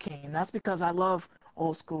School King. That's because I love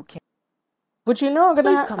Old School King. Please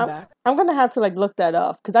come back. I'm gonna have to like look that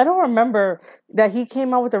up because I don't remember that he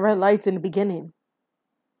came out with the red lights in the beginning.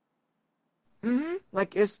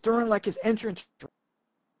 Like it's during like his entrance.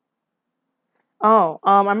 Oh,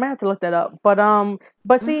 I might have to look that up.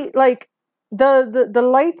 But see, like the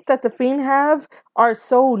lights that the Fiend have are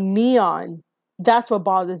so neon. That's what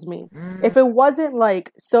bothers me. If it wasn't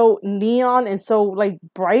like so neon and so like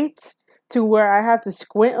bright to where I have to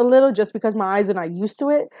squint a little just because my eyes are not used to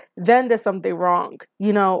it, then there's something wrong,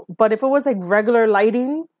 But if it was like regular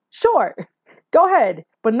lighting, sure, go ahead,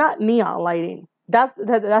 but not neon lighting. That's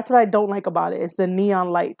what I don't like about it. It's the neon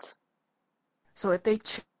lights. So if they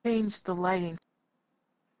change the lighting,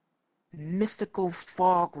 mystical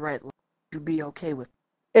fog red light, you'd be okay with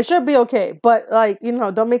it? It should be okay, but like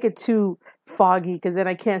don't make it too foggy because then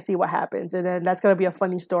I can't see what happens, and then that's gonna be a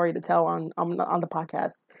funny story to tell on the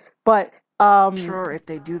podcast. But sure, if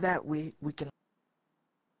they do that, we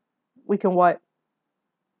can what?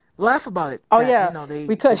 Laugh about it. Oh yeah,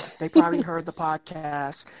 we could. They probably heard the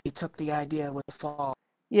podcast. They took the idea with the fall.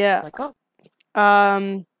 Yeah. Like,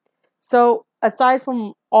 oh. So aside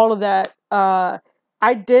from all of that,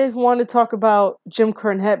 I did want to talk about Jim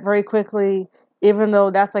Cornette very quickly, even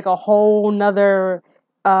though that's like a whole nother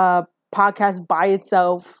podcast by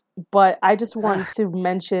itself. But I just want to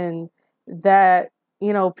mention that,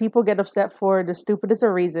 people get upset for the stupidest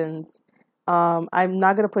of reasons. I'm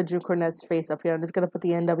not going to put Jim Cornette's face up here. I'm just going to put the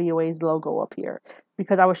NWA's logo up here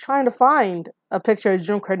because I was trying to find a picture of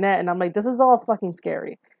Jim Cornette and I'm like, this is all fucking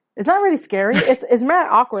scary. It's not really scary. It's mad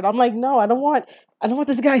awkward. I'm like, no, I don't want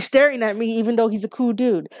this guy staring at me even though he's a cool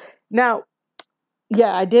dude. Now,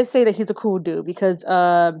 yeah, I did say that he's a cool dude because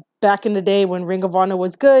back in the day when Ring of Honor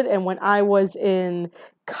was good and when I was in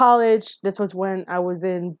college, this was when I was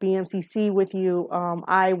in BMCC with you.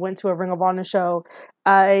 I went to a Ring of Honor show.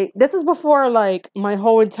 This is before like my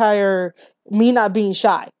whole entire me not being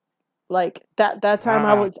shy. Like that time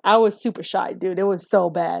I was super shy, dude. It was so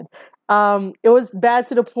bad. It was bad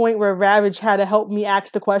to the point where Ravage had to help me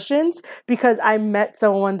ask the questions because I met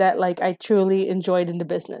someone that like I truly enjoyed in the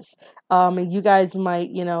business. And you guys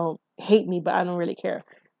might, hate me, but I don't really care.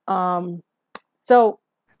 So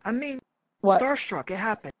I mean, What? Starstruck. It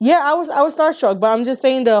happened. Yeah, I was starstruck, but I'm just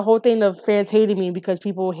saying the whole thing of fans hating me because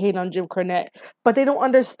people hate on Jim Cornette, but they don't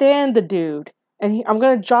understand the dude. And I'm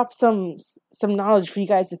gonna drop some knowledge for you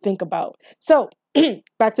guys to think about. So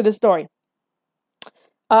back to the story.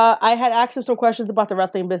 I had asked him some questions about the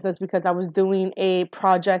wrestling business because I was doing a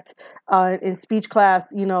project in speech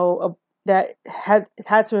class, that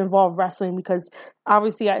had to involve wrestling because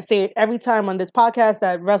obviously I say it every time on this podcast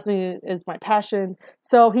that wrestling is my passion.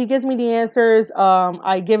 So he gives me the answers.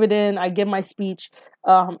 I give it in. I give my speech,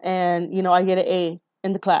 and I get an A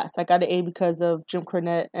in the class. I got an A because of Jim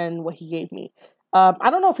Cornette and what he gave me.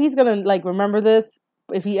 I don't know if he's gonna remember this,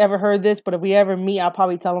 if he ever heard this, but if we ever meet, I'll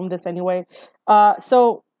probably tell him this anyway.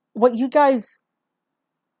 So what you guys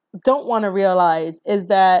don't want to realize is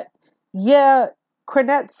that, yeah,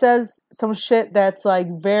 Cornette says some shit that's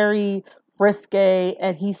very risque,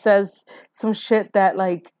 and he says some shit that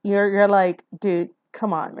you're like, dude,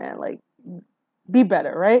 come on, man, be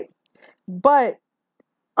better, right? But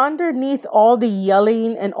underneath all the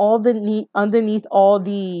yelling and underneath all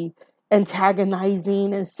the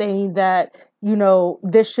antagonizing and saying that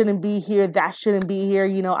this shouldn't be here, that shouldn't be here,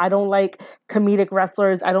 I don't like comedic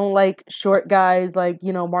wrestlers, I don't like short guys like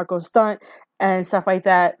Marco Stunt and stuff like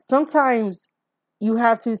that. Sometimes you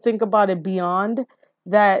have to think about it beyond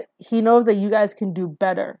that. He knows that you guys can do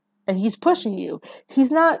better, and he's pushing you.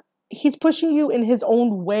 He's pushing you in his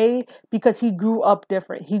own way because he grew up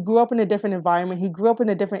different. He grew up in a different environment. He grew up in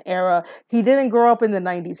a different era. He didn't grow up in the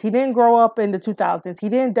 90s. He didn't grow up in the 2000s. He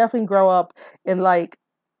didn't definitely grow up in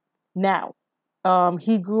now.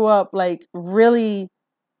 He grew up really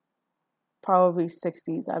probably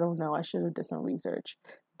 60s. I don't know. I should have done some research.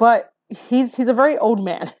 But he's a very old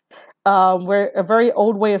man. We're a very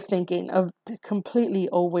old way of thinking, completely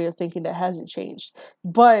old way of thinking that hasn't changed.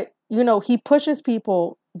 But, he pushes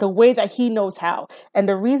people the way that he knows how. And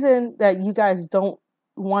the reason that you guys don't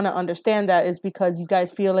want to understand that is because you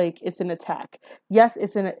guys feel like it's an attack. Yes,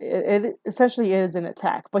 it essentially is an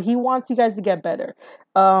attack, but he wants you guys to get better.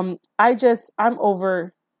 I'm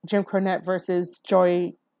over Jim Cornette versus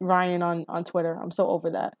Joey Ryan on Twitter. I'm so over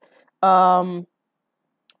that.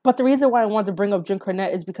 But the reason why I wanted to bring up Jim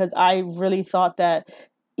Cornette is because I really thought that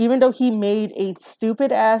even though he made a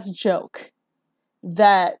stupid ass joke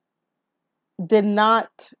that did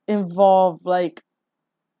not involve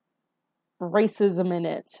racism in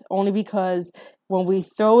it, only because when we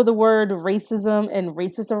throw the word racism and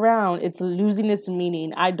racist around, it's losing its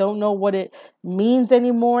meaning. I don't know what it means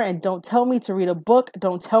anymore, and don't tell me to read a book.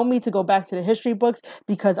 Don't tell me to go back to the history books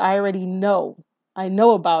because I already know. I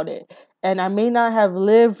know about it. And I may not have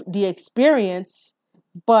lived the experience,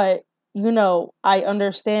 but, I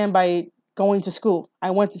understand by going to school.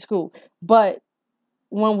 I went to school. But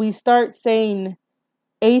when we start saying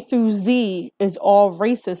A through Z is all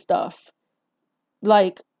racist stuff,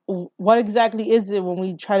 what exactly is it when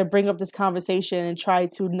we try to bring up this conversation and try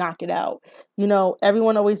to knock it out?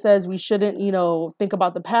 Everyone always says we shouldn't, think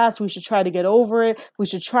about the past. We should try to get over it. We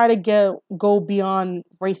should try to go beyond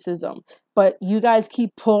racism. But you guys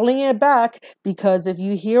keep pulling it back because if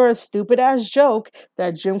you hear a stupid ass joke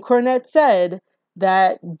that Jim Cornette said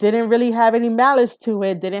that didn't really have any malice to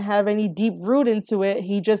it, didn't have any deep root into it,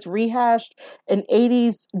 he just rehashed an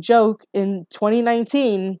 80s joke in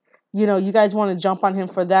 2019, you guys want to jump on him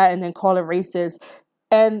for that and then call it racist.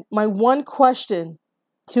 And my one question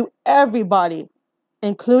to everybody,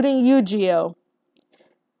 including you, Gio,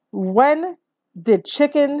 when did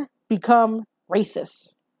chicken become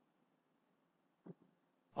racist?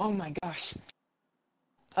 Oh my gosh.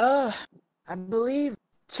 I believe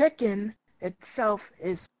chicken itself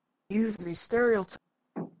is usually stereotyped,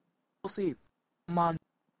 mostly among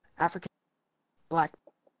African black,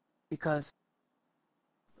 because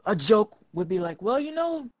a joke would be like,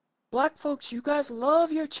 well, black folks, you guys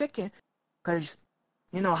love your chicken because,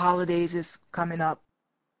 holidays is coming up,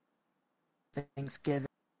 Thanksgiving,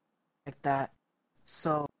 like that.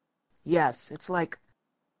 So, yes, it's like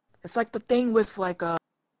the thing with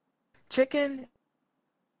chicken,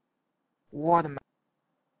 watermelon,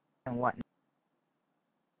 and whatnot.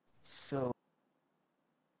 So,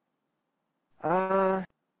 I'm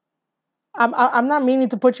not meaning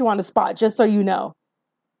to put you on the spot, just so you know.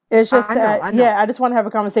 It's just I know. yeah, I just want to have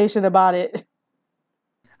a conversation about it.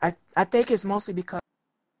 I think it's mostly because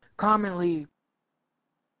commonly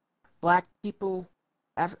black people,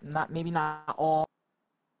 maybe not all,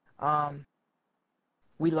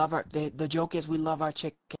 we love the joke is we love our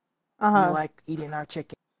chicken. We like eating our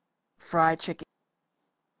chicken, fried chicken.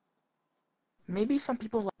 Maybe some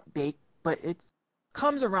people like baked, but it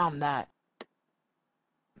comes around that.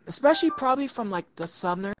 Especially probably from the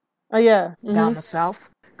southern, Oh yeah, down the south,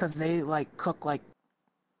 because they like cook like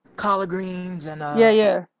collard greens and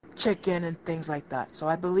Yeah. chicken and things like that. So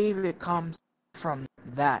I believe it comes from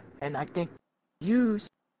that, and I think used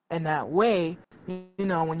in that way. You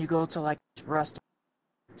know, when you go to like restaurant,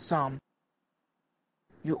 some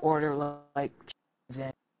you order like chickens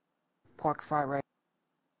and pork fried rice.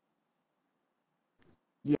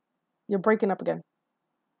 Yeah. You're breaking up again.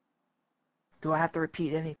 Do I have to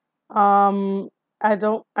repeat any? I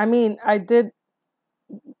don't. I mean, I did.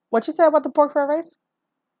 What you said about the pork fried rice?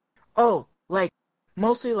 Oh, like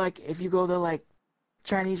mostly like if you go to like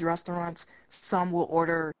Chinese restaurants, some will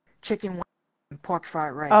order chicken wings and pork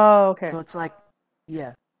fried rice. Oh, okay. So it's like,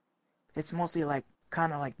 yeah, it's mostly like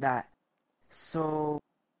kind of like that. So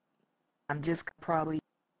I'm just probably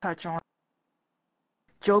touch on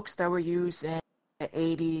jokes that were used in the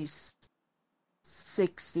 80s,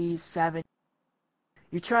 60s, 70s.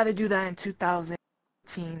 You try to do that in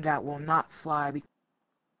 2018, that will not fly.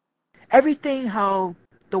 Everything how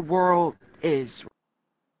the world is.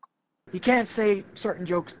 You can't say certain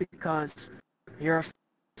jokes because you're offending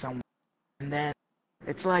someone. And then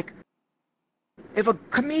it's like, if a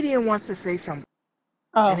comedian wants to say something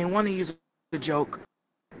and they want to use a joke,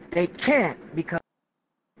 they can't because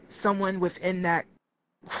someone within that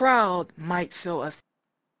crowd might feel offended.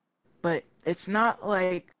 But it's not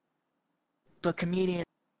like the comedian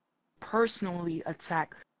personally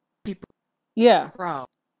attack people in the crowd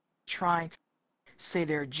trying to say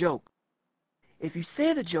their joke. If you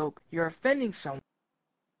say the joke, you're offending someone.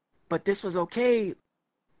 But this was okay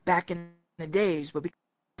back in the days, but because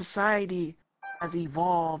society has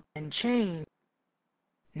evolved and changed,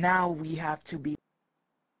 now we have to be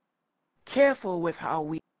careful with how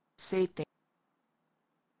we say things.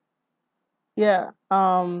 Yeah.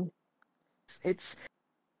 It's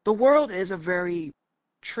the world is a very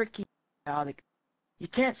tricky, chaotic. You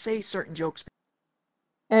can't say certain jokes.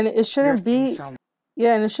 And it shouldn't be.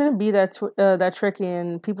 Yeah, and it shouldn't be that tricky,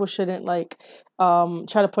 and people shouldn't like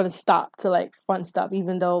try to put a stop to like fun stuff.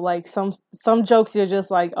 Even though like some jokes you're just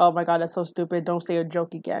like, oh my god, that's so stupid. Don't say a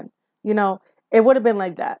joke again. You know, it would have been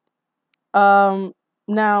like that.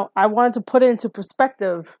 Now I wanted to put it into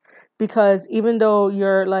perspective because even though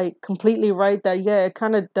you're like completely right that yeah, it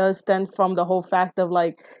kind of does stem from the whole fact of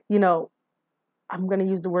like, you know, I'm gonna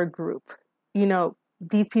use the word group. You know,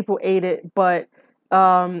 these people ate it, but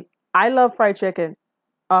I love fried chicken.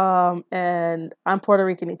 And I'm Puerto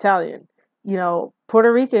Rican Italian. You know,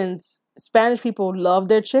 Puerto Ricans, Spanish people love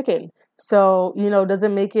their chicken. So, you know, does it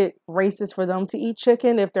make it racist for them to eat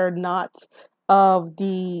chicken if they're not of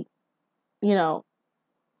the, you know,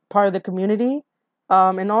 part of the community?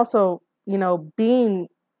 And also, you know,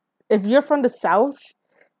 if you're from the South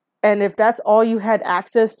and if that's all you had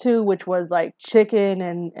access to, which was like chicken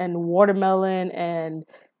and watermelon and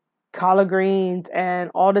collard greens and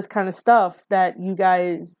all this kind of stuff that you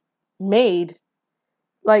guys made,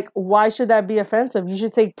 like why should that be offensive? You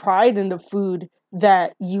should take pride in the food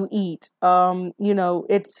that you eat. You know,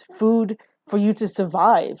 it's food for you to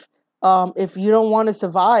survive. If you don't want to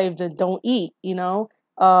survive, then don't eat, you know.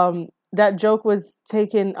 That joke was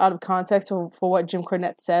taken out of context for what Jim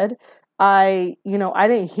Cornette said. I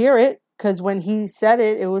didn't hear it because when he said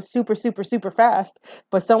it, it was super, super, super fast.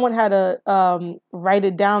 But someone had to write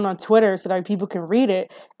it down on Twitter so that people can read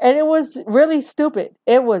it, and it was really stupid.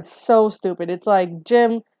 It was so stupid. It's like,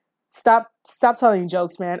 Jim, stop telling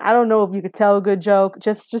jokes, man. I don't know if you could tell a good joke.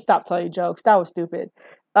 Just stop telling jokes. That was stupid.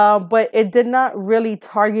 But it did not really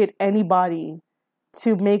target anybody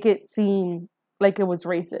to make it seem like it was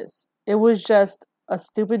racist. It was just a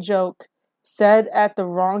stupid joke said at the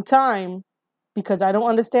wrong time because I don't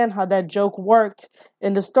understand how that joke worked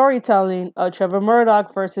in the storytelling of Trevor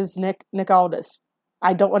Murdoch versus Nick Aldis.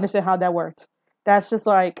 I don't understand how that worked. That's just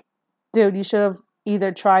like, dude, you should have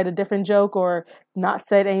either tried a different joke or not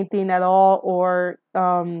said anything at all, or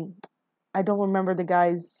I don't remember the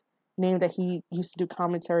guy's name that he used to do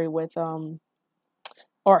commentary with,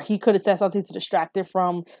 or he could have said something to distract it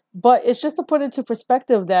from. But it's just to put into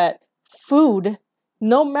perspective that food,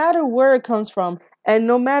 no matter where it comes from, and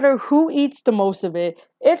no matter who eats the most of it,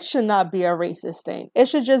 it should not be a racist thing. It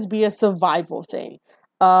should just be a survival thing.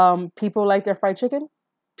 People like their fried chicken.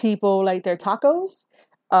 People like their tacos.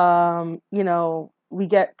 You know, we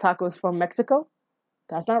get tacos from Mexico.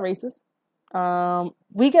 That's not racist.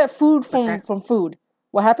 We get food from food.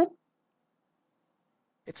 What happened?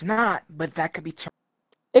 It's not, but that could be turned.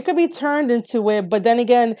 It could be turned into it, but then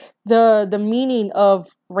again, the meaning of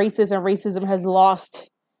racism has lost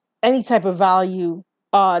any type of value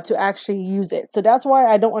to actually use it. So that's why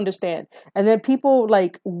I don't understand. And then people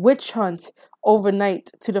like witch hunt overnight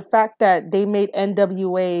to the fact that they made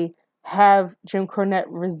NWA have Jim Cornette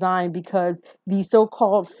resign because the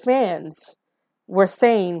so-called fans were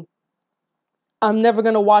saying, I'm never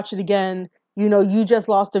going to watch it again. You know, you just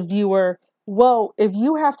lost a viewer. Well, if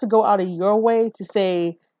you have to go out of your way to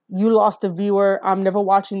say you lost a viewer, I'm never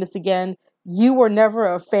watching this again, you were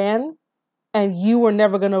never a fan and you were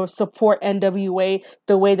never going to support NWA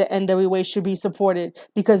the way that NWA should be supported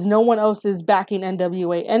because no one else is backing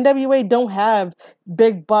NWA. NWA don't have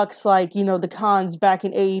big bucks like, you know, the Khans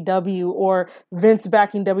backing AEW or Vince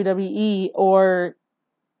backing WWE or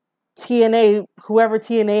TNA, whoever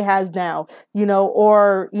TNA has now, you know,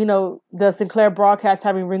 or, you know, the Sinclair broadcast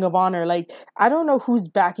having Ring of Honor. Like, I don't know who's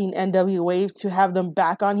backing NWA to have them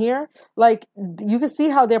back on here. Like, you can see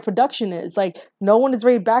how their production is. Like, no one is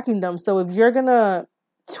really backing them. So if you're gonna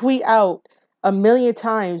tweet out a million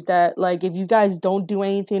times that, like, if you guys don't do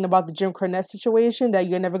anything about the Jim Cornette situation, that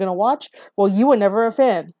you're never gonna watch, well, you were never a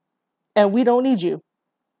fan. And we don't need you.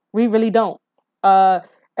 We really don't.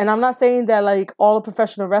 And I'm not saying that like all of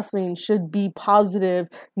professional wrestling should be positive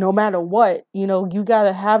no matter what. You know, you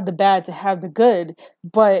gotta have the bad to have the good.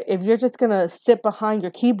 But if you're just gonna sit behind your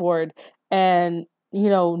keyboard and, you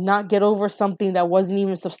know, not get over something that wasn't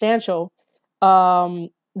even substantial,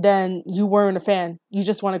 then you weren't a fan. You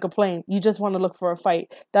just want to complain. You just want to look for a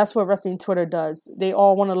fight. That's what wrestling Twitter does. They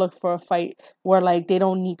all want to look for a fight where like they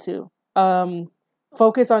don't need to.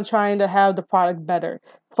 Focus on trying to have the product better.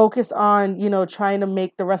 Focus on, you know, trying to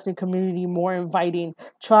make the wrestling community more inviting.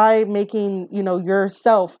 Try making, you know,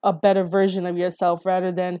 yourself a better version of yourself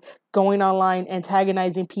rather than going online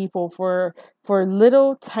antagonizing people for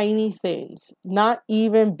little tiny things, not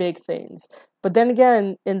even big things. But then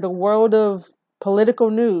again, in the world of political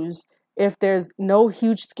news, if there's no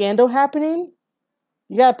huge scandal happening,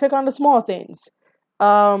 you gotta pick on the small things.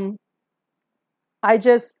 I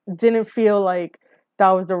just didn't feel like that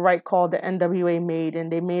was the right call that NWA made,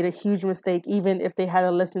 and they made a huge mistake, even if they had to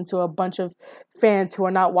listen to a bunch of fans who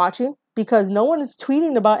are not watching, because no one is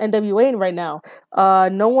tweeting about NWA right now.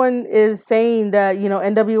 No one is saying that, you know,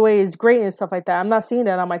 NWA is great and stuff like that. I'm not seeing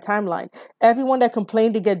that on my timeline. Everyone that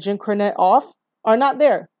complained to get Jim Cornette off are not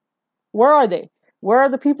there. Where are they? Where are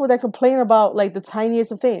the people that complain about like the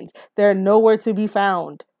tiniest of things? They're nowhere to be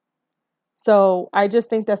found. So I just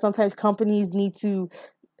think that sometimes companies need to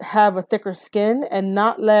have a thicker skin and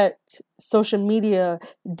not let social media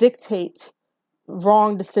dictate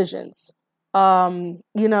wrong decisions. You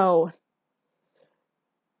know,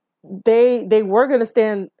 they were going to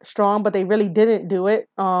stand strong, but they really didn't do it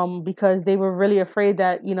because they were really afraid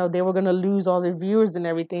that, you know, they were going to lose all their viewers and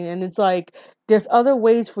everything. And it's like, there's other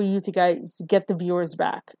ways for you to guys get the viewers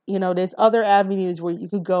back. You know, there's other avenues where you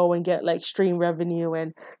could go and get like stream revenue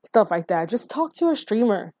and stuff like that. Just talk to a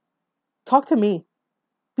streamer. Talk to me.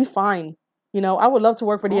 Be fine. You know, I would love to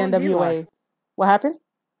work for the NWA. What happened?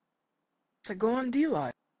 To go on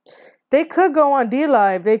DLive. They could go on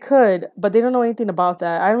DLive. They could, but they don't know anything about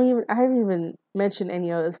that. I haven't even mentioned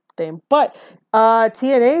any other thing. But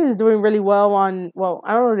TNA is doing really well on. Well,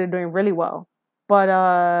 I don't know if they're doing really well, but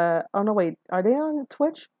oh no, wait, are they on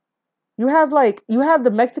Twitch? You have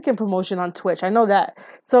the Mexican promotion on Twitch. I know that.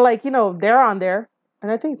 So like, you know, they're on there.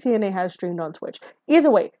 And I think TNA has streamed on Twitch. Either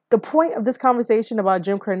way, the point of this conversation about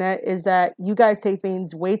Jim Cornette is that you guys take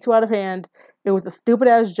things way too out of hand. It was a stupid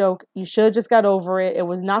ass joke. You should have just got over it. It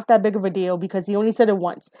was not that big of a deal because he only said it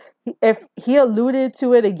once. If he alluded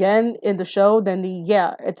to it again in the show, then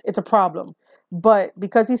it's a problem. But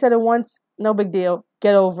because he said it once, no big deal.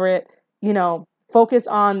 Get over it. You know, focus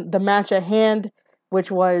on the match at hand, which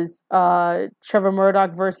was Trevor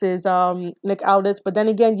Murdoch versus Nick Aldis. But then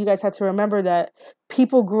again, you guys had to remember that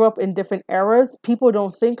people grew up in different eras. People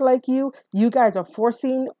don't think like you. You guys are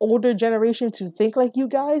forcing older generation to think like you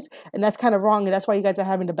guys, and that's kind of wrong. And that's why you guys are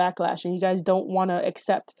having the backlash, and you guys don't want to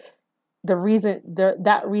accept that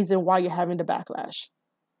reason why you're having the backlash.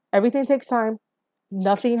 Everything takes time.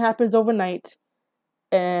 Nothing happens overnight,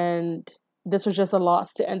 and this was just a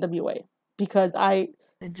loss to NWA because I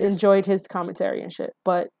enjoyed his commentary and shit,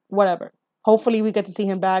 but whatever. Hopefully we get to see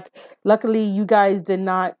him back. Luckily, you guys did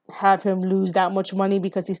not have him lose that much money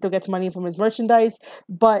because he still gets money from his merchandise.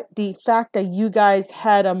 But the fact that you guys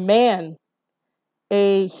had a man,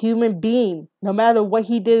 a human being, no matter what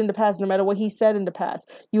he did in the past, no matter what he said in the past,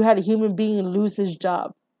 you had a human being lose his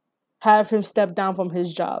job, have him step down from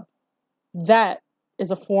his job. That is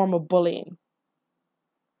a form of bullying.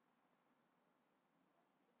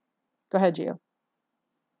 Go ahead, Gio.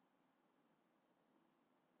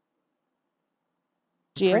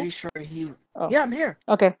 Pretty sure he. Oh. Yeah, I'm here.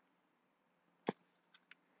 Okay.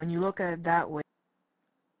 When you look at it that way,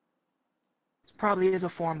 it probably is a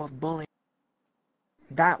form of bullying.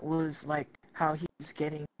 That was like how he was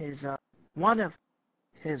getting his one of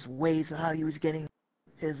his ways of how he was getting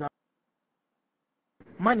his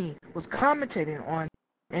money was commentating on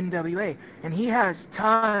NWA, and he has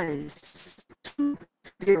ties to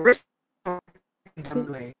the original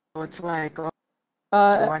NWA. So it's like, do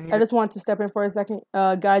I need I just want to step in for a second,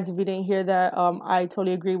 guys. If you didn't hear that, I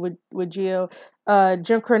totally agree with Gio.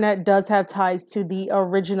 Jim Cornette does have ties to the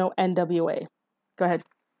original NWA. Go ahead.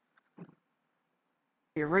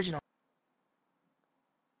 the original?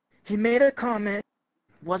 He made a comment.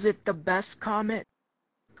 Was it the best comment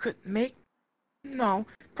could make? No,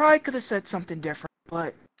 probably could have said something different,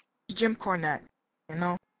 but it's Jim Cornette, you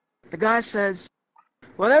know? The guy says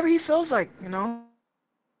whatever he feels like, you know?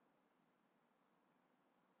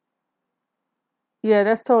 Yeah,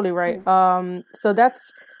 that's totally right. So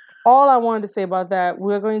that's all I wanted to say about that.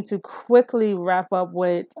 We're going to quickly wrap up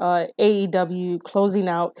with AEW closing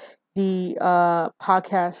out the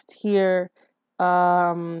podcast here,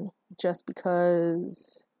 just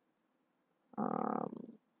because.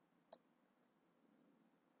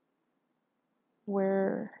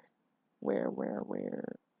 Where?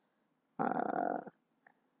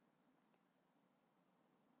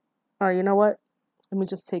 Oh, you know what? Let me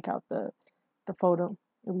just take out the photo.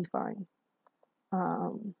 It'll be fine.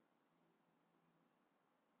 All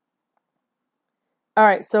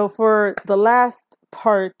right, so for the last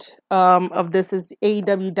part of this is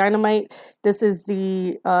AEW Dynamite. This is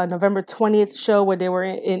the November 20th show where they were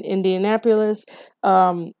in Indianapolis.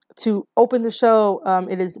 To open the show,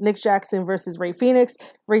 it is Nick Jackson versus Rey Fenix.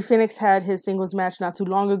 Rey Fenix had his singles match not too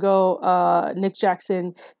long ago. Nick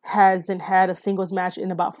Jackson hasn't had a singles match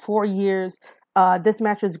in about 4 years. This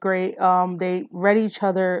match was great. They read each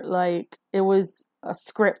other like it was a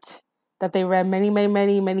script that they read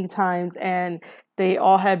many times, and they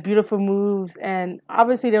all had beautiful moves, and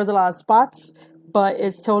obviously there was a lot of spots, but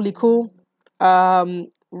it's totally cool.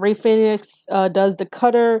 Rey Fenix does the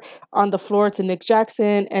cutter on the floor to Nick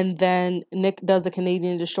Jackson, and then Nick does the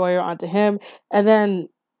Canadian Destroyer onto him, and then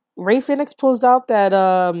Rey Fenix pulls out that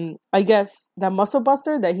I guess that muscle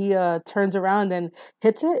buster that he turns around and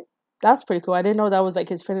hits it. That's pretty cool. I didn't know that was like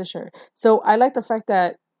his finisher. So I like the fact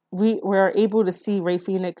that we were able to see Rey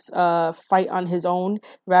Fenix fight on his own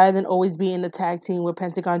rather than always be in the tag team with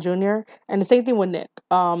Pentagon Jr. And the same thing with Nick.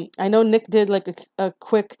 I know Nick did like a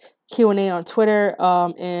quick Q&A on Twitter,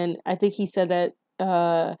 and I think he said that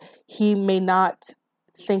he may not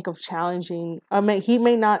think of challenging. He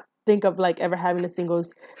may not think of like ever having a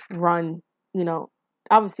singles run,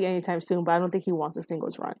 obviously anytime soon, but I don't think he wants a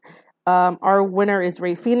singles run. Our winner is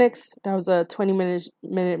Rey Fenix. That was a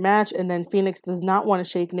 20-minute match, and then Fenix does not want to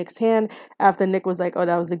shake Nick's hand after Nick was like, "Oh,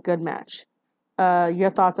 that was a good match." Your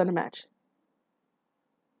thoughts on the match?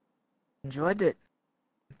 Enjoyed it.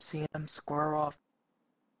 Seeing him square off.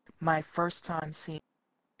 My first time seeing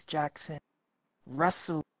Jackson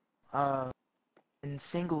wrestle in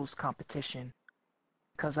singles competition,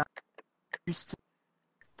 because I'm used to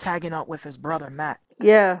tagging out with his brother Matt.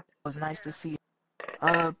 Yeah. It was nice to see.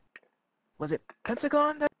 Was it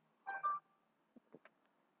Pentagon that?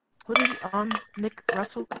 Who did Nick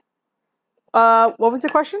wrestle? What was the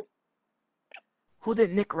question? Who did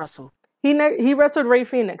Nick wrestle? He wrestled Rey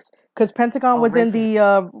Fenix because Pentagon was in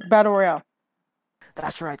the Battle Royale.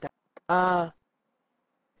 That's right.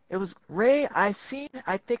 It was Rey. I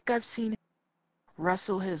think I've seen him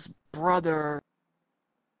wrestle his brother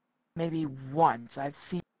maybe once. I've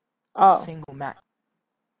seen a single match.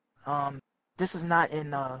 This is not in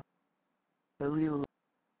LW.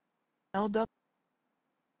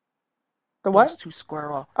 The what? Those two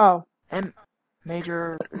square off. Oh. And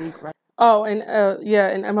Major League, right? Oh, and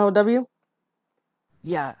in MLW.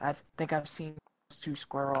 Yeah, I think I've seen those two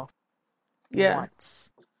square off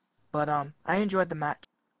once. But I enjoyed the match.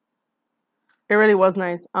 It really was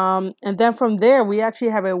nice. And then from there, we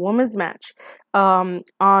actually have a women's match on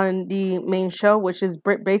the main show, which is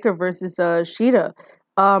Britt Baker versus Shida.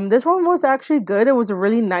 This one was actually good. It was a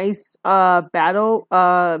really nice battle.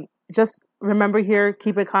 Just remember here,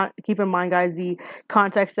 keep in mind, guys, the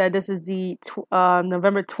context that this is the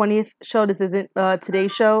November 20th show. This isn't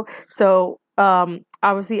today's show. So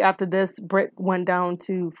obviously after this, Britt went down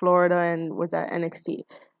to Florida and was at NXT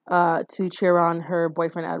to cheer on her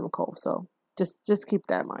boyfriend Adam Cole. So just keep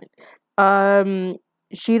that in mind.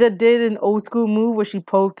 Shida did an old school move where she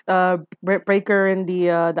poked Britt Baker in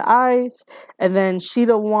the eyes, and then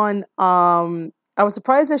Shida won. I was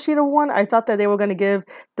surprised that Shida won. I thought that they were going to give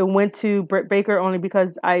the win to Britt Baker only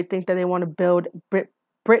because I think that they want to build Britt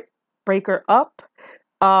Baker up,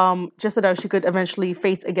 just so that she could eventually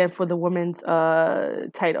face again for the women's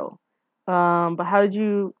title. But how did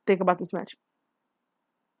you think about this match?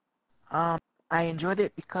 I enjoyed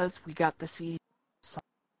it because we got to see some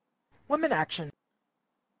women action.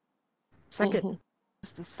 Mhm.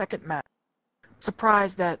 It's the second match.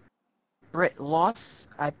 Surprised that Britt lost.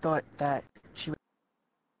 I thought that she would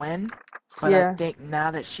win, but I Yeah. think now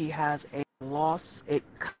that she has a loss, it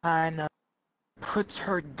kind of puts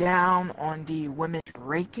her down on the women's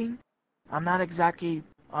ranking. I'm not exactly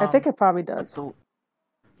I think it probably what does. the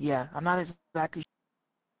I'm not exactly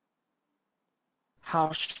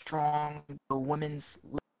how strong the women's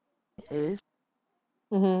is,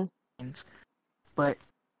 Mhm. but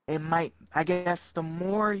it might. I guess the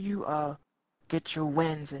more you get your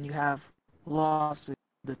wins and you have losses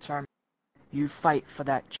determined, you fight for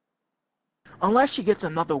that. Unless she gets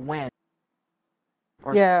another win.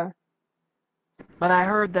 Yeah. But I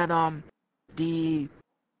heard that the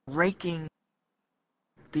ranking,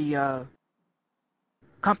 the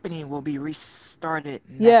company will be restarted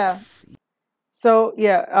Yeah. next. So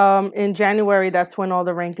yeah, in January, that's when all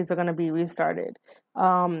the rankings are gonna be restarted.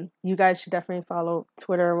 You guys should definitely follow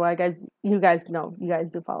Twitter. Well, you guys know, you guys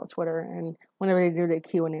do follow Twitter, and whenever they do their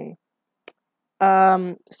Q&A.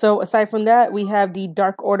 So aside from that, we have the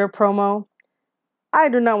Dark Order promo. I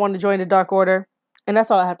do not want to join the Dark Order, and that's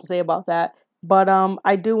all I have to say about that. But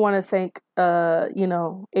I do want to thank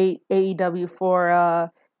AEW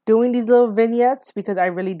for doing these little vignettes, because I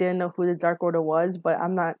really didn't know who the Dark Order was, but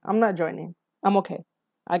I'm not joining. I'm okay.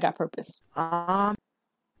 I got purpose.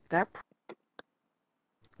 That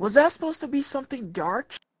was that supposed to be something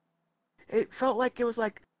dark? It felt like it was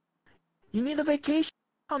like, you need a vacation.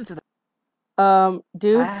 Come to the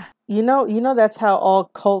Dude, you know that's how all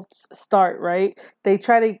cults start, right? They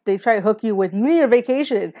try to hook you with, you need a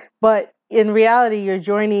vacation, but in reality you're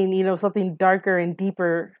joining, something darker and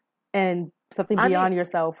deeper and something beyond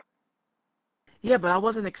yourself. Yeah, but I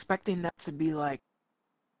wasn't expecting that to be like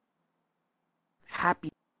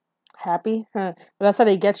happy. Happy? Huh. But that's how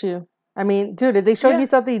they get you. I mean, dude, if they show you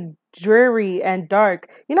something dreary and dark,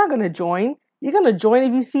 you're not gonna join. You're gonna join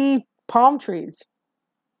if you see palm trees.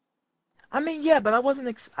 I mean, yeah, but I wasn't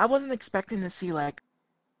expecting to see, like,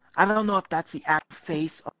 I don't know if that's the actual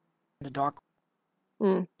face of the Dark.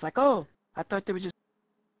 It's like, oh, I thought they were just,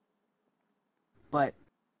 but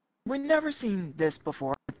we've never seen this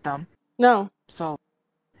before with them. No. So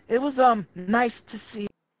it was nice to see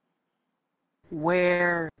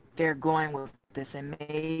where they're going with this, and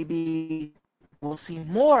maybe we'll see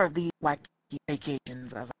more of these wacky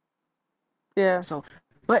vacations. Yeah. So,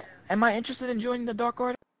 but am I interested in joining the Dark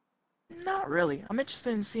Order? Not really. I'm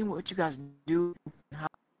interested in seeing what you guys do. How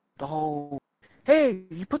the whole, hey,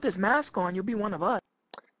 you put this mask on, you'll be one of us.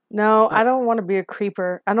 No, I don't want to be a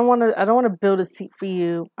creeper. I don't want to build a seat for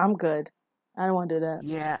you. I'm good. I don't want to do that.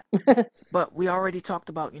 Yeah. But we already talked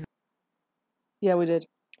about, Yeah, we did.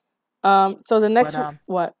 So the next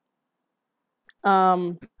what?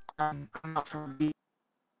 I'm not for me.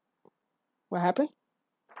 What happened?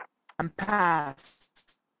 I'm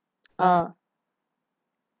past. I'm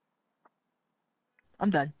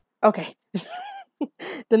done. Okay.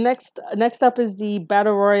 The next up is the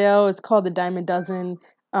Battle Royale. It's called the Diamond Dozen,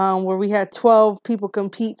 where we had 12 people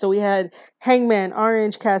compete. So we had Hangman,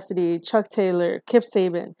 Orange Cassidy, Chuck Taylor, Kip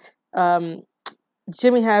Sabian,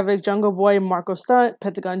 Jimmy Havoc, Jungle Boy, Marco Stunt,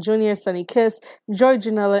 Pentagon Jr., Sonny Kiss, Joey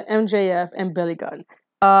Janela, MJF, and Billy Gunn.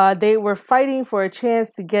 They were fighting for a chance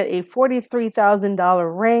to get a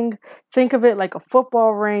 $43,000 ring. Think of it like a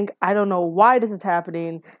football ring. I don't know why this is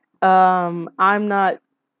happening. I'm not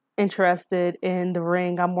interested in the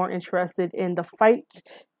ring. I'm more interested in the fight.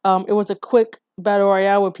 It was a quick battle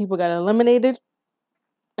royale where people got eliminated.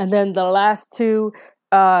 And then the last two,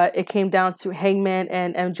 it came down to Hangman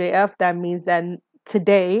and MJF. That means that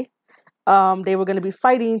today, they were going to be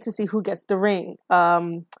fighting to see who gets the ring.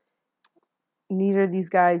 Neither of these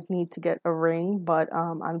guys need to get a ring, but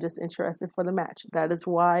I'm just interested for the match. That is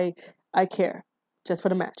why I care. Just for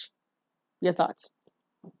the match. Your thoughts?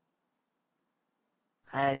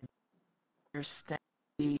 I understand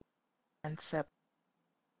the concept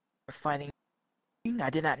of fighting. I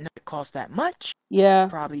did not know it cost that much. Yeah.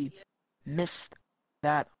 Probably missed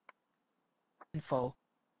that info.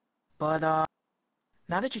 But now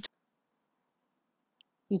that you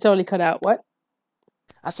totally cut out. What?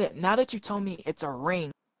 I said, now that you told me it's a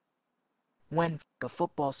ring, when a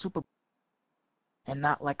football Super Bowl and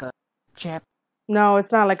not like a champ. No,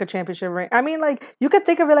 it's not like a championship ring. I mean, like, you could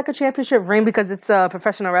think of it like a championship ring because it's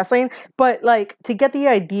professional wrestling, but like, to get the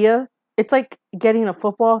idea, it's like getting a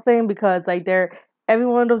football thing, because like every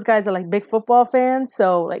one of those guys are like big football fans.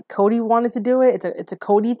 So like Cody wanted to do it. It's a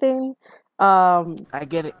Cody thing. I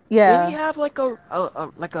get it. Yeah. Did he have like a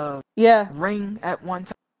yeah ring at one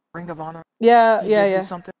time? Ring of Honor. Yeah, He yeah, did yeah. Do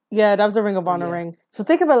something. Yeah, that was a Ring of So Honor yeah. ring. So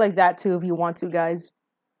think of it like that too if you want to, guys.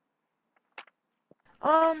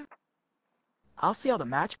 I'll see how the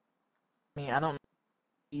match. I mean, I don't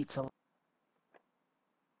need to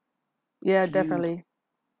Yeah, feud, definitely.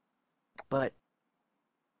 but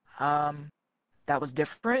that was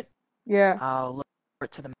different. Yeah. I'll look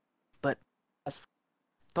forward to the match. But as for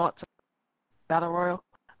thoughts of Battle Royal,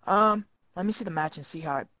 let me see the match and see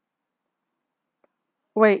how it.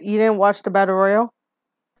 Wait, you didn't watch the Battle Royal?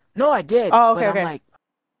 No, I did, Oh, but okay, I'm okay.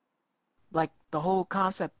 like the whole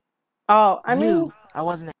concept Oh, I mean, new. I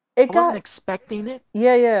wasn't it got expecting it.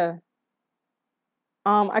 yeah.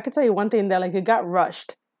 I could tell you one thing that like it got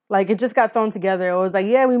rushed. Like it just got thrown together. It was like,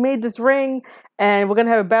 yeah, we made this ring and we're gonna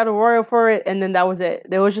have a battle royal for it, and then that was it.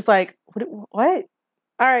 It was just like, what?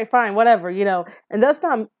 All right, fine, whatever, you know. And that's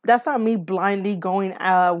not me blindly going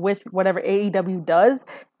with whatever AEW does.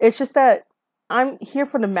 It's just that I'm here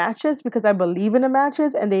for the matches because I believe in the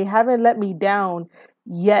matches, and they haven't let me down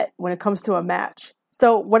yet when it comes to a match.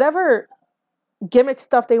 So whatever gimmick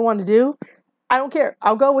stuff they want to do, I don't care.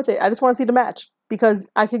 I'll go with it. I just want to see the match because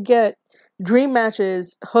I could get dream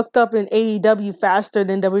matches hooked up in AEW faster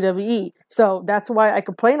than WWE. So that's why I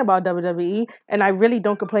complain about WWE, and I really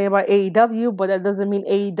don't complain about AEW. But that doesn't mean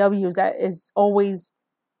AEW is always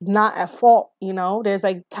not at fault. You know, there's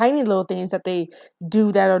like tiny little things that they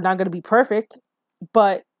do that are not going to be perfect.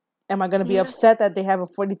 But am I going to be Yeah. upset that they have a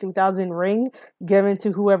 43,000 ring given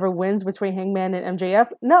to whoever wins between Hangman and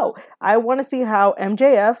MJF? No, I want to see how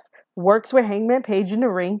MJF works with Hangman Page in the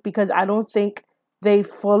ring because I don't think they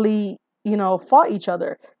fully, fought each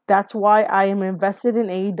other. That's why I am invested in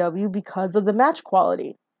AEW because of the match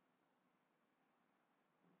quality.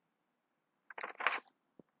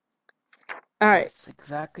 All right. That's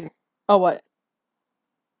exactly. Oh, what?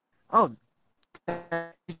 Oh,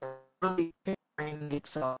 that really ring.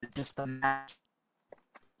 It's just a match.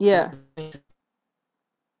 Yeah.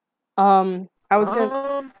 I was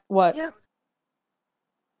gonna. What? Yeah.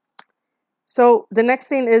 So the next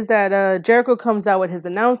thing is that Jericho comes out with his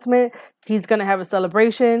announcement. He's gonna have a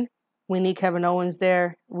celebration. We need Kevin Owens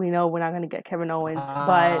there. We know we're not gonna get Kevin Owens,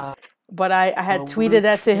 but I had tweeted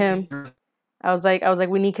that to him. I was like,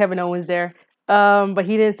 we need Kevin Owens there. But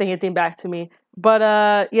he didn't say anything back to me.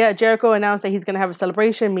 But yeah, Jericho announced that he's gonna have a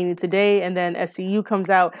celebration, meaning today, and then SCU comes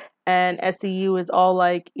out, and SCU is all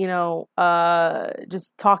like,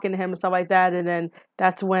 just talking to him and stuff like that, and then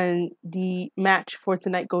that's when the match for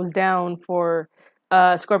tonight goes down for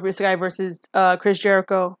Scorpio Sky versus Chris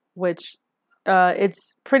Jericho, which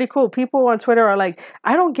it's pretty cool. People on Twitter are like,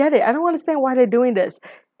 I don't get it. I don't understand why they're doing this.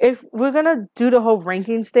 If we're gonna do the whole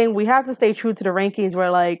rankings thing, we have to stay true to the rankings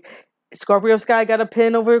where like Scorpio Sky got a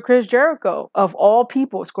pin over Chris Jericho. Of all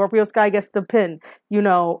people, Scorpio Sky gets the pin.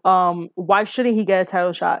 Why shouldn't he get a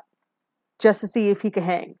title shot? Just to see if he can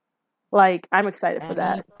hang. Like, I'm excited for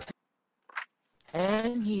that.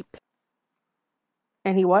 And he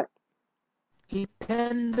what? He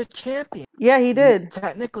pinned the champion. Yeah, he did.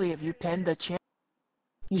 Technically, if you pin the champion,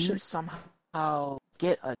 you somehow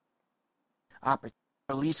get a opportunity,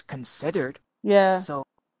 at least considered. Yeah. So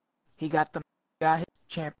he got his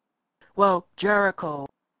champion. Well, Jericho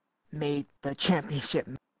made the championship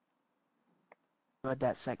for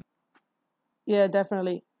that segment. Yeah,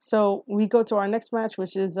 definitely. So we go to our next match,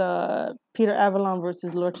 which is Peter Avalon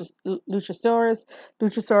versus Luchasaurus.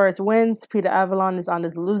 Luchasaurus wins. Peter Avalon is on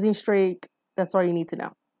his losing streak. That's all you need to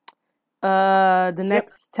know. The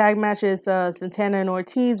next tag match is Santana and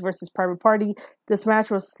Ortiz versus Private Party. This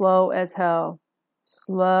match was slow as hell.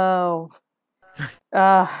 Slow.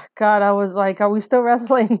 God, I was like, are we still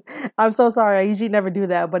wrestling? I'm so sorry. I usually never do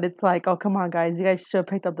that, but it's like, oh, come on, guys. You guys should have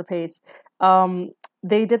picked up the pace.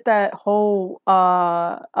 They did that whole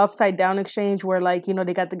upside down exchange where like,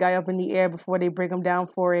 they got the guy up in the air before they bring him down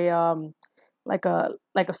for a like a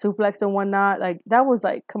suplex and whatnot. Like that was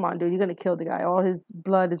like, come on, dude, you're gonna kill the guy. All his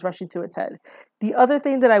blood is rushing to his head. The other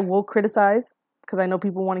thing that I will criticize, because I know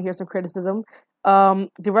people want to hear some criticism,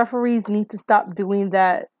 the referees need to stop doing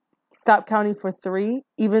that. Stop counting for 3.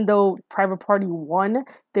 Even though Private Party won,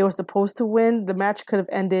 they were supposed to win. The match could have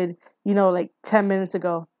ended, like 10 minutes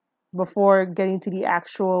ago, before getting to the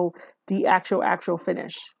actual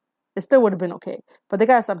finish. It still would have been okay, but they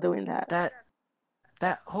gotta stop doing that.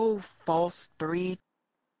 That whole false 3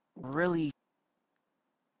 really,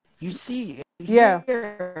 you see, yeah.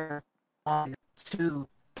 1, 2,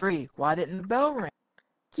 3. Why didn't the bell ring?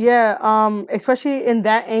 Yeah, especially in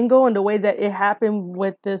that angle and the way that it happened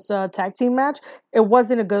with this tag team match, it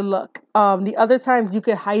wasn't a good look. The other times you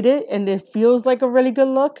could hide it and it feels like a really good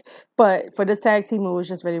look, but for this tag team, it was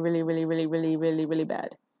just really, really, really, really, really, really, really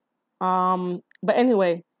bad. But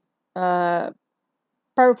anyway,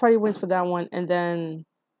 Private Party wins for that one, and then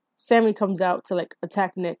Sammy comes out to like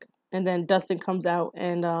attack Nick, and then Dustin comes out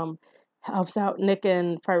and helps out Nick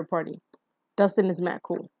and Private Party. Dustin is mad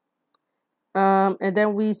cool. And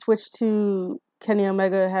then we switch to Kenny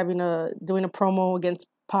Omega doing a promo against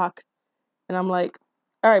Pac, and I'm like,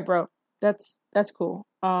 all right, bro, that's cool.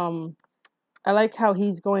 I like how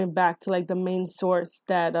he's going back to like the main source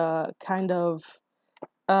that kind of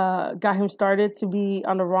got him started to be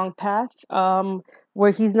on the wrong path,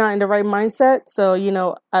 where he's not in the right mindset. So,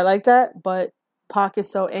 I like that, but Pac is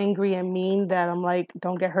so angry and mean that I'm like,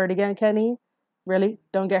 don't get hurt again, Kenny. Really?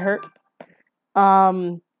 Don't get hurt.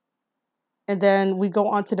 And then we go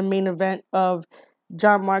on to the main event of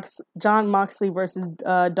Jon Moxley versus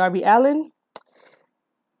Darby Allin.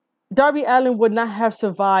 Darby Allin would not have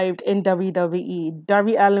survived in WWE.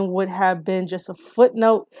 Darby Allin would have been just a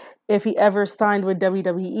footnote if he ever signed with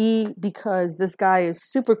WWE, because this guy is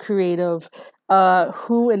super creative.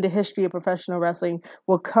 Who in the history of professional wrestling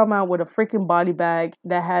will come out with a freaking body bag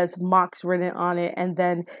that has Mox written on it, and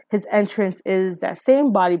then his entrance is that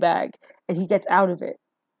same body bag, and he gets out of it.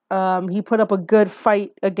 He put up a good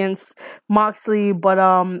fight against Moxley, but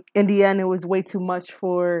in the end, it was way too much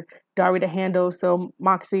for Darby to handle. So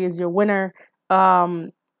Moxley is your winner.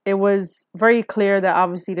 It was very clear that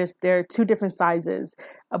obviously there are two different sizes.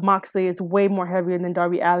 Moxley is way more heavier than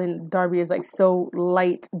Darby Allin. Darby is like so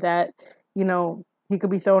light that he could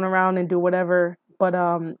be thrown around and do whatever. But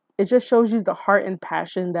it just shows you the heart and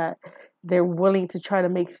passion that they're willing to try to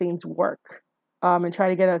make things work, and try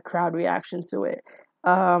to get a crowd reaction to it.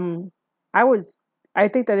 I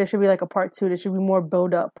think that there should be like a part 2. There should be more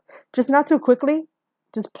build up, just not too quickly.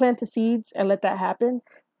 Just plant the seeds and let that happen.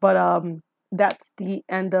 But that's the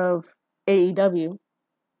end of AEW.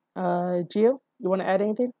 Gio, you want to add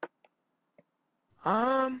anything?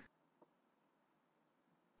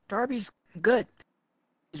 Darby's good.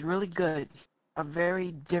 He's really good. A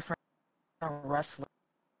very different wrestler,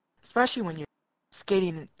 especially when you're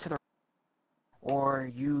skating to the or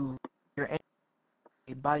you're in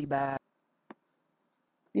a body bag.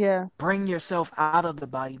 Yeah. Bring yourself out of the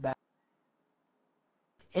body bag.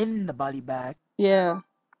 In the body bag. Yeah.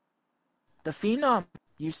 The Phenom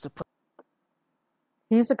used to put.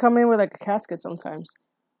 He used to come in with like a casket sometimes.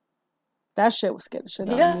 That shit was scared the shit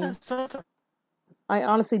out of me. Sometimes. I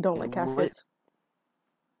honestly don't like caskets.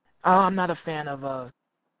 I'm not a fan of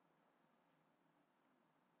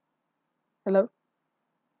Hello?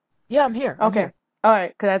 Yeah, I'm here. I'm here. All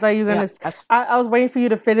right, because I thought you were going to... I was waiting for you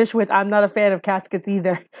to finish with, I'm not a fan of caskets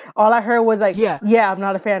either. All I heard was like, yeah, I'm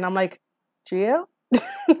not a fan. I'm like, Gio?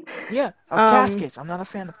 Yeah, of caskets. I'm not a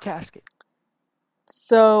fan of caskets.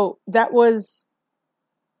 So that was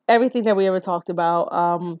everything that we ever talked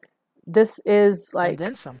about. This is like... And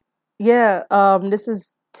then some. Yeah, this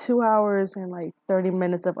is 2 hours and like 30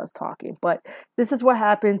 minutes of us talking. But this is what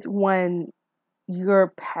happens when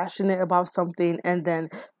you're passionate about something and then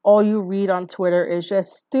all you read on Twitter is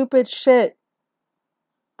just stupid shit.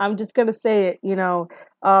 I'm just gonna say it,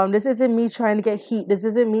 this isn't me trying to get heat. This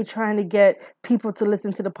isn't me trying to get people to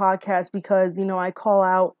listen to the podcast because, I call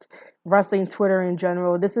out wrestling Twitter in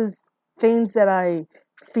general. This is things that I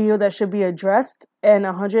feel that should be addressed, and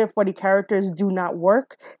 140 characters do not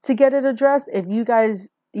work to get it addressed. If you guys,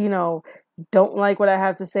 don't like what I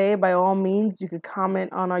have to say, by all means, you could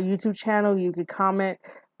comment on our YouTube channel. You could comment,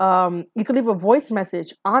 you could leave a voice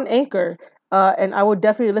message on Anchor, and I will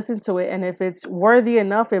definitely listen to it. And if it's worthy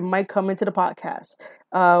enough, it might come into the podcast.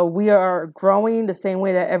 We are growing the same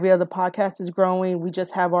way that every other podcast is growing. We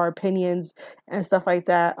just have our opinions and stuff like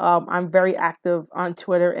that. I'm very active on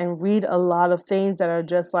Twitter and read a lot of things that are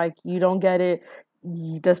just like, you don't get it.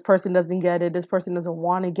 This person doesn't get it. This person doesn't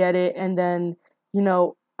want to get it. And then,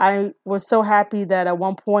 I was so happy that at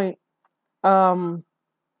one point, AEW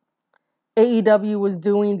was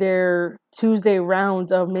doing their Tuesday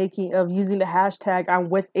rounds of using the hashtag I'm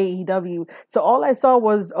with AEW. So all I saw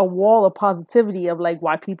was a wall of positivity of like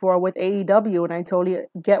why people are with AEW, and I totally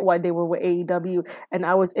get why they were with AEW, and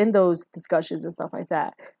I was in those discussions and stuff like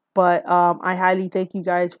that. But I highly thank you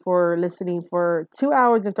guys for listening for 2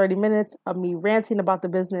 hours and 30 minutes of me ranting about the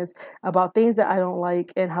business, about things that I don't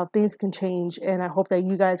like and how things can change. And I hope that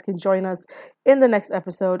you guys can join us in the next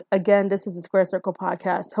episode. Again, this is the Square Circle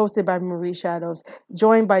Podcast, hosted by Marie Shadows,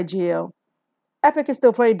 joined by Gio. Epic is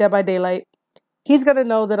still playing Dead by Daylight. He's going to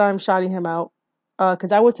know that I'm shouting him out,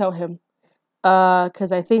 because I will tell him.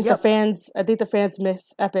 Because I think the fans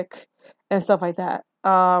miss Epic and stuff like that.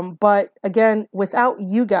 But again, without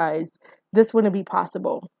you guys, this wouldn't be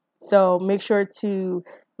possible. So make sure to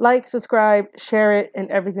like, subscribe, share it, and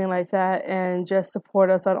everything like that, and just support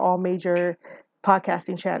us on all major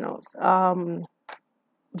podcasting channels.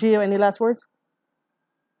 Gio, any last words?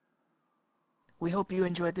 We hope you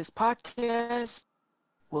enjoyed this podcast.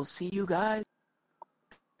 We'll see you guys.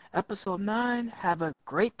 Episode 9. Have a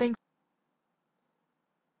great thing.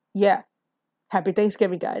 Yeah. Happy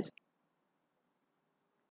Thanksgiving, guys.